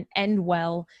doesn't end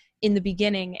well in the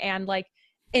beginning. And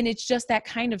it's just that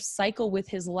kind of cycle with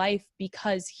his life,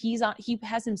 because he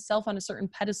has himself on a certain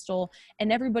pedestal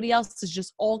and everybody else is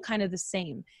just all kind of the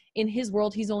same. In his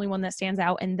world, he's the only one that stands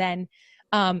out. And then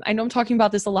I know I'm talking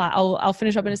about this a lot. I'll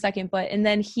finish up in a second, and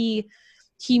then he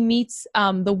meets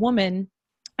the woman,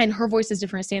 and her voice is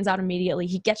different. It stands out immediately.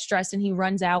 He gets dressed and he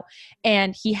runs out,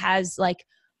 and he has like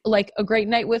a great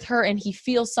night with her, and he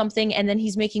feels something, and then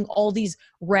he's making all these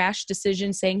rash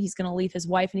decisions, saying he's going to leave his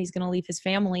wife and he's going to leave his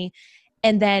family.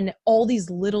 And then all these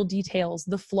little details,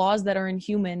 the flaws that are in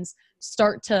humans,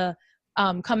 start to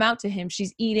come out to him.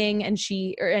 She's eating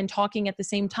and talking at the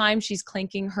same time. She's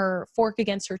clanking her fork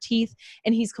against her teeth,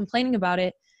 and he's complaining about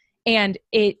it, and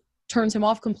it turns him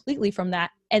off completely from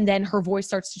that. And then her voice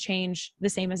starts to change the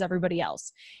same as everybody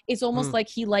else. It's almost like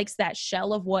he likes that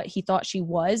shell of what he thought she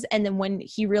was. And then when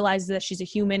he realizes that she's a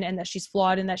human and that she's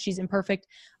flawed and that she's imperfect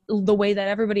the way that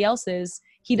everybody else is,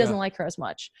 he doesn't like her as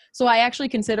much. So I actually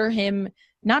consider him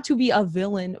not to be a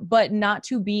villain, but not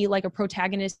to be like a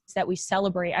protagonist that we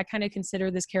celebrate. I kind of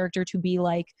consider this character to be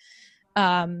like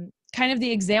kind of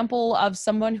the example of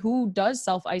someone who does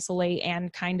self-isolate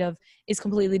and kind of is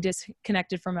completely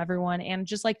disconnected from everyone, and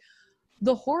just like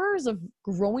the horrors of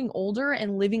growing older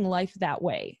and living life that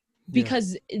way.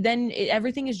 Because then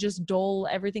everything is just dull,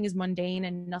 everything is mundane,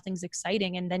 and nothing's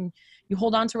exciting. And then you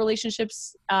hold on to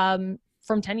relationships from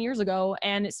 10 years ago,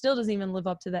 and it still doesn't even live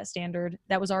up to that standard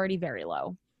that was already very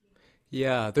low.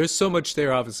 Yeah, there's so much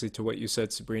there, obviously, to what you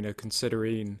said, Sabrina,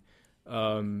 considering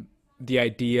the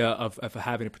idea of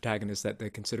having a protagonist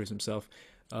that considers himself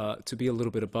to be a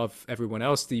little bit above everyone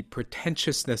else, the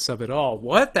pretentiousness of it all.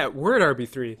 What? That word,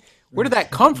 RB3, where did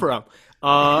that come from?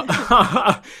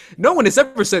 No one has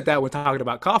ever said that when talking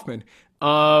about Kaufman.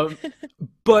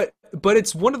 But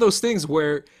it's one of those things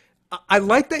where I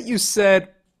like that you said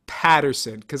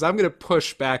Patterson, because I'm going to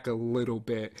push back a little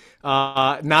bit.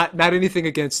 Not anything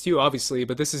against you, obviously,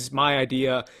 but this is my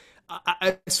idea.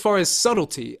 As far as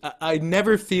subtlety, I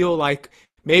never feel like,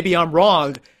 maybe I'm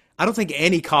wrong, I don't think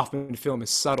any Kaufman film is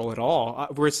subtle at all,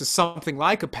 versus something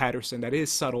like a Patterson that is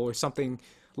subtle, or something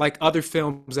like other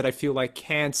films that I feel like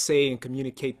can say and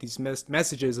communicate these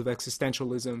messages of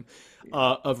existentialism,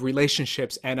 of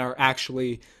relationships, and are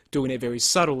actually doing it very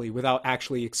subtly without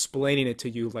actually explaining it to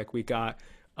you, like we got,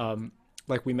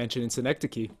 like we mentioned in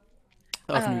Synecdoche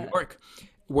of New York,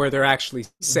 where they're actually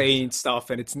saying stuff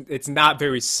and it's not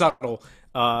very subtle,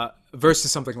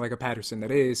 versus something like a Patterson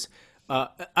that is.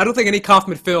 I don't think any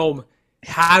Kaufman film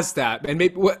has that. And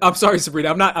maybe I'm sorry, Sabrina,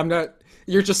 I'm not.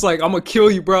 You're just like, I'm gonna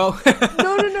kill you, bro.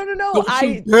 No.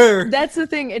 That's the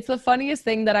thing. It's the funniest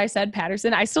thing that I said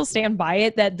Patterson. I still stand by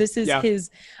it, that this is his.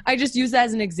 I just use that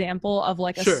as an example of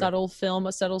like a subtle film,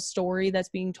 a subtle story that's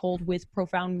being told with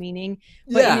profound meaning,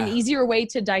 but in an easier way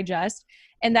to digest.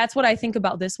 And that's what I think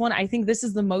about this one. I think this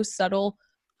is the most subtle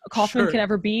Kaufman can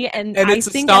ever be, and I it's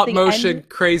think a stop motion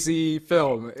crazy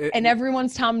film, and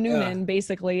everyone's Tom Noonan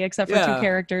basically, except for two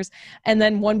characters, and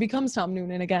then one becomes Tom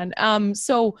Noonan again.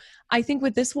 So I think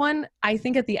with this one, I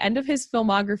think at the end of his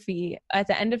filmography, at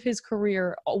the end of his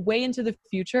career, way into the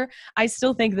future, I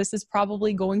still think this is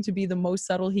probably going to be the most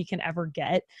subtle he can ever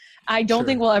get. I don't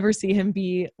think we'll ever see him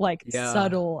be like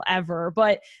subtle ever,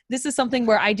 but this is something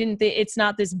where I didn't think it's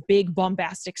not this big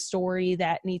bombastic story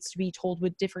that needs to be told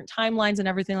with different timelines and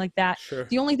everything like that.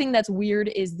 The only thing that's weird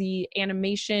is the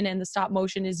animation, and the stop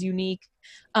motion is unique.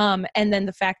 And then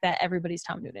the fact that everybody's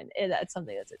Tom Noonan, that's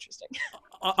something that's interesting.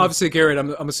 Obviously, Garrett,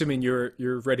 I'm assuming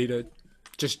you're ready to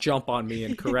just jump on me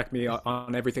and correct me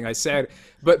on everything I said.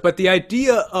 But the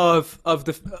idea of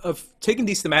taking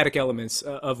these thematic elements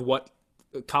of what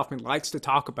Kaufman likes to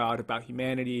talk about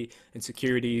humanity,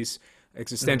 insecurities,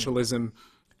 existentialism,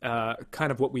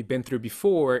 kind of what we've been through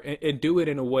before, and do it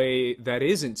in a way that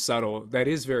isn't subtle, that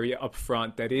is very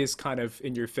upfront, that is kind of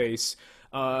in your face.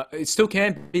 It still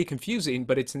can be confusing,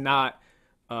 but it's not.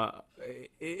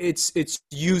 It's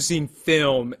using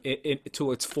film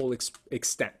to its full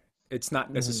extent. It's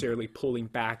not necessarily pulling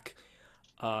back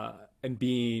and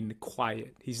being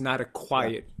quiet. He's not a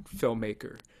quiet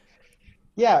filmmaker.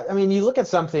 Yeah, I mean, you look at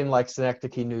something like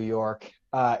Synecdoche, New York,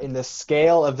 in the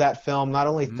scale of that film, not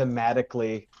only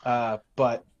thematically,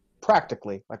 but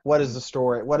practically. Like, what is the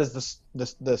story? What is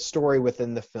the story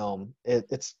within the film?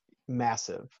 It's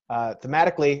massive.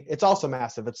 Thematically, it's also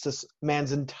massive. It's this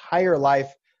man's entire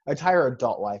life, entire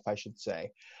adult life, I should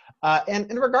say.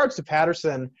 And in regards to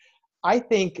Patterson, I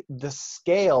think the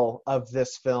scale of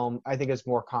this film, I think, is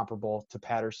more comparable to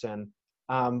Patterson.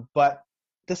 But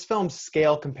this film's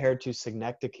scale compared to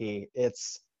Synecdoche,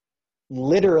 it's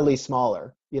literally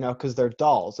smaller, because they're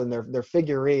dolls and they're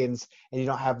figurines, and you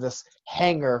don't have this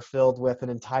hangar filled with an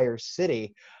entire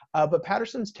city. But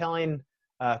Patterson's telling,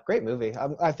 great movie.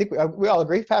 I think we all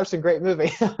agree, Patterson, great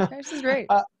movie. Patterson's great.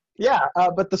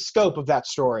 But the scope of that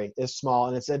story is small,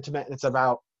 and it's intimate, and it's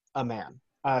about a man.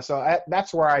 So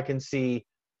that's where I can see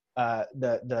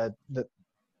the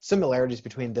similarities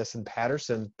between this and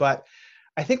Patterson. But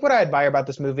I think what I admire about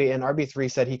this movie, and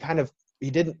RB3 said he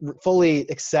didn't fully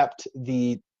accept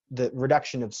the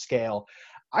reduction of scale.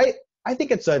 I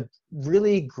think it's a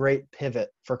really great pivot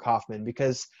for Kaufman,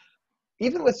 because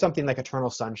even with something like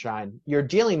Eternal Sunshine, you're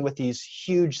dealing with these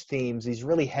huge themes, these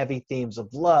really heavy themes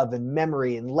of love and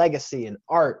memory and legacy and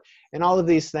art and all of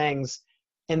these things.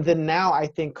 And then now I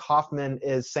think Kaufman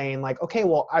is saying, like, okay,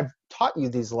 well, I've taught you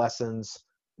these lessons.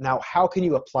 Now, how can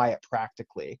you apply it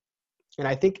practically? And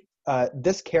I think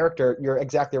this character, you're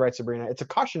exactly right, Sabrina. It's a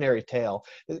cautionary tale.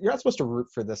 You're not supposed to root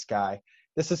for this guy.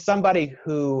 This is somebody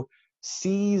who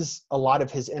sees a lot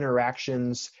of his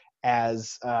interactions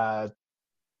as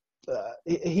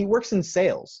he works in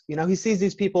sales. He sees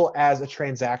these people as a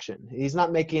transaction. He's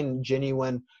not making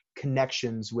genuine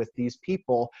connections with these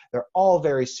people. They're all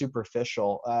very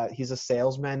superficial. He's a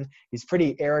salesman. He's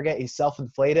pretty arrogant. He's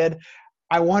self-inflated.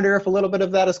 I wonder if a little bit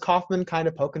of that is Kaufman kind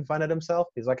of poking fun at himself.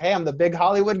 He's like, hey, I'm the big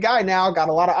Hollywood guy now. Got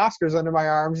a lot of Oscars under my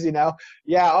arms,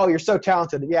 Yeah, oh, you're so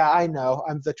talented. Yeah, I know.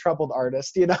 I'm the troubled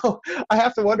artist, I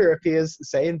have to wonder if he is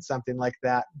saying something like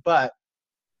that. But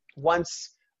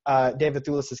once David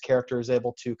Thewlis's character is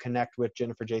able to connect with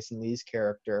Jennifer Jason Leigh's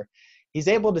character, he's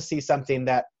able to see something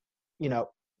that,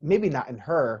 maybe not in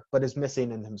her, but is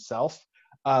missing in himself.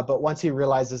 But once he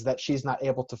realizes that she's not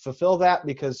able to fulfill that,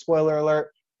 because, spoiler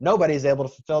alert, nobody's able to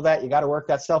fulfill that. You got to work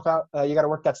that stuff out. You got to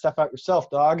work that stuff out yourself,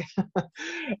 dog.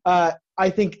 I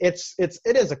think it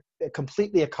is a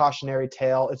completely a cautionary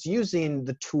tale. It's using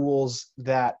the tools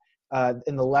that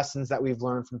in the lessons that we've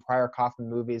learned from prior Kaufman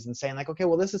movies, and saying, like, okay,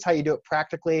 well, this is how you do it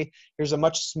practically. Here's a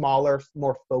much smaller,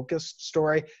 more focused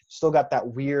story. Still got that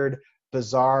weird,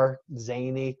 bizarre,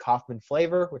 zany Kaufman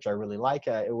flavor, which I really like.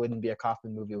 It wouldn't be a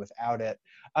Kaufman movie without it.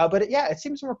 But it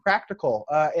seems more practical,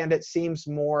 and it seems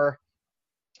more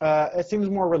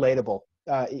relatable,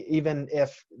 even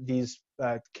if these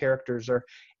characters are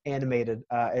animated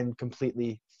and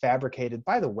completely fabricated.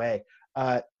 By the way,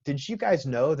 did you guys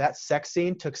know that sex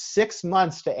scene took 6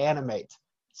 months to animate?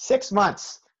 6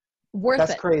 months.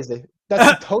 That's crazy.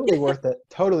 That's totally worth it.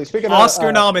 Totally. Speaking of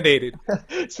Oscar nominated.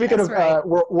 Speaking of right.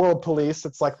 World Police,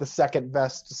 it's like the second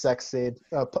best sex scene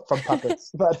from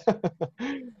Puppets. But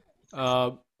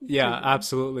yeah,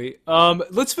 absolutely.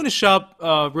 Let's finish up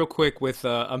real quick with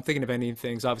I'm thinking of ending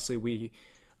things. Obviously,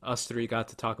 us three got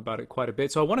to talk about it quite a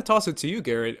bit. So I want to toss it to you,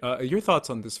 Garrett. Your thoughts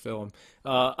on this film?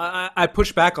 I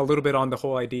push back a little bit on the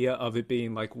whole idea of it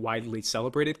being like widely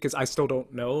celebrated, because I still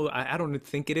don't know. I don't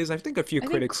think it is. I think a few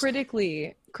critics.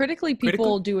 Critically,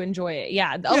 people do enjoy it.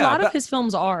 Yeah, a lot of his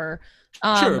films are.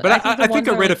 Sure, but I think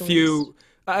I read a few.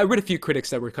 I read a few critics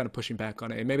that were kind of pushing back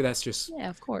on it. And maybe that's just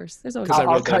of course. There's always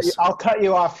I'll cut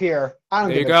you off here. I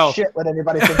don't give a shit what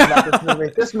anybody thinks about this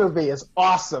movie. This movie is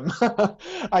awesome.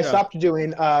 I stopped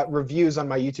doing reviews on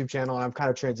my YouTube channel, and I've kind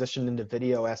of transitioned into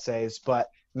video essays. But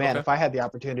man, if I had the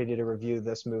opportunity to review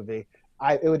this movie,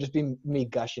 it would just be me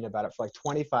gushing about it for like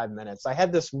 25 minutes. I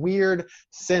had this weird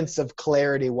sense of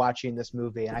clarity watching this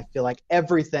movie, and I feel like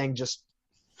everything just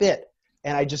fit.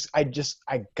 And I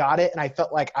got it, and I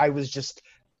felt like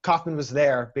Kaufman was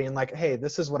there being like, hey,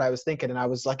 this is what I was thinking. And I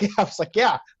was like,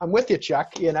 yeah, I'm with you,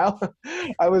 Chuck.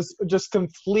 I was just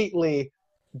completely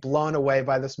blown away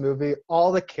by this movie.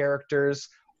 All the characters,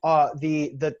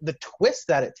 the twist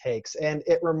that it takes. And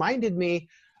it reminded me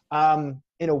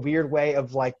in a weird way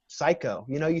of like Psycho.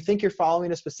 You know, you think you're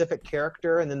following a specific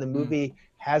character, and then the movie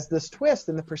has this twist,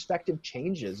 and the perspective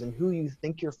changes, and who you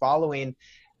think you're following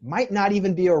might not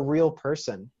even be a real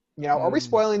person. You know, are we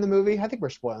spoiling the movie? I think we're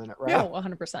spoiling it, right? Yeah,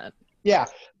 100%. Yeah,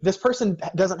 this person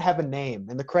doesn't have a name.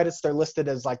 In the credits, they're listed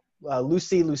as like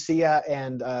Lucy, Lucia,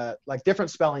 and like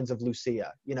different spellings of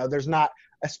Lucia. You know, there's not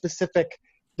a specific.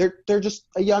 They're just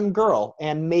a young girl,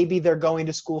 and maybe they're going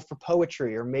to school for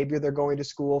poetry, or maybe they're going to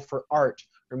school for art,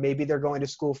 or maybe they're going to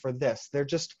school for this. They're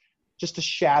just a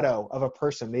shadow of a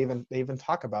person. They even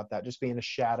talk about that, just being a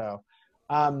shadow.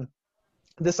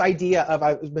 This idea of,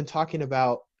 I've been talking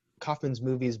about Kaufman's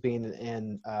movies being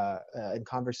in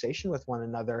conversation with one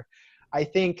another. I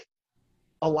think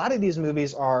a lot of these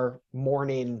movies are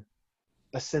mourning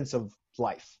a sense of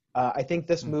life. I think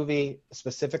this movie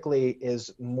specifically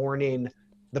is mourning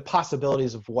the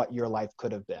possibilities of what your life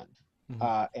could have been,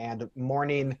 and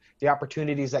mourning the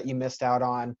opportunities that you missed out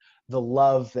on, the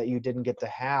love that you didn't get to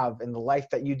have, and the life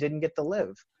that you didn't get to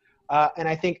live. And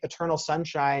I think Eternal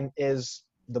Sunshine is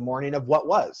the mourning of what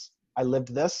was. I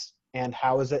lived this, and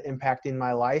how is it impacting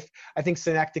my life? I think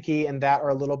Synecdoche and that are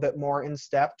a little bit more in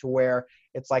step, to where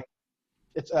it's like,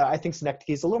 I think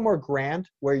Synecdoche is a little more grand,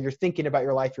 where you're thinking about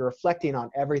your life, you're reflecting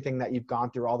on everything that you've gone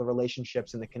through, all the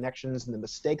relationships and the connections and the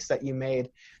mistakes that you made.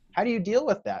 How do you deal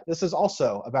with that? This is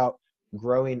also about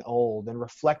growing old and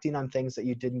reflecting on things that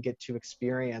you didn't get to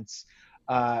experience.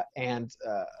 I think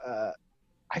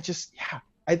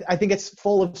it's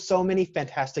full of so many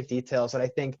fantastic details that I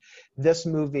think this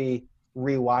movie,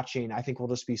 rewatching, I think will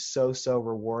just be so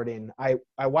rewarding. I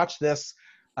watched this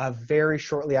very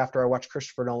shortly after I watched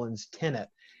Christopher Nolan's Tenet,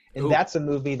 and that's a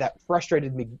movie that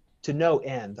frustrated me to no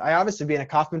end. I obviously, being a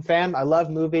Kaufman fan, I love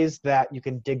movies that you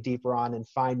can dig deeper on and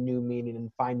find new meaning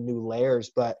and find new layers,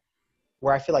 but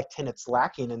where I feel like Tenet's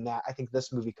lacking in that, I think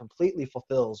this movie completely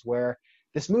fulfills, where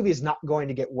this movie is not going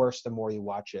to get worse the more you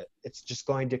watch it. It's just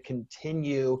going to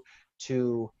continue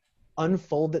to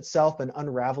unfold itself and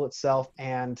unravel itself,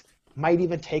 and might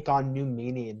even take on new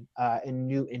meaning and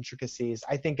new intricacies.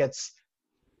 I think it's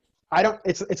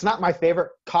not my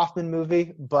favorite Kaufman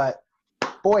movie, but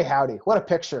boy howdy, what a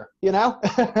picture, you know?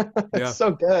 It's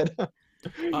so good.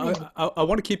 I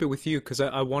want to keep it with you, because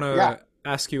I want to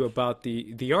ask you about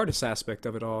the artist aspect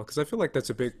of it all, because I feel like that's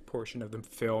a big portion of the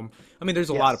film. I mean, there's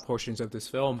a lot of portions of this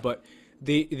film, but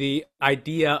the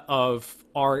idea of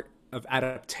art, of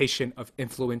adaptation, of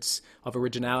influence, of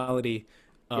originality,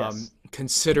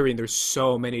 considering there's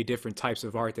so many different types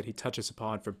of art that he touches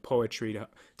upon, from poetry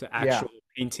to actual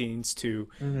paintings to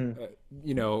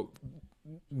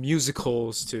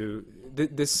musicals to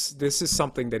this is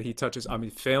something that he touches. I mean,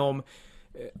 film,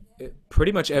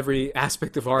 pretty much every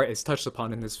aspect of art is touched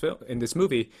upon in this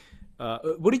movie.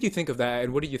 What did you think of that,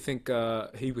 and what do you think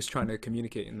he was trying to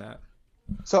communicate in that?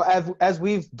 So as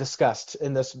we've discussed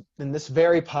in this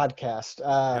very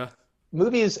podcast,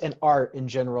 movies and art in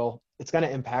general, it's going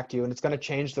to impact you, and it's going to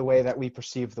change the way that we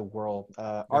perceive the world.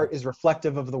 Art is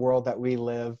reflective of the world that we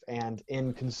live, and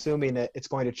in consuming it, it's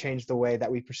going to change the way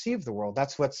that we perceive the world.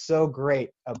 That's what's so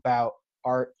great about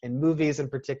art and movies in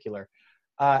particular.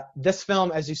 This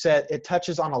film, as you said, it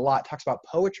touches on a lot. It talks about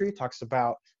poetry, it talks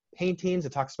about paintings,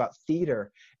 it talks about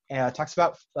theater, and it talks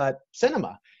about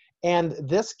cinema. And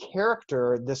this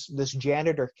character, this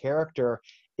janitor character,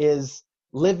 is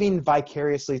living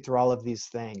vicariously through all of these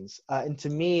things. And to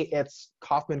me, it's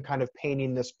Kaufman kind of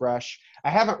painting this brush. I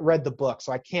haven't read the book,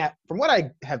 so I can't, from what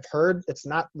I have heard, it's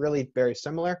not really very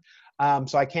similar.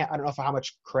 So I don't know how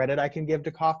much credit I can give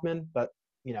to Kaufman, but,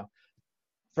 you know,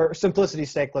 for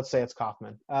simplicity's sake, let's say it's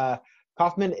Kaufman.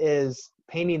 Kaufman is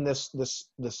painting this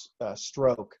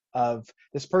stroke of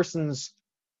this person's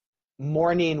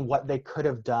mourning what they could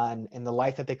have done and the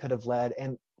life that they could have led.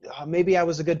 And maybe I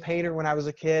was a good painter when I was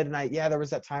a kid, and there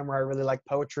was that time where I really liked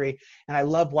poetry, and I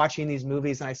love watching these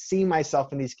movies, and I see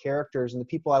myself in these characters and the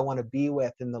people I want to be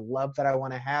with and the love that I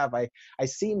want to have. I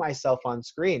see myself on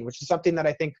screen, which is something that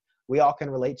I think we all can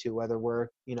relate to, whether we're,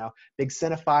 you know, big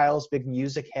cinephiles, big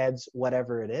music heads,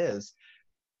 whatever it is.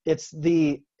 It's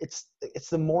the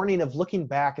mourning of looking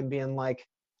back and being like,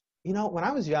 you know, when I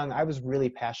was young, I was really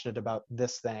passionate about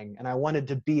this thing, and I wanted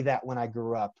to be that when I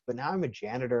grew up. But now I'm a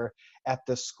janitor at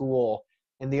this school,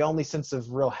 and the only sense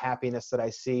of real happiness that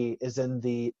I see is in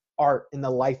the art, in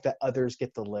the life that others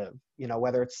get to live. You know,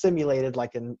 whether it's simulated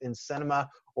like in cinema,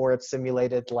 or it's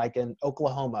simulated like in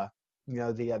Oklahoma, you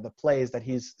know, the plays that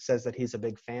he says that he's a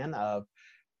big fan of.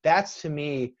 That's, to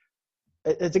me,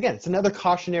 it's another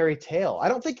cautionary tale. I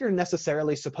don't think you're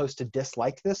necessarily supposed to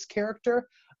dislike this character,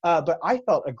 but I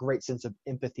felt a great sense of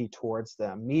empathy towards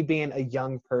them. Me being a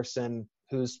young person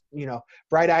who's,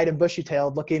 bright-eyed and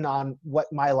bushy-tailed looking on what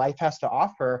my life has to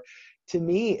offer. To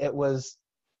me, it was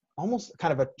almost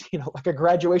kind of a, like a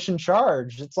graduation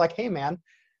charge. It's like, hey man,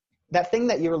 that thing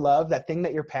that you love, that thing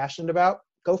that you're passionate about,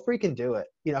 go freaking do it.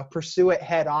 Pursue it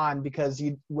head on, because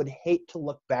you would hate to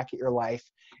look back at your life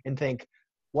and think,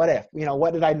 what if,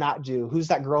 what did I not do? Who's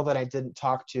that girl that I didn't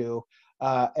talk to?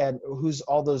 And who's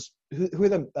all those, who are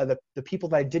the people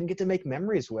that I didn't get to make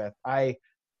memories with?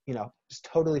 Just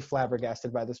totally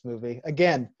flabbergasted by this movie.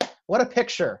 Again, what a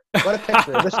picture. What a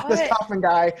picture. This Kaufman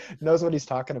guy knows what he's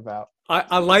talking about.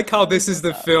 I like how this is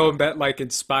the film that like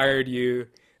inspired you.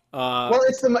 Well,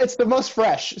 it's the most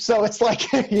fresh, so it's like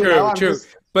true.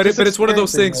 But it's one of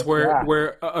those things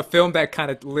where a film that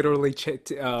kind of literally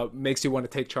makes you want to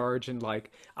take charge and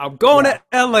like, I'm going to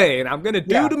LA and I'm gonna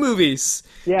do the movies.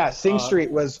 Yeah, Sing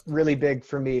Street was really big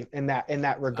for me in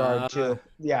that regard too.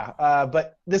 Yeah,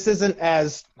 but this isn't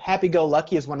as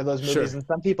happy-go-lucky as one of those movies, and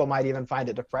some people might even find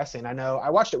it depressing. I know I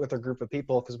watched it with a group of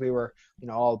people because we were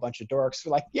all a bunch of dorks.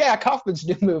 We're like, yeah, Kaufman's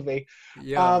new movie.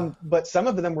 Yeah. But some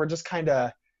of them were just kind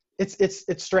of.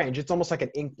 It's strange. It's almost like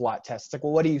an ink blot test. It's like,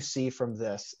 well, what do you see from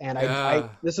this? And I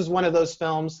this is one of those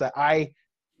films that I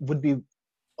would be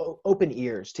open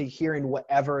ears to hearing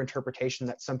whatever interpretation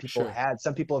that some people had.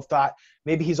 Some people have thought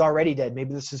maybe he's already dead.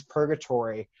 Maybe this is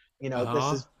purgatory.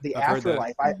 This is the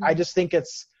afterlife. I just think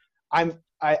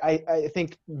I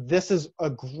think this is a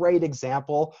great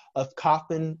example of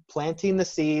Kaufman planting the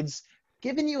seeds,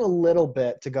 giving you a little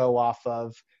bit to go off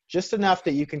of. Just enough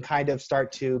that you can kind of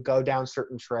start to go down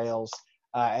certain trails.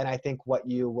 And I think what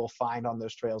you will find on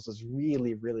those trails is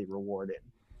really, really rewarding.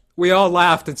 We all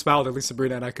laughed and smiled, at least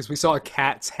Sabrina and I, because we saw a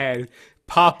cat's head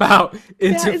pop out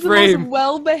into that is frame. The most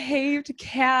well-behaved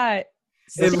cat.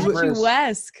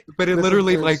 Statuesque. But it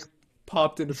literally like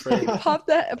popped into frame. popped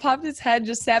its head,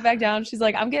 just sat back down. She's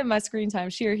like, I'm getting my screen time.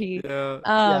 She or he.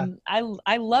 Yeah.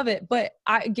 I love it. But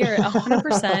Garrett,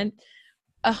 100%.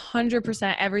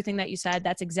 100% everything that you said,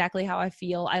 that's exactly how I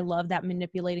feel. I love that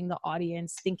manipulating the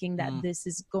audience, thinking that this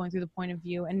is going through the point of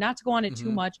view, and not to go on it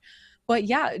too much, but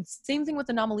yeah, same thing with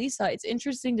Anomalisa. It's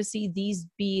interesting to see these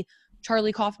be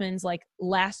Charlie Kaufman's like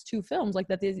last two films, like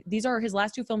that these are his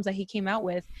last two films that he came out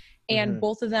with, and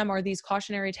both of them are these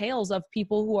cautionary tales of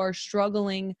people who are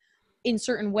struggling in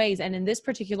certain ways. And in this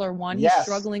particular one, he's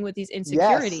struggling with these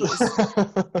insecurities.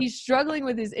 He's struggling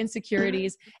with his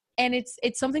insecurities. And it's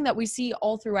something that we see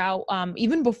all throughout,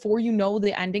 even before you know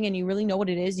the ending and you really know what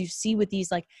it is. You see with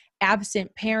these like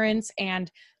absent parents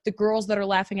and the girls that are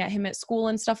laughing at him at school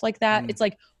and stuff like that. It's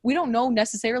like, we don't know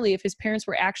necessarily if his parents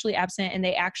were actually absent, and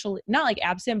they actually, not like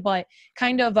absent, but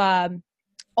kind of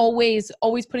always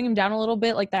putting him down a little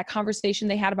bit, like that conversation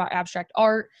they had about abstract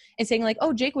art and saying like,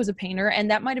 oh, Jake was a painter. And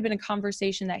that might've been a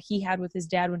conversation that he had with his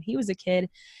dad when he was a kid,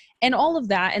 and all of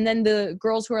that. And then the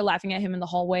girls who are laughing at him in the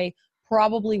hallway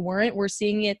probably weren't. We're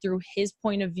seeing it through his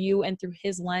point of view and through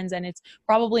his lens, and it's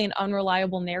probably an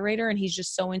unreliable narrator, and he's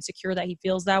just so insecure that he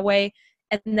feels that way.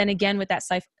 And then again, with that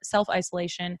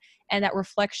self-isolation and that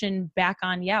reflection back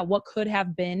on, what could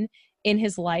have been in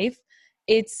his life,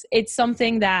 it's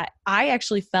something that I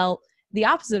actually felt the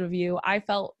opposite of you. I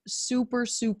felt super,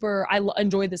 I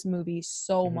enjoyed this movie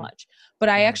so much, but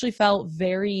I actually felt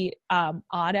very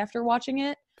odd after watching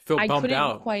it. I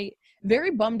couldn't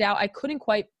very bummed out. I couldn't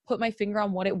quite put my finger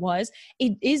on what it was.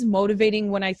 It is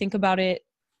motivating when I think about it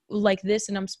like this,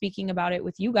 and I'm speaking about it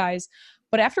with you guys.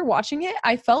 But after watching it,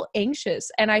 I felt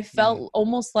anxious, and I felt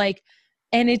almost like,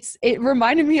 and it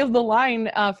reminded me of the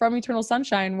line from Eternal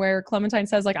Sunshine where Clementine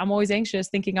says like, I'm always anxious,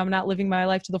 thinking I'm not living my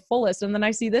life to the fullest. And then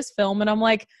I see this film and I'm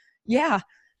like,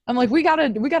 we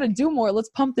gotta do more. Let's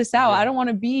pump this out. I don't want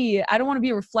to be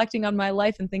reflecting on my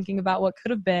life and thinking about what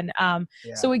could have been.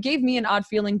 So it gave me an odd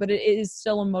feeling, but it is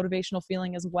still a motivational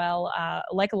feeling as well.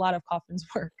 Like a lot of Kaufman's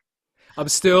work. I'm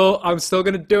still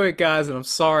gonna do it, guys, and I'm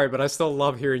sorry, but I still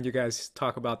love hearing you guys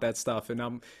talk about that stuff.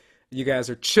 And you guys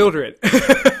are children.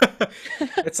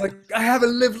 It's like, I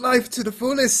haven't lived life to the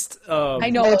fullest. I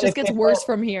know, it just gets worse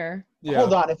from here. Yeah.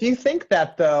 Hold on. If you think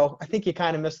that, though, I think you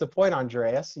kind of missed the point,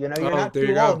 Andreas. You're not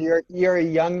too old. You're a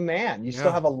young man. You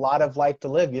still have a lot of life to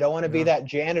live. You don't want to be that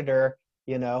janitor,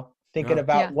 thinking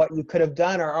about what you could have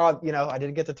done, or, I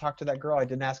didn't get to talk to that girl. I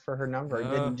didn't ask for her number. I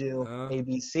didn't do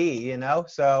ABC,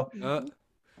 So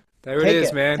there it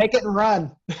is, man. Take it and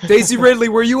run. Daisy Ridley,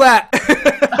 where you at?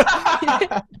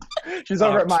 She's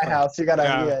over at my house. You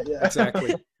gotta,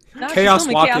 exactly. No, Chaos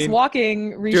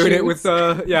Walking. Doing it with,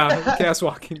 Chaos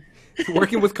Walking.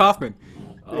 Working with Kaufman.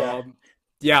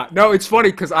 No, it's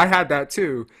funny because I had that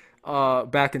too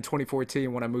back in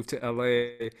 2014 when I moved to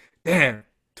LA. Damn,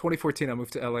 2014 I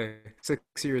moved to LA 6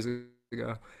 years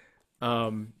ago.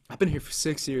 I've been here for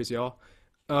 6 years, y'all.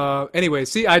 Anyway,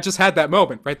 see, I just had that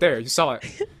moment right there. You saw it.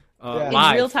 In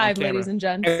Live real on time, camera. ladies and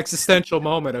gents. Existential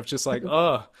moment of just like,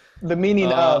 The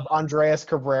meaning of Andreas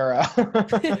Cabrera.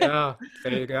 yeah,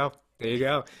 there you go. There you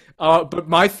go. But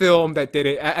my film that did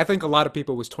it, I think a lot of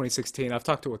people was 2016. I've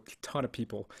talked to a ton of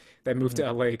people that moved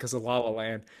to LA because of La La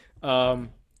Land.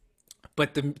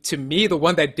 But to me, the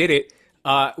one that did it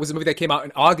was a movie that came out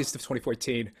in August of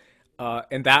 2014,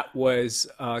 and that was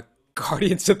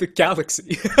Guardians of the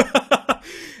Galaxy.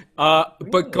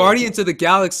 But Guardians of the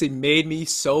Galaxy made me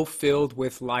so filled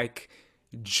with like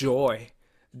joy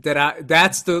that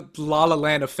that's the La La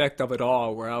Land effect of it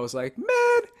all, where I was like, man,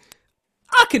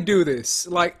 I can do this.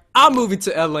 Like, I'm moving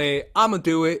to LA. I'm gonna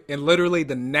do it. And literally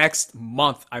the next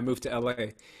month, I moved to LA.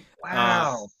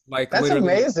 Wow. Like That's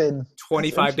literally amazing.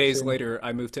 25 days interesting. later,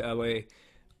 I moved to LA.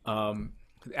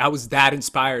 I was that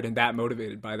inspired and that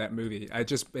motivated by that movie.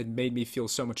 It made me feel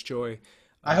so much joy.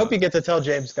 I hope you get to tell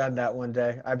James Gunn that one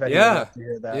day. I bet he'd Yeah, love to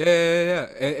hear that. yeah.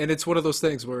 And it's one of those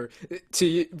things where,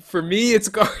 for me, it's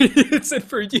Guardians, and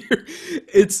for you,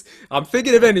 it's I'm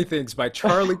Thinking of Anything by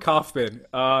Charlie Kaufman.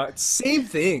 Same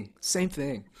thing.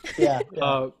 Yeah.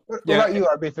 What Yeah. about you,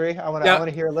 RB3? I want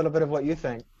to hear a little bit of what you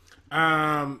think.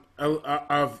 Of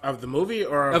the movie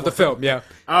or Of the film, yeah.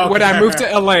 Oh, When I moved to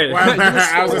LA. Well,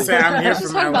 I was gonna say I'm here Let's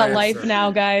from talk LA, about life so-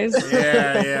 now, guys.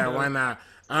 Yeah, why not?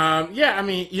 Yeah, I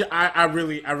mean, yeah, I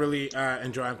really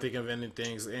enjoy I'm Thinking of Ending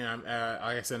Things, and like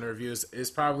I said in the reviews, is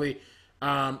probably,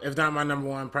 if not my number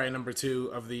one, probably number two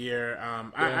of the year.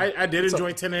 I did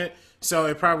enjoy Tenet, so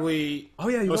it probably. Oh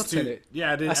yeah, you those love two, Tenet.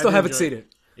 Yeah, I did. I still did haven't enjoy seen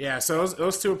it. Yeah, so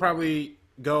those two will probably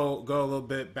go a little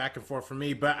bit back and forth for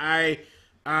me, but I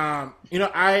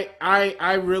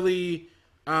really.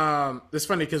 It's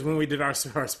funny because when we did our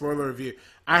spoiler review,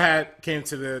 came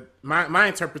to my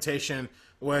interpretation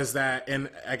was that, and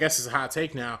I guess it's a hot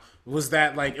take now, was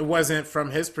that like it wasn't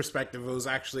from his perspective, it was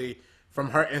actually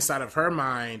from her, inside of her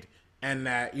mind, and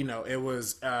that it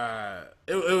was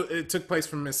it took place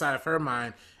from inside of her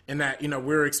mind, and that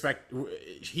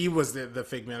he was the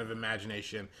figment of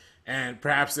imagination, and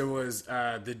perhaps it was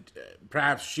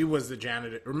perhaps she was the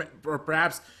janitor, or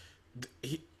perhaps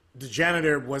the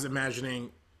janitor was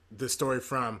imagining the story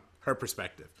from her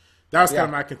perspective. That was kind of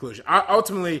my conclusion.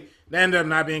 Ultimately, they ended up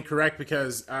not being correct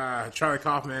because Charlie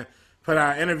Kaufman put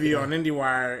out an interview on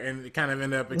IndieWire and it kind of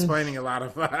ended up explaining a lot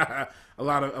of a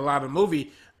lot of the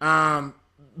movie. But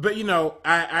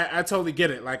I totally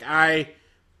get it. Like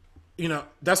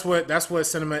that's what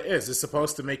cinema is. It's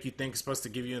supposed to make you think. It's supposed to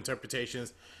give you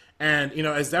interpretations, and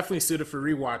it's definitely suited for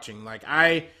rewatching. Like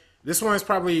this one is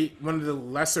probably one of the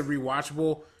lesser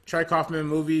rewatchable Charlie Kaufman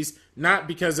movies, not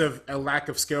because of a lack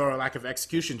of skill or a lack of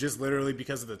execution, just literally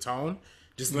because of the tone,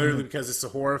 just literally because it's a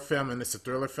horror film and it's a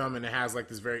thriller film and it has like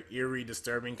this very eerie,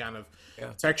 disturbing kind of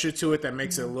texture to it that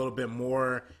makes it a little bit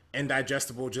more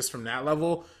indigestible just from that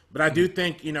level. But I do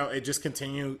think, it just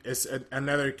it's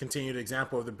another continued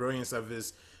example of the brilliance of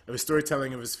his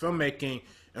storytelling, of his filmmaking,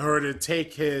 in order to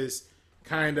take his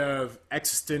kind of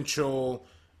existential,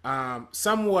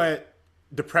 somewhat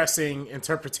depressing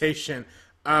interpretation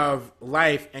of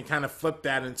life and kind of flip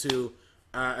that into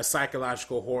a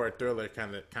psychological horror thriller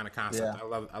kind of concept.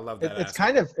 Yeah. I love that.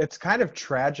 It's kind of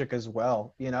tragic as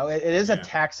well. It is a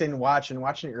taxing watch, and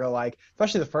watching it, you're like,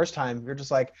 especially the first time, you're just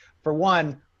like, for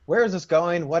one, where is this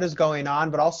going? What is going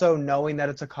on? But also knowing that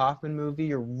it's a Kaufman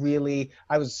movie,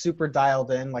 I was super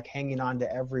dialed in, like hanging on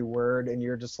to every word, and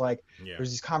you're just like, there's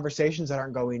these conversations that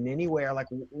aren't going anywhere. Like,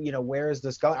 where is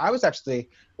this going? I was actually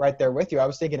right there with you. I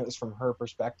was thinking it was from her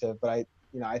perspective, but I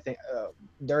think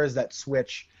there is that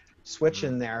switch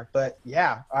in there. But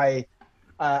yeah,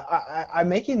 I'm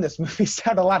making this movie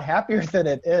sound a lot happier than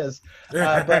it is.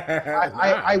 But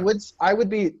I would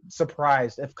be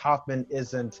surprised if Kaufman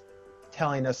isn't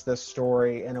telling us this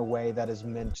story in a way that is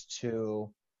meant to,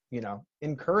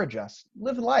 encourage us,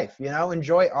 live life,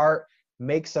 enjoy art,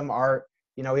 make some art.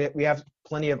 We have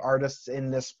plenty of artists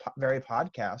in this very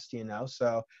podcast,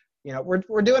 so,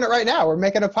 we're doing it right now. We're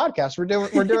making a podcast. We're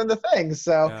doing the things.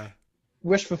 So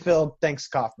wish fulfilled. Thanks,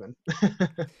 Kaufman.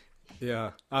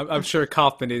 Yeah. I'm sure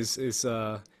Kaufman is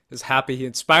happy he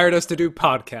inspired us to do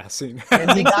podcasting.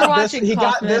 And he Kaufman.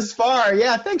 got this far.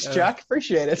 Yeah. Thanks, Chuck.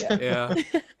 Appreciate it. Yeah.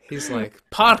 He's like,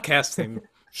 podcasting,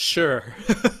 sure.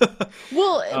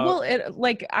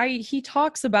 He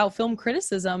talks about film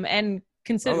criticism and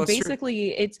consider that's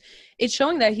basically true. It's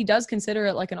showing that he does consider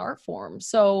it like an art form.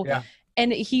 So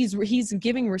and he's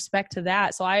giving respect to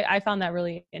that. So I found that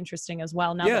really interesting as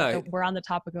well. Now that we're on the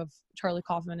topic of Charlie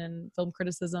Kaufman and film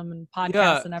criticism and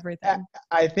podcasts and everything.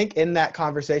 I think in that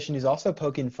conversation, he's also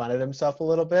poking fun at himself a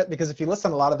little bit, because if you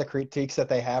listen to a lot of the critiques that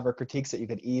they have, or critiques that you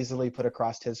could easily put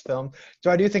across his film.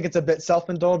 So I do think it's a bit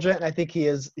self-indulgent, and I think he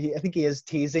is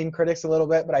teasing critics a little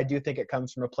bit, but I do think it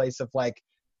comes from a place of like,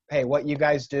 hey, what you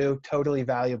guys do, totally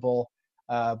valuable.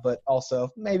 But also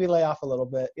maybe lay off a little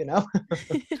bit, you know?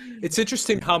 It's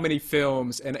interesting how many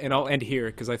films, and I'll end here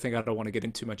because I think I don't want to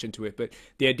get too much into it, but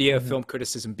the idea of film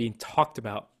criticism being talked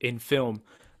about in film.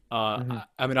 I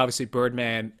mean, obviously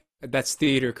Birdman, that's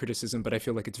theater criticism, but I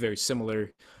feel like it's very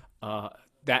similar.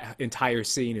 That entire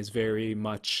scene is very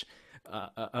much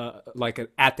like an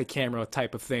at the camera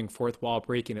type of thing, fourth wall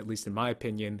breaking, at least in my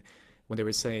opinion, when they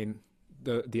were saying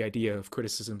the idea of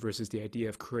criticism versus the idea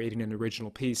of creating an original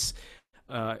piece.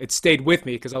 It stayed with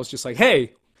me because I was just like,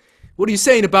 hey, what are you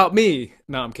saying about me?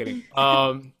 No, I'm kidding.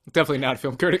 Definitely not a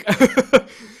film critic.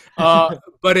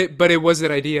 But it was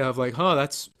that idea of like,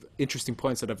 that's interesting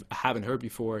points that I haven't heard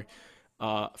before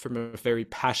from a very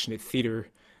passionate theater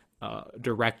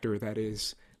director that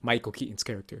is Michael Keaton's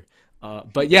character.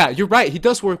 But yeah, you're right. He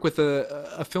does work with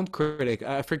a film critic.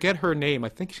 I forget her name. I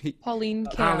think Pauline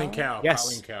Kael. Pauline Kael. Yes.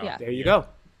 Pauline Kael. Yeah. There you go.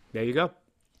 There you go.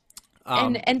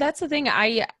 And that's the thing.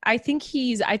 I think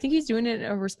he's doing it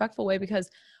in a respectful way, because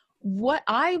what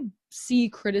I see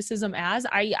criticism as,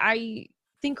 I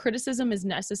think criticism is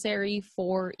necessary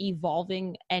for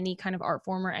evolving any kind of art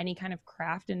form or any kind of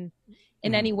craft in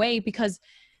any way, because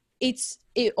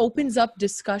it opens up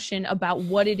discussion about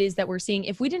what it is that we're seeing.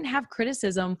 If we didn't have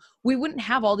criticism, we wouldn't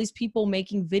have all these people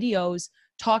making videos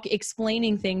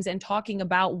explaining things and talking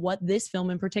about what this film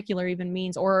in particular even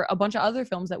means, or a bunch of other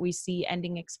films that we see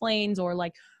Ending Explains, or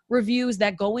like reviews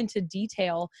that go into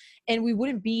detail, and we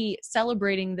wouldn't be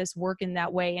celebrating this work in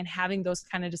that way and having those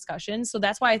kind of discussions. So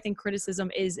that's why I think criticism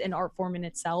is an art form in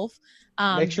itself.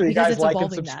 Make sure you guys like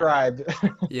and subscribe.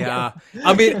 Yeah,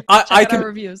 I mean, I can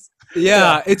reviews.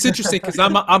 Yeah, it's interesting because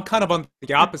I'm kind of on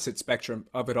the opposite spectrum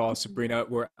of it all, Sabrina,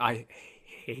 where I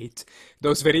hate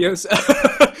those videos.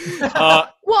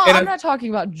 Well, I'm not talking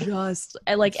about just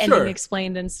like Ending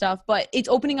Explained and stuff, but it's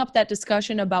opening up that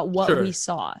discussion about what we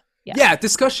saw. Yeah,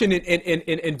 discussion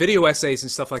in video essays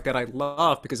and stuff like that I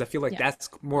love, because I feel like that's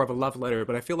more of a love letter.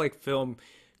 But I feel like film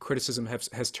criticism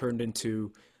has turned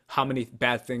into how many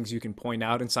bad things you can point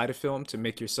out inside a film to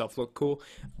make yourself look cool.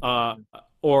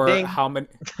 Or Ding. How many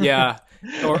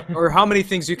or how many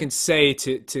things you can say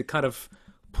to kind of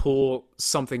pull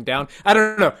something down. I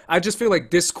don't know. I just feel like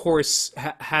discourse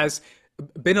has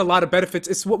been a lot of benefits.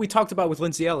 It's what we talked about with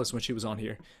Lindsay Ellis when she was on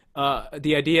here.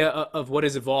 The idea of what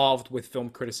has evolved with film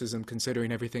criticism,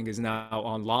 considering everything is now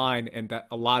online, and that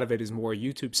a lot of it is more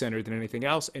YouTube centered than anything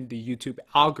else, and the YouTube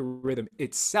algorithm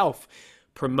itself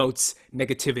promotes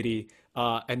negativity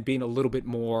and being a little bit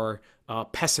more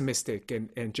pessimistic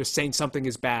and just saying something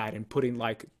is bad and putting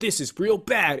like this is real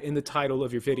bad in the title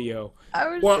of your video.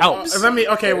 Let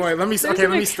me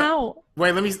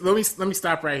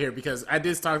stop right here, because I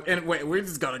did talk, and wait, we're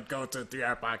just gonna go to a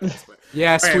 3-hour podcast. But,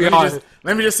 yes, okay, we are.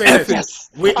 Let me just say this. Yes.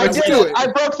 I did it. I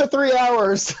broke the 3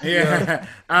 hours. Yeah.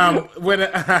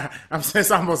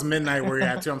 It's almost midnight where you're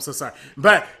at too. I'm so sorry.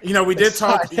 But we did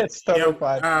talk. It's totally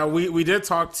fine. We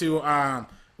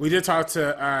did talk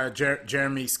to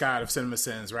Jeremy Scott of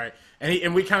CinemaSins, right?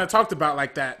 And we kind of talked about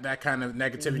like that kind of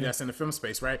negativity that's in the film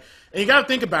space, right? And you got to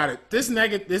think about it. This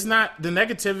not the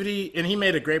negativity, and he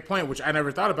made a great point, which I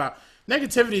never thought about.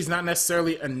 Negativity is not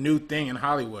necessarily a new thing in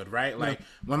Hollywood, right? Like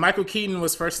when Michael Keaton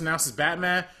was first announced as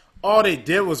Batman, all they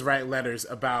did was write letters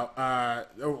about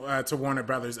to Warner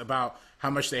Brothers about how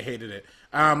much they hated it.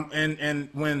 And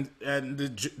when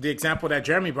the example that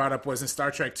Jeremy brought up was in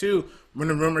Star Trek 2, when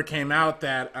the rumor came out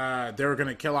that they were going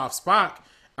to kill off Spock,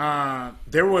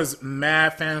 there was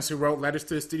mad fans who wrote letters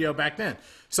to the studio back then.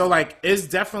 So like, it's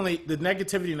definitely the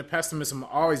negativity and the pessimism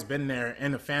have always been there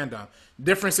in the fandom. The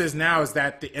difference is now is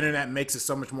that the internet makes it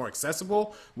so much more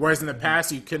accessible, whereas in the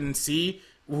past you couldn't see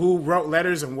who wrote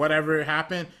letters and whatever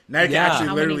happened. Now you can actually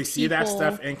literally see that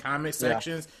stuff in comment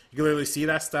sections. You can literally see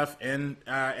that stuff in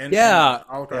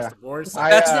all across the board. So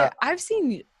I've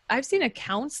seen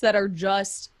accounts that are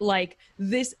just like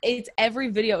this. It's every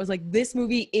video is like, this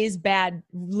movie is bad,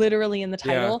 literally in the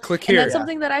title. Click here. And that's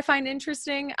something that I find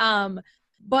interesting.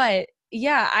 But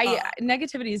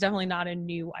negativity is definitely not a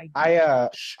new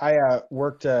idea. I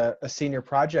worked a senior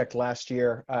project last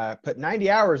year, put 90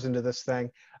 hours into this thing,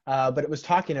 but it was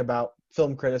talking about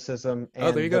film criticism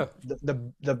and there you go.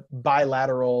 The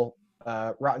bilateral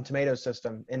Rotten Tomatoes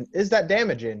system. And is that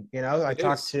damaging? I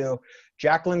talked to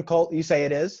Jacqueline Colt. You say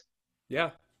it is? Yeah.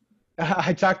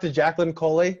 I talked to Jacqueline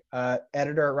Coley,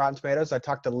 editor at Rotten Tomatoes. I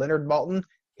talked to Leonard Maltin.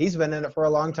 He's been in it for a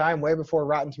long time, way before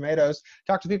Rotten Tomatoes.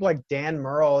 Talked to people like Dan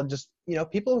Murrell, just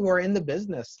people who are in the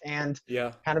business and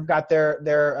kind of got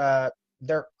their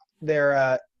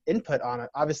input on it.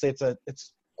 Obviously,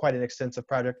 it's quite an extensive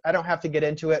project. I don't have to get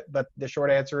into it, but the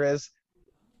short answer is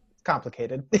it's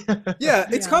complicated. Yeah,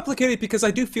 it's complicated because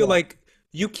I do feel like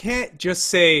you can't just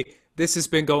say this has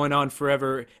been going on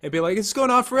forever and be like, it's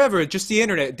going on forever. Just the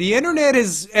internet. The internet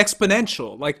is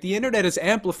exponential. Like the internet has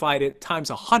amplified it times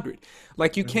 100.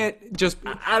 Like you can't just.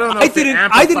 I don't know if it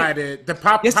amplified it. The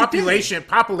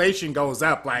population goes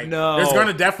up. Like there's going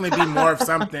to definitely be more of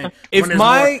something. If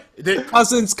my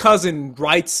cousin's cousin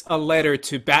writes a letter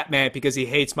to Batman because he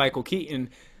hates Michael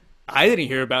Keaton, I didn't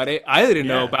hear about it. I didn't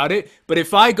know about it. But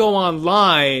if I go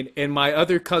online and my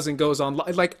other cousin goes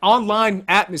online, like online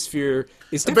atmosphere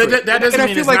is different. But that doesn't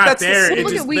mean it's not there. We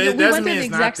went through the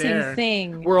exact same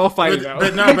thing. We're all fighting now.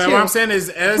 But what I'm saying is,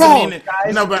 guys, I'm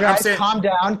saying, calm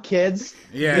down, kids.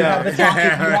 Yeah. You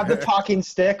have the talking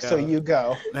stick, so you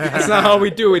go. That's not how we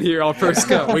do it here on First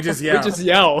Go. We just yell.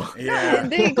 Yeah.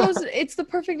 It's the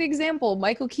perfect example.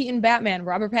 Michael Keaton, Batman,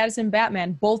 Robert Pattinson,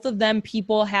 Batman. Both of them,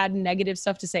 people had negative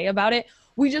stuff to say about it.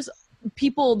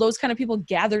 Those kind of people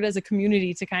gathered as a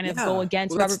community to kind of go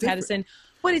against Robert Pattinson.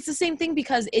 But it's the same thing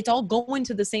because it's all going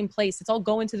to the same place. It's all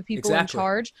going to the people in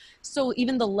charge. So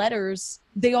even the letters,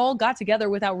 they all got together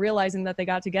without realizing that they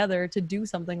got together to do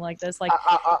something like this. Like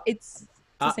it's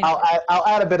the same I'll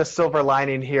add a bit of silver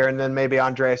lining here, and then maybe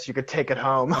Andreas, you could take it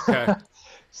home. Okay.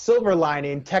 Silver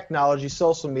lining, technology,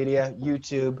 social media,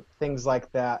 YouTube, things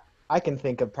like that. I can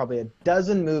think of probably a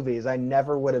dozen movies I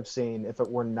never would have seen if it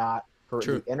were not for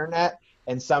the internet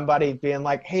and somebody being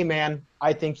like, hey man,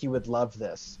 I think you would love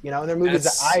this. And they're movies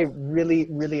that I really,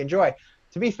 really enjoy.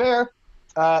 To be fair,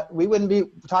 we wouldn't be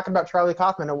talking about Charlie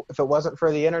Kaufman if it wasn't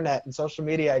for the internet and social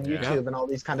media and YouTube and all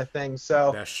these kind of things.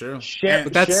 So that's true. Go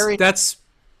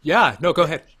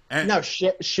ahead.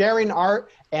 Sharing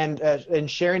art and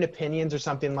sharing opinions or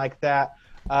something like that,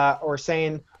 or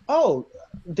saying, oh,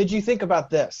 did you think about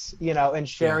this? And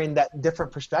sharing that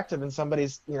different perspective and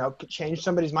somebody's, change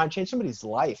somebody's mind, change somebody's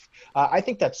life. I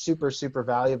think that's super, super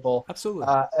valuable. Absolutely.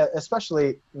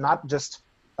 Especially not just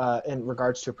in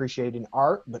regards to appreciating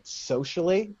art, but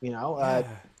socially, I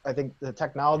think the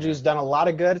technology has done a lot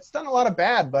of good. It's done a lot of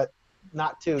bad, but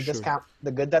not to discount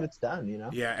the good that it's done,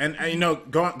 Yeah. And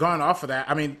going off of that,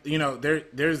 I mean,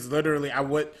 there's literally,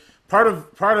 Part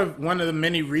of one of the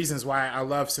many reasons why I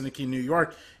love Synecdoche, New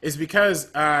York, is because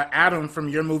Adam from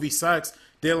Your Movie Sucks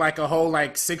did like a whole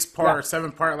 6-part or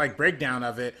 7-part breakdown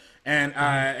of it, and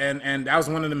that was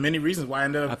one of the many reasons why I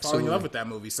ended up falling in love with that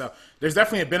movie. So there's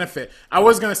definitely a benefit. I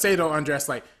was gonna say though, Andres,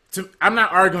 I'm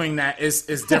not arguing that it's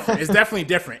different. It's definitely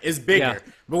different. It's bigger. Yeah.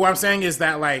 But what I'm saying is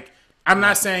that I'm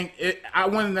not saying it. I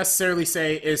wouldn't necessarily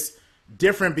say it's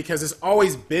different because it's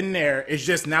always been there. It's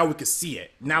just now we can see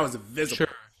it. Now it's visible. Sure.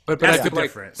 But I feel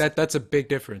like that's a big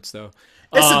difference, though.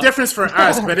 It's a difference for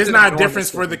us, but it's not a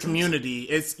difference for the community.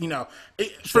 It's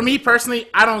for me personally,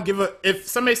 I don't give a if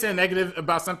somebody say negative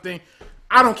about something,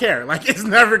 I don't care. It's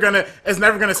never gonna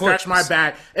scratch my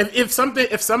back. If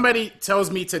somebody tells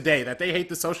me today that they hate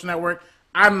the Social Network,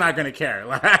 I'm not gonna care.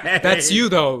 That's you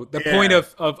though. The point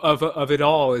of it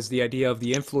all is the idea of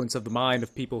the influence of the mind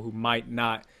of people who might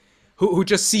not, who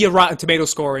just see a Rotten Tomato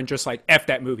score and just F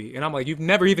that movie, and I'm like, you've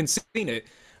never even seen it.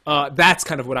 That's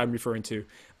kind of what I'm referring to.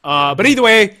 But either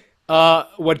way,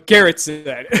 what Garrett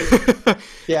said.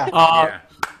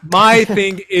 My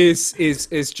thing is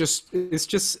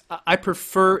just I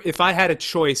prefer, if I had a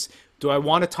choice, do I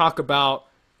want to talk about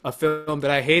a film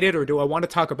that I hated or do I want to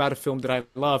talk about a film that I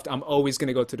loved? I'm always going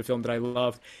to go to the film that I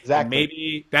loved. Exactly. And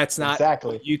maybe that's not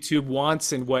what YouTube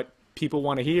wants and what people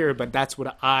want to hear, but that's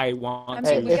what I want.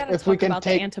 I mean, we got to talk about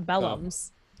the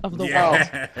antebellums of the world.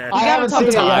 I haven't seen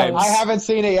it yet. I haven't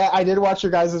seen it yet. I did watch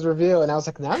your guys' review, and I was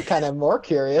like, now I'm kind of more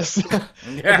curious. If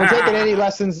we're taking any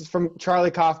lessons from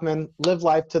Charlie Kaufman, live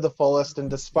life to the fullest, and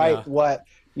despite what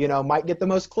might get the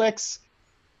most clicks,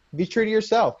 be true to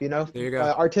yourself. There you go.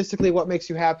 Artistically, what makes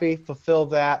you happy, fulfill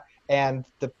that, and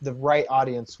the right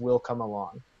audience will come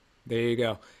along. There you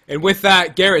go. And with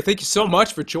that, Garrett, thank you so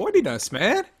much for joining us,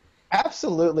 man.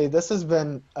 Absolutely. This has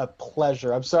been a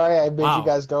pleasure. I'm sorry I made you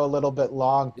guys go a little bit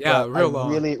long. Yeah, real long.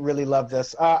 I really, really love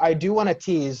this. I do want to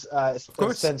tease,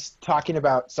 since talking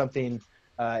about something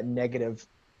negative,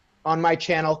 on my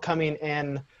channel coming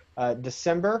in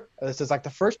December. This is like the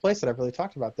first place that I've really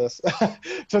talked about this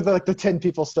to the 10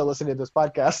 people still listening to this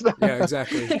podcast. Yeah,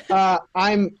 exactly.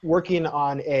 I'm working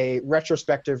on a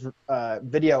retrospective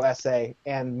video essay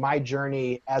and my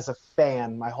journey as a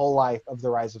fan my whole life of The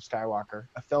Rise of Skywalker,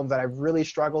 a film that I've really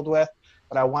struggled with,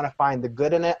 but I want to find the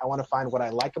good in it. I want to find what I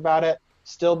like about it,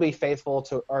 still be faithful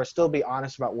to, or still be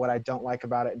honest about what I don't like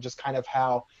about it, and just kind of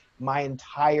how my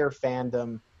entire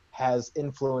fandom has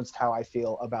influenced how I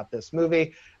feel about this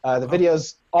movie. The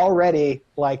video's already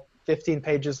like 15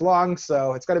 pages long,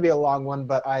 so it's going to be a long one,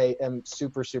 but I am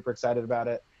super, super excited about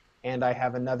it. And I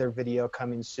have another video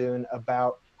coming soon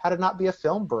about how to not be a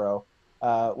film bro,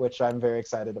 which I'm very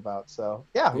excited about. So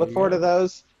yeah, look forward to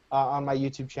those on my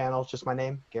YouTube channel. It's just my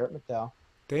name, Garrett McDowell.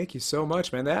 Thank you so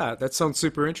much, man. Yeah, that sounds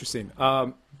super interesting.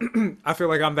 I feel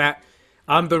like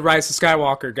I'm the Rise of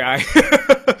Skywalker guy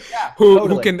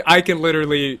who I can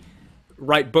literally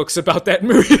write books about that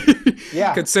movie.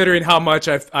 Yeah. Considering how much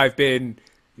I've been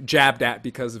jabbed at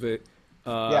because of it.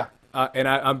 And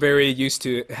I'm very used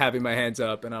to having my hands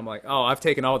up, and I'm like, oh, I've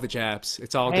taken all the jabs.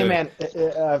 It's all good. Hey, man,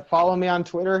 follow me on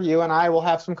Twitter. You and I will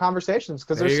have some conversations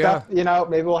because there's stuff,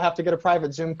 maybe we'll have to get a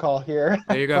private Zoom call here.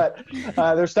 There you go.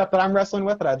 But there's stuff that I'm wrestling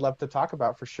with that I'd love to talk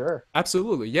about for sure.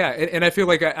 Absolutely, yeah. And I feel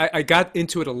like I got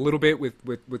into it a little bit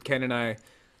with Ken and I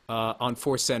on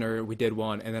Force Center. We did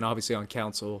one, and then obviously on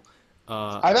Council.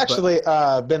 I've actually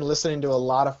been listening to a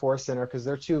lot of Force Center because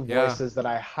they're two voices that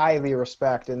I highly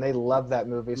respect, and they love that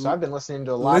movie. So I've been listening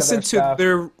to a lot of their stuff.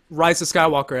 Their Rise of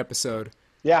Skywalker episode.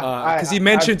 Yeah. Because he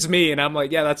mentions me, and I'm like,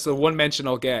 yeah, that's the one mention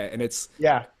I'll get. And it's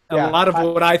a lot of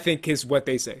what I think is what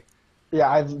they say. Yeah,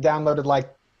 I've downloaded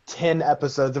like 10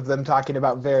 episodes of them talking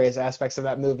about various aspects of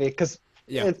that movie because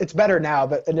it's better now.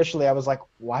 But initially I was like,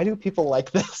 why do people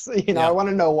like this? I want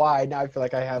to know why. Now I feel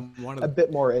like I have a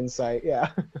bit more insight. Yeah.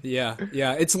 Yeah.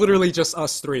 It's literally just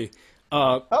us three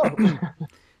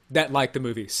that like the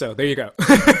movie. So there you go.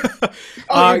 You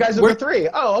guys are the three.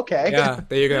 Oh, okay. Yeah,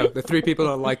 there you go. The three people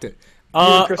that liked it.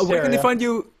 Where can they find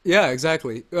you? Yeah,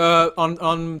 exactly.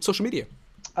 On social media.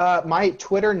 My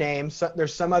Twitter name,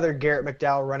 there's some other Garrett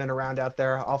McDowell running around out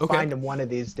there. I'll find him one of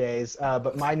these days.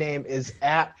 But my name is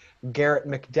at Garrett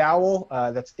McDowell.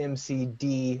 That's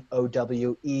McDowell1.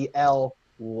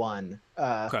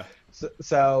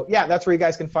 So yeah, that's where you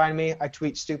guys can find me. I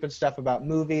tweet stupid stuff about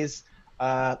movies,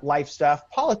 life stuff,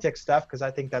 politics stuff, because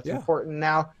I think that's important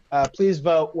now. Please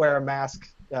vote, wear a mask.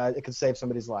 It could save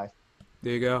somebody's life.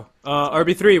 There you go.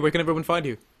 RB3, where can everyone find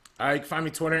you? You can find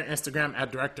me Twitter and Instagram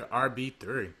at Director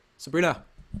RB3. Sabrina.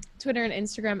 Twitter and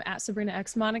Instagram at Sabrina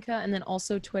X Monica, and then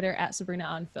also Twitter at Sabrina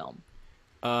on Film.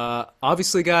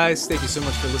 Obviously, guys, thank you so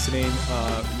much for listening.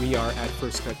 We are at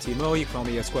First Cut TMO. You can call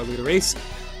me Esquire Leader Race.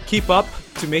 Keep up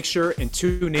to make sure and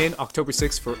tune in October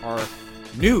 6th for our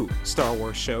new Star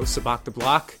Wars show, Sabak the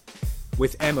Block,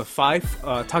 with Emma Fife,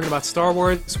 talking about Star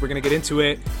Wars. We're going to get into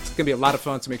it. It's going to be a lot of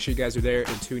fun, so make sure you guys are there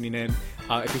and tuning in.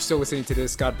 If you're still listening to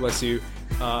this, God bless you.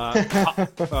 To all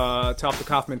the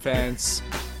Kaufman fans,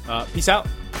 peace out.